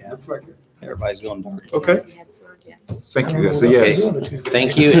 Yeah. Looks like it. Everybody's going dark. Okay. Thank you. That's a yes.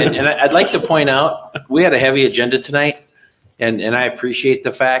 Thank you. And I'd like to point out, we had a heavy agenda tonight. And I appreciate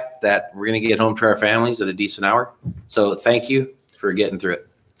the fact that we're going to get home to our families at a decent hour. So thank you for getting through it.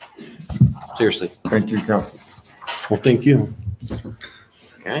 Seriously. Thank you, Council. Well, thank you.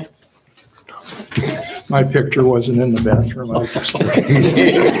 Okay. My picture wasn't in the bathroom.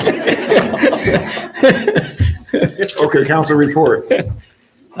 Okay, council report.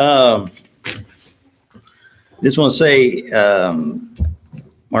 Just want to say,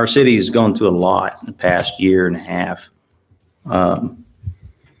 our city has gone through a lot in the past year and a half.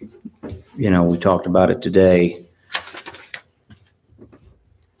 We talked about it today.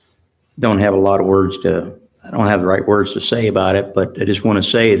 Don't have a lot of words I don't have the right words to say about it, but I just want to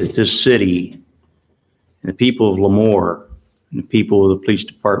say that this city and the people of Lemoore and the people of the police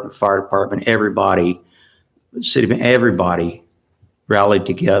department, fire department, everybody rallied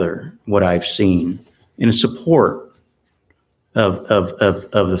together, what I've seen, in support of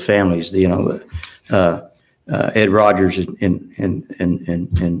the families, Ed Rogers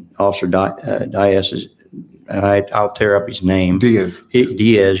and Officer Diaz. I'll tear up his name. Diaz.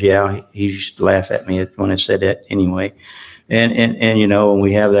 Diaz, yeah. He used to laugh at me when I said that anyway. And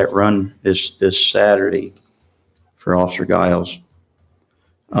we have that run this Saturday for Officer Giles.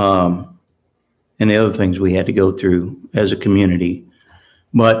 And the other things we had to go through as a community.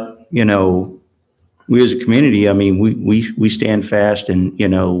 But, we as a community, I mean, we stand fast, and,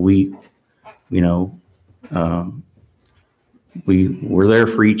 we're there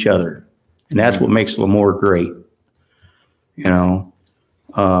for each other. And that's what makes Lemoore great.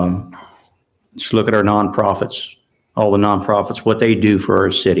 Just look at our nonprofits, all the nonprofits, what they do for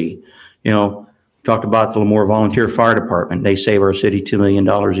our city. Talked about the Lemoore Volunteer Fire Department. They save our city $2 million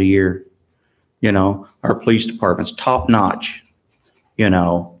a year. Our police department's top notch.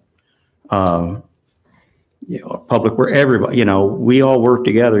 Public, where everybody, we all work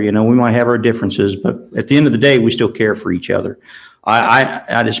together. We might have our differences, but at the end of the day, we still care for each other.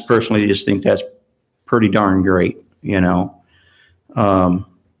 I just personally just think that's pretty darn great,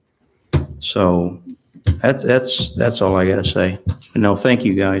 So that's all I got to say. Thank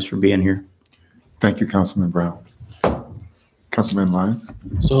you guys for being here. Thank you, Councilman Brown. Councilman Lyons.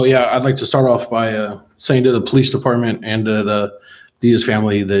 So yeah, I'd like to start off by saying to the police department and to the Diaz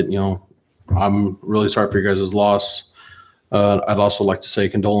family that, I'm really sorry for your guys' loss. I'd also like to say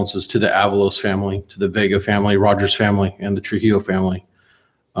condolences to the Avalos family, to the Vega family, Rogers family, and the Trujillo family.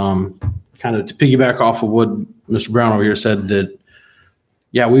 Kind of to piggyback off of what Mr. Brown over here said, that,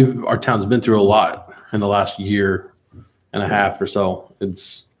 yeah, our town's been through a lot in the last year and a half or so.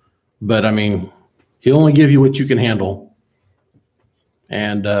 But I mean, he'll only give you what you can handle.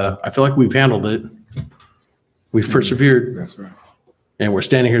 And I feel like we've handled it. We've persevered. That's right. And we're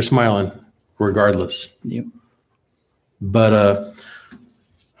standing here smiling regardless. Yep. But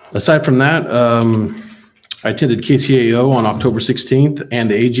aside from that, I attended KCAO on October 16th and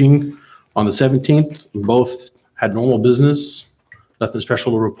the Aging on the 17th. Both had normal business, nothing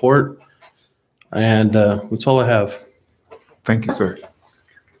special to report. And that's all I have. Thank you, sir.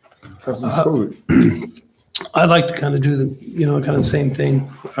 Councilman Schooley. I'd like to kind of do the, kind of same thing.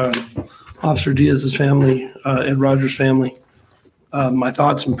 Officer Diaz's family, Ed Rogers' family. My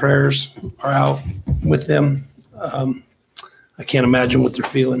thoughts and prayers are out with them. I can't imagine what they're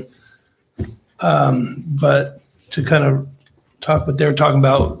feeling. But to kind of talk what they're talking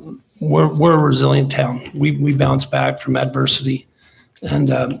about, we're a resilient town. We bounce back from adversity.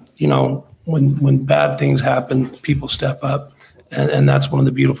 And, when bad things happen, people step up. And that's one of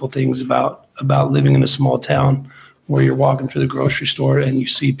the beautiful things about living in a small town where you're walking through the grocery store and you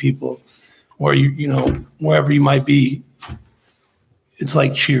see people, or wherever you might be, it's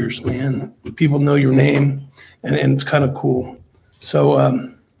like cheers, man. People know your name, and it's kind of cool.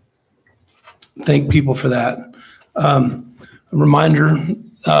 So thank people for that. A reminder,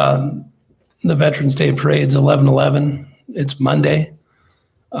 the Veterans Day Parade's 11/11. It's Monday.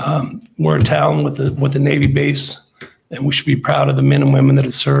 We're a town with a Navy base, and we should be proud of the men and women that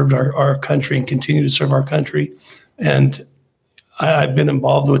have served our country and continue to serve our country. And I've been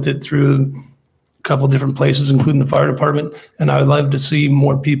involved with it through a couple of different places, including the fire department. And I would love to see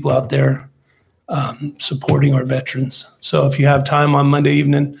more people out there supporting our veterans. So if you have time on Monday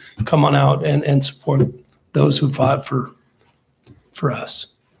evening, come on out and support those who fought for us.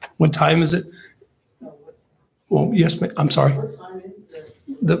 What time is it? Well, yes, I'm sorry. What time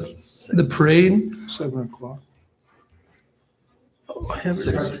is the parade? 7 o'clock. Oh, I have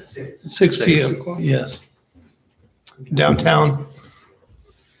it. 6 p.m. Yes. Downtown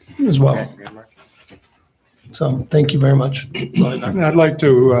as well. So thank you very much. I'd like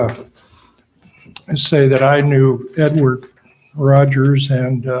to say that I knew Edward Rogers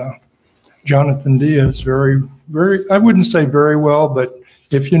and Jonathan Diaz very, I wouldn't say very well, but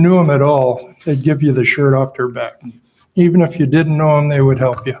if you knew them at all, they'd give you the shirt off their back. Even if you didn't know them, they would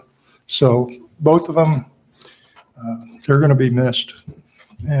help you. So both of them, they're going to be missed.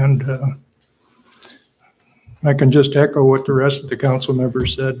 And I can just echo what the rest of the council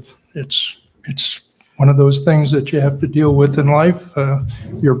members said. It's one of those things that you have to deal with in life.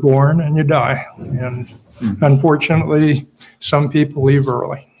 You're born and you die. And unfortunately, some people leave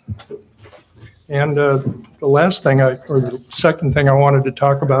early. And the last thing or the second thing I wanted to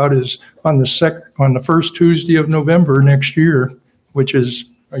talk about is on the first Tuesday of November next year, which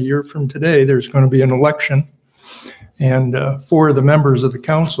is a year from today, there's going to be an election. And 4 of the members of the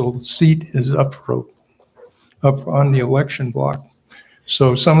council, the seat is up on the election block.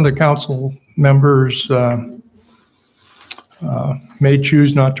 So some of the council members may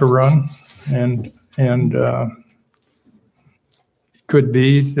choose not to run, and could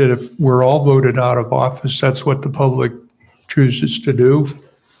be that if we're all voted out of office, that's what the public chooses to do.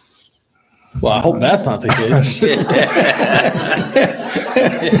 Well, I hope that's not the case.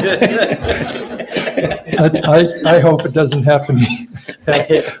 I hope it doesn't happen.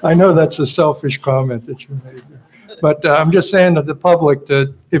 I know that's a selfish comment that you made there. But I'm just saying to the public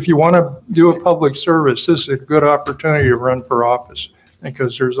that if you want to do a public service, this is a good opportunity to run for office,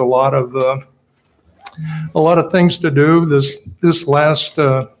 because there's a lot of things to do. This last,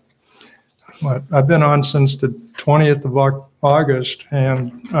 I've been on since the 20th of August,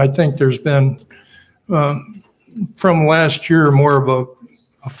 and I think there's been, from last year, more of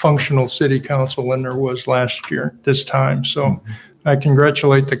a functional city council than there was last year this time. So I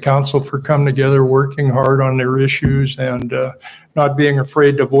congratulate the council for coming together, working hard on their issues, and not being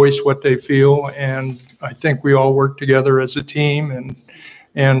afraid to voice what they feel. And I think we all work together as a team,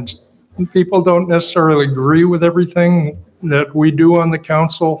 and people don't necessarily agree with everything that we do on the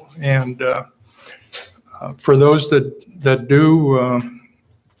council. And for those that do,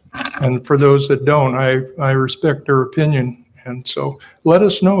 and for those that don't, I respect their opinion. And so let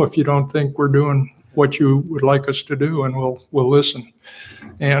us know if you don't think we're doing what you would like us to do, and we'll listen.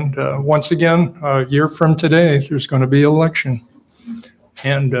 And once again, a year from today, there's going to be an election.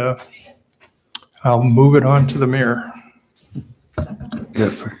 And I'll move it on to the mayor.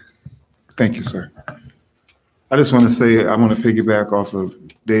 Yes, sir. Thank you, sir. I just want to say, I want to piggyback off of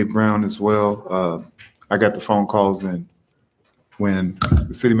Dave Brown as well. I got the phone calls, and when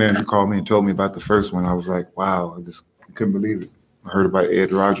the city manager called me and told me about the first one, I was like, wow, I just couldn't believe it. I heard about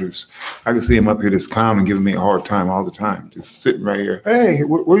Ed Rogers. I can see him up here just calm and giving me a hard time all the time, just sitting right here. Hey,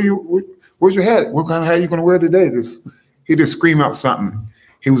 where's your hat? What kind of hat are you going to wear today? He just screamed out something.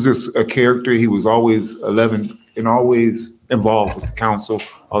 He was just a character. He was always 11 and always involved with the council,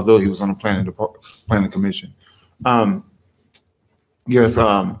 although he was on the planning commission. Yes,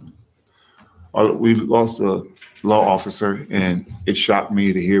 we lost a law officer, and it shocked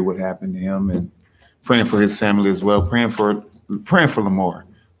me to hear what happened to him, and praying for his family as well, praying for Lemoore.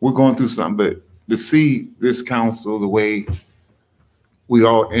 We're going through something, but to see this council, the way we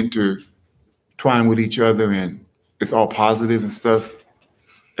all intertwine with each other and it's all positive and stuff,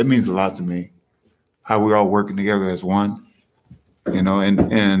 it means a lot to me, how we're all working together as one, you know,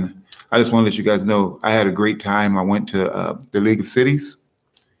 and I just want to let you guys know, I had a great time. I went to the League of Cities,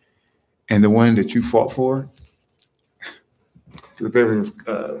 and the one that you fought for,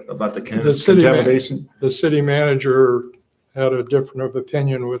 about the contamination. The city manager had a different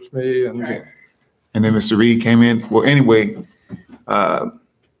opinion with me, and then Mr. Reed came in. Well, anyway,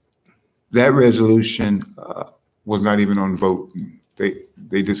 that resolution was not even on the vote.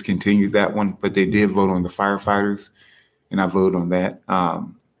 They discontinued that one, but they did vote on the firefighters, and I voted on that.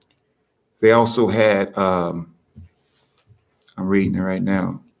 They also had, I'm reading it right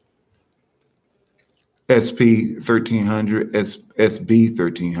now, SP 1300, SB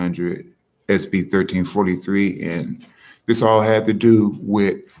 1300, SB 1343, and this all had to do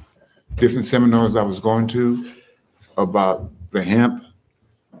with different seminars I was going to about the hemp,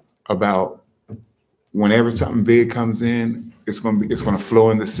 about whenever something big comes in, it's going to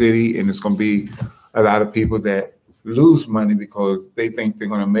flow in the city, and it's going to be a lot of people that lose money because they think they're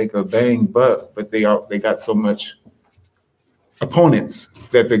going to make a bang buck, but they got so much opponents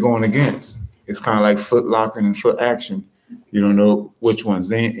that they're going against. It's kind of like foot locking and foot action. You don't know which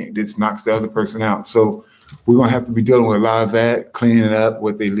one's in. This knocks the other person out. So we're going to have to be dealing with a lot of that, cleaning up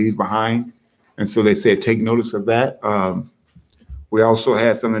what they leave behind. And so they said, take notice of that. We also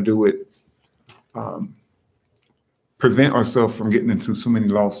had something to do with prevent ourselves from getting into so many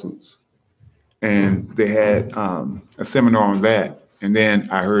lawsuits. And they had a seminar on that. And then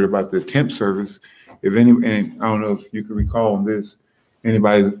I heard about the temp service. And I don't know if you can recall on this,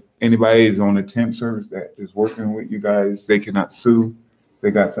 anybody is on a temp service that is working with you guys, they cannot sue. They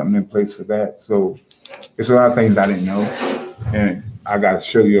got something in place for that. So it's a lot of things I didn't know. And I got to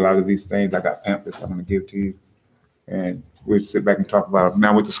show you a lot of these things. I got pamphlets I'm going to give to you. And we'll sit back and talk about it.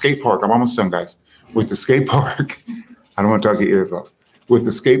 Now with the skate park, I'm almost done, guys. With the skate park, I don't want to talk your ears off. With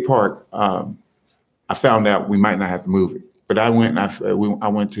the skate park, I I found out we might not have to move it. But I went and I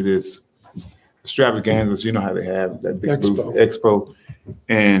went to this extravaganza. You know how they have that big booth, expo,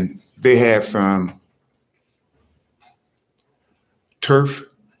 and they had from turf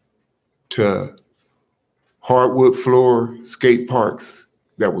to hardwood floor skate parks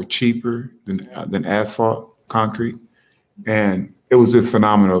that were cheaper than asphalt concrete, and it was just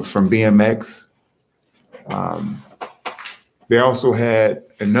phenomenal. From BMX, they also had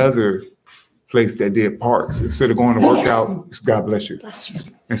another place that did parks. Instead of going to work out, God bless you.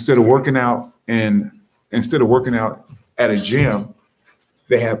 Instead of working out at a gym,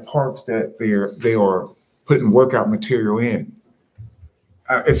 they have parks that they are putting workout material in.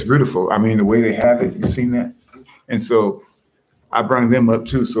 It's beautiful. I mean, the way they have it, you've seen that? And so I bring them up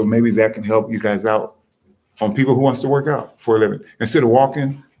too. So maybe that can help you guys out on people who wants to work out for a living. Instead of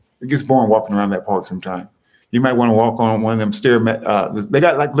walking, it gets boring walking around that park sometime. You might want to walk on one of them they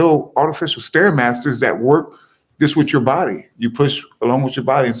got like little artificial Stairmasters that work just with your body. You push along with your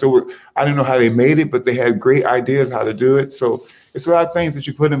body. And so I didn't know how they made it, but they had great ideas how to do it. So it's a lot of things that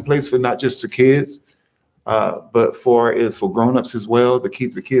you put in place for not just the kids, but for grown-ups as well, to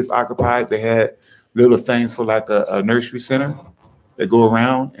keep the kids occupied. They had little things for like a nursery center that go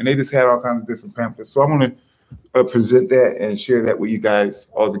around, and they just had all kinds of different pamphlets. So I want to present that and share that with you guys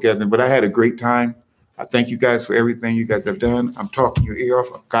all together. But I had a great time. I thank you guys for everything you guys have done. I'm talking your ear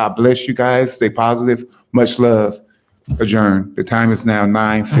off. God bless you guys. Stay positive. Much love. Adjourn. The time is now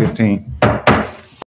 9:15.